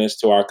awareness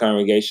to our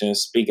congregation,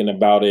 speaking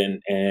about it,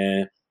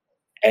 and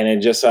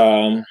it just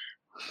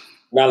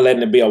not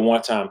letting it be a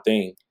one-time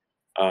thing.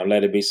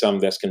 Let it be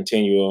something that's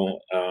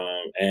continual,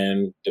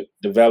 and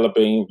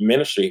developing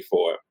ministry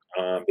for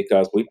it,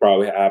 because we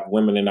probably have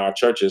women in our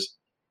churches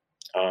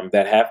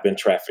that have been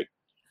trafficked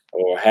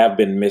or have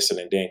been missing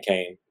and then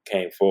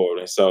came forward.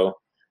 And so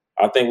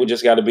I think we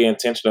just got to be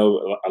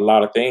intentional a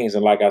lot of things.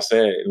 And like I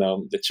said,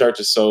 the church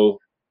is so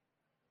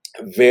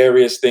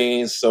various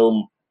things,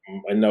 so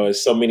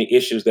it's so many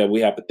issues that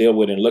we have to deal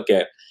with and look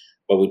at.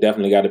 But we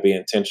definitely got to be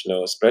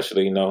intentional,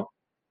 especially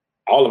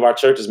all of our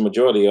churches,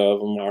 majority of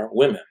them are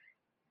women.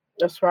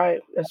 That's right.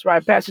 That's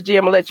right. Pastor G,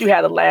 I'm gonna let you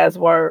have the last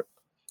word.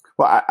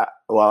 Well,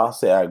 I'll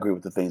say I agree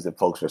with the things that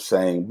folks are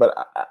saying, but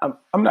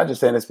I'm not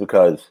just saying this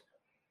because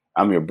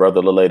I'm your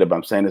brother, Laleda, but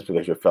I'm saying this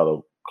because you're a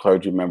fellow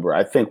clergy member.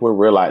 I think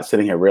we're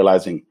sitting here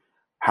realizing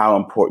how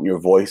important your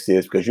voice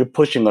is, because you're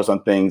pushing us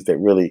on things that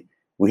really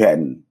we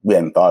hadn't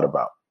thought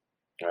about,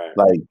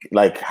 right.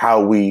 like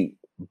how we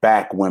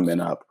back women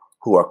up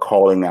who are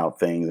calling out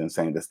things and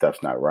saying this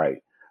stuff's not right.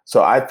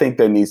 So I think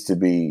there needs to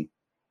be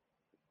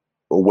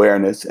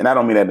awareness, and I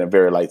don't mean that in a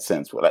very light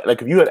sense.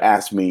 Like if you had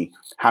asked me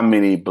how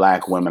many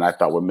Black women I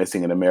thought were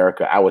missing in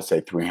America, I would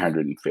say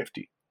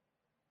 350.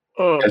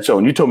 And so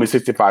when you told me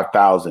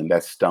 65,000,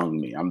 that stung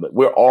me.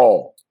 We're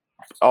all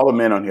the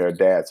men on here are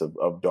dads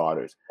of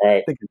daughters.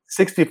 Right. Thinking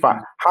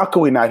 65. How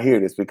can we not hear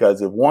this?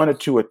 Because if 1 or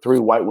 2 or 3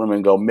 white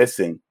women go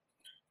missing,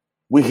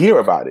 we hear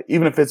about it.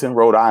 Even if it's in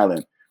Rhode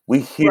Island, we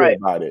hear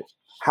about it.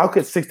 How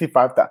could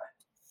 65,000?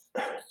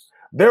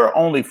 There are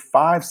only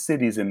 5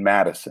 cities in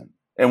Madison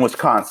and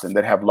Wisconsin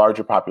that have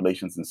larger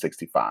populations than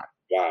 65.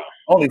 Wow.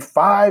 Only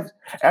 5.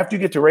 After you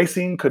get to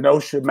Racine,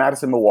 Kenosha,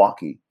 Madison,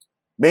 Milwaukee,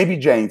 maybe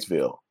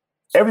Janesville.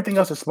 Everything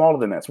else is smaller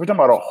than that. So we're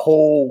talking about a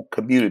whole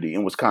community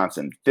in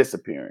Wisconsin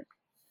disappearing.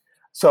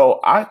 So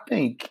I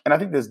think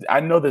I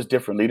know there's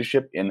different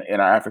leadership in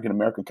our African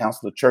American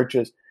Council of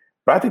Churches,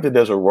 but I think that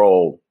there's a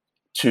role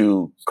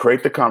to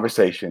create the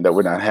conversation that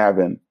we're not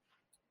having,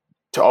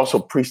 to also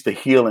preach the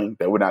healing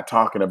that we're not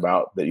talking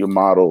about, that you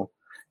model,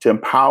 to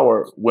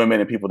empower women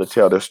and people to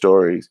tell their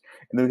stories.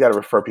 And then we got to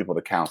refer people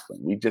to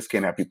counseling. We just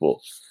can't have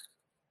people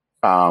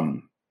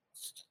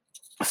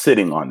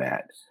sitting on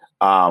that.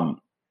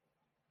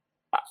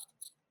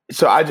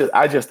 So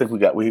I just think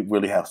we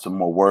really have some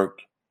more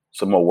work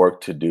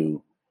to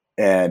do.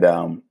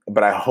 And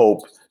but I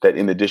hope that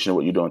in addition to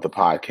what you're doing with the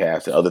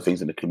podcast and other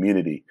things in the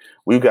community,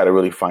 we've got to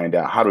really find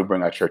out how do we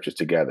bring our churches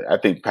together. I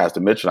think Pastor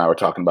Mitchell and I were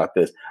talking about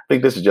this. I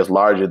think this is just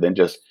larger than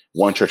just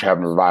one church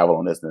having a revival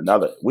on this and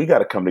another. We got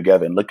to come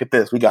together and look at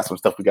this. We got some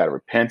stuff we got to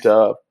repent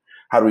of.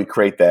 How do we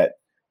create that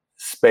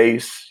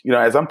space?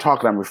 As I'm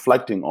talking, I'm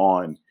reflecting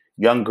on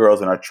young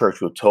girls in our church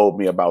who have told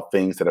me about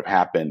things that have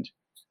happened,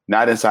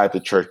 not inside the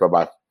church, but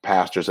by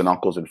pastors and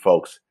uncles and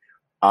folks.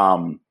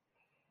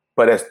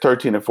 But as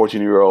 13 and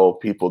 14-year-old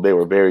people, they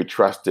were very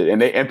trusted.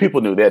 And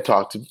people knew. Many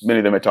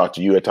of them had talked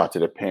to you, had talked to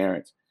their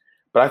parents.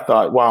 But I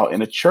thought, wow,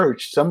 in a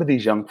church, some of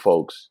these young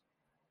folks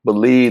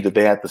believed that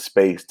they had the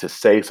space to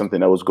say something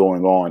that was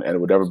going on and it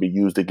would never be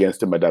used against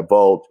them or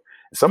divulged.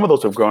 Some of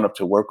those have grown up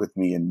to work with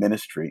me in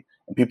ministry,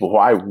 and people who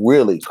I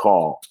really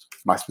call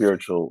my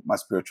spiritual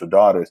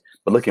daughters.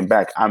 But looking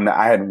back,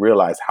 I hadn't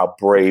realized how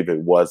brave it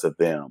was of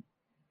them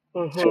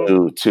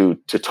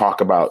to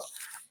talk about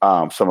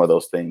some of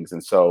those things.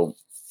 And so,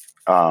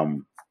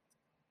 I'm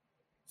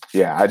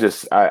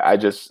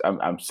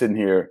sitting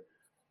here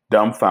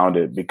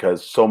dumbfounded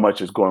because so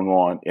much is going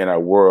on in our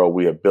world.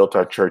 We have built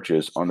our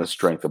churches on the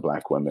strength of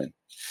Black women.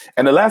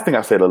 And the last thing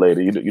I say to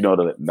Lady,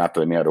 not to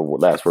let me have the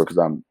last word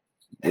because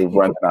we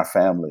run in our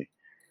family.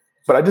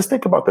 But I just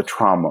think about the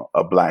trauma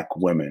of Black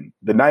women.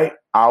 The night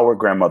our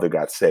grandmother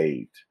got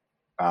saved,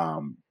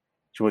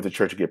 she went to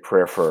church to get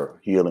prayer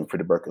for healing for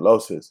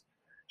tuberculosis.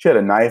 She had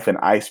a knife, an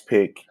ice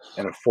pick,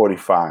 and a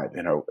 .45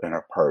 in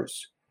her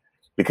purse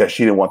because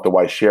she didn't want the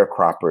white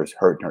sharecroppers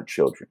hurting her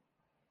children.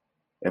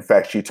 In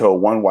fact, she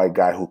told one white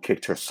guy who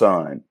kicked her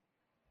son,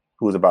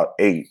 who was about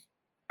 8,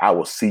 "I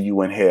will see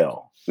you in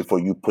hell before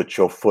you put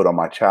your foot on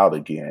my child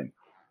again."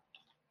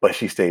 But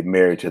she stayed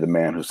married to the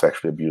man who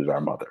sexually abused our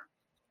mother.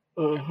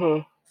 Mm-hmm.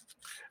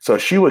 So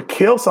she would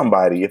kill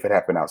somebody if it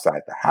happened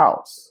outside the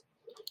house.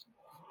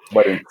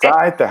 But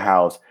inside the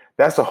house,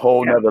 that's a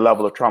whole nother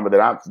level of trauma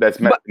that's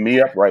messing me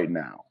up right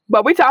now.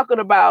 But we're talking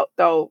about,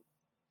 though,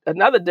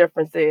 another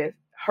difference is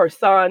her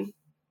son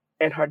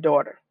and her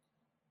daughter.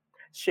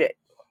 Shit.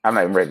 I'm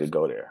not even ready to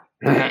go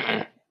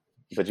there.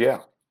 But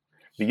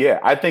yeah,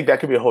 I think that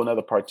could be a whole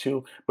nother part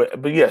too.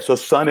 But yeah, so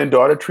son and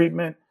daughter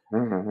treatment,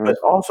 but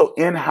also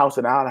in-house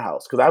and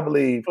out-of-house. Because I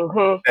believe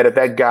that if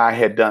that guy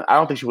had done, I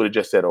don't think she would have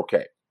just said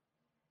okay.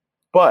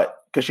 But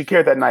because she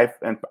carried that knife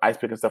and ice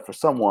pick and stuff for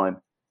someone,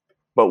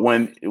 but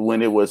when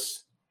it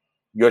was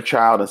your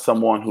child and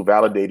someone who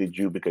validated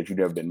you because you've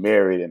never been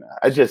married, and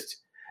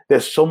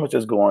there's so much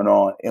that's going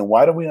on. And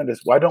why don't we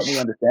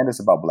understand this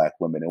about Black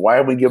women? And why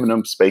are we giving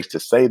them space to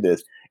say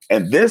this?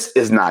 And this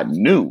is not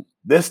new.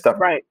 This stuff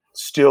is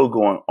still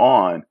going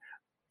on,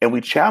 and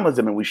we challenge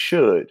them, and we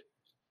should.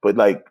 But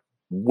like,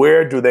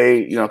 where do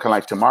they, kind of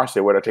like Tamar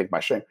said, where do I take my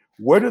shame?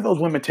 Where do those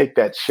women take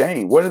that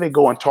shame? Where do they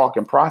go and talk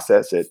and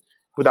process it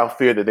without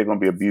fear that they're going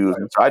to be abused?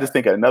 And so I just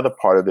think another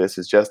part of this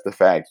is just the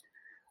fact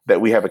that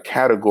we have a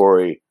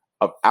category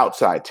of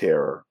outside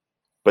terror,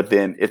 but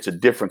then it's a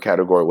different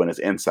category when it's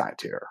inside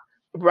terror.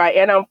 Right.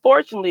 And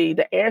unfortunately,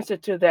 the answer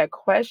to that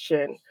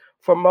question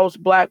for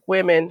most Black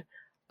women,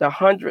 the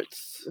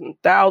hundreds and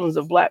thousands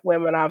of Black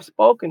women I've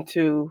spoken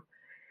to,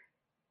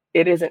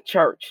 it isn't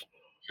church.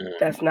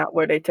 That's not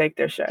where they take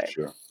their shame.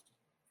 Sure.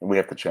 And we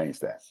have to change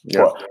that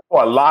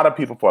for a lot of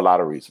people, for a lot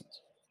of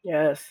reasons.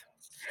 Yes.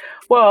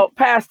 Well,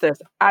 pastors,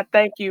 I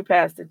thank you,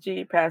 Pastor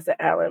G, Pastor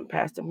Allen,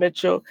 Pastor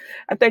Mitchell.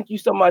 I thank you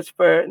so much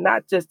for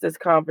not just this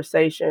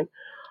conversation,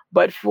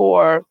 but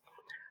for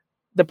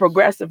the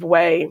progressive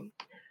way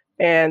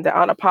and the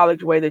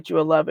unapologetic way that you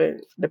are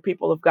loving the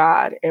people of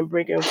God and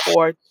bringing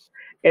forth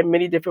in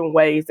many different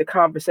ways the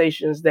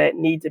conversations that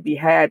need to be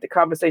had, the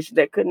conversations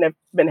that couldn't have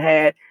been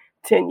had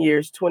 10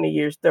 years, 20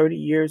 years, 30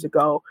 years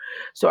ago.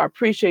 So I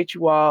appreciate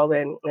you all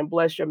and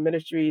bless your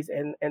ministries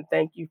and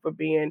thank you for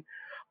being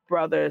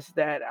brothers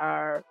that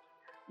are,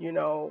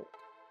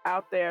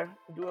 out there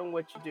doing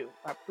what you do.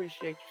 I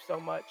appreciate you so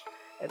much.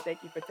 And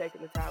thank you for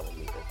taking the time with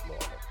me this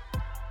morning.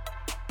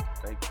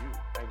 Thank you.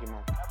 Thank you,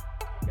 Mom.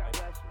 God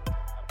bless you.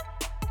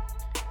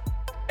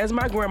 As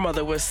my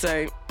grandmother would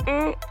say,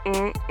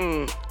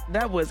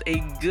 that was a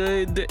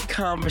good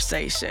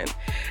conversation.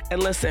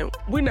 And listen,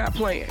 we're not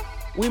playing.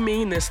 We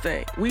mean this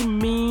thing. We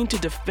mean to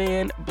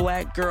defend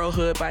Black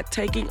girlhood by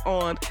taking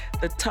on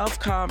the tough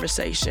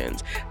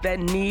conversations that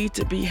need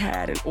to be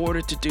had in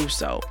order to do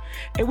so.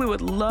 And we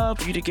would love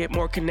for you to get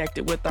more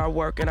connected with our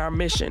work and our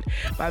mission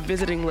by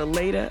visiting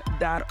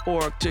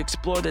laleda.org to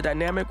explore the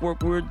dynamic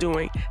work we're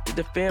doing to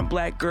defend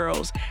Black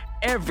girls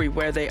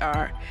everywhere they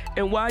are.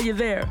 And while you're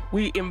there,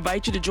 we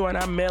invite you to join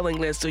our mailing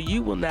list so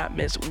you will not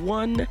miss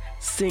one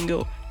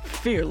single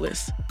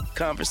fearless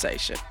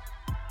conversation.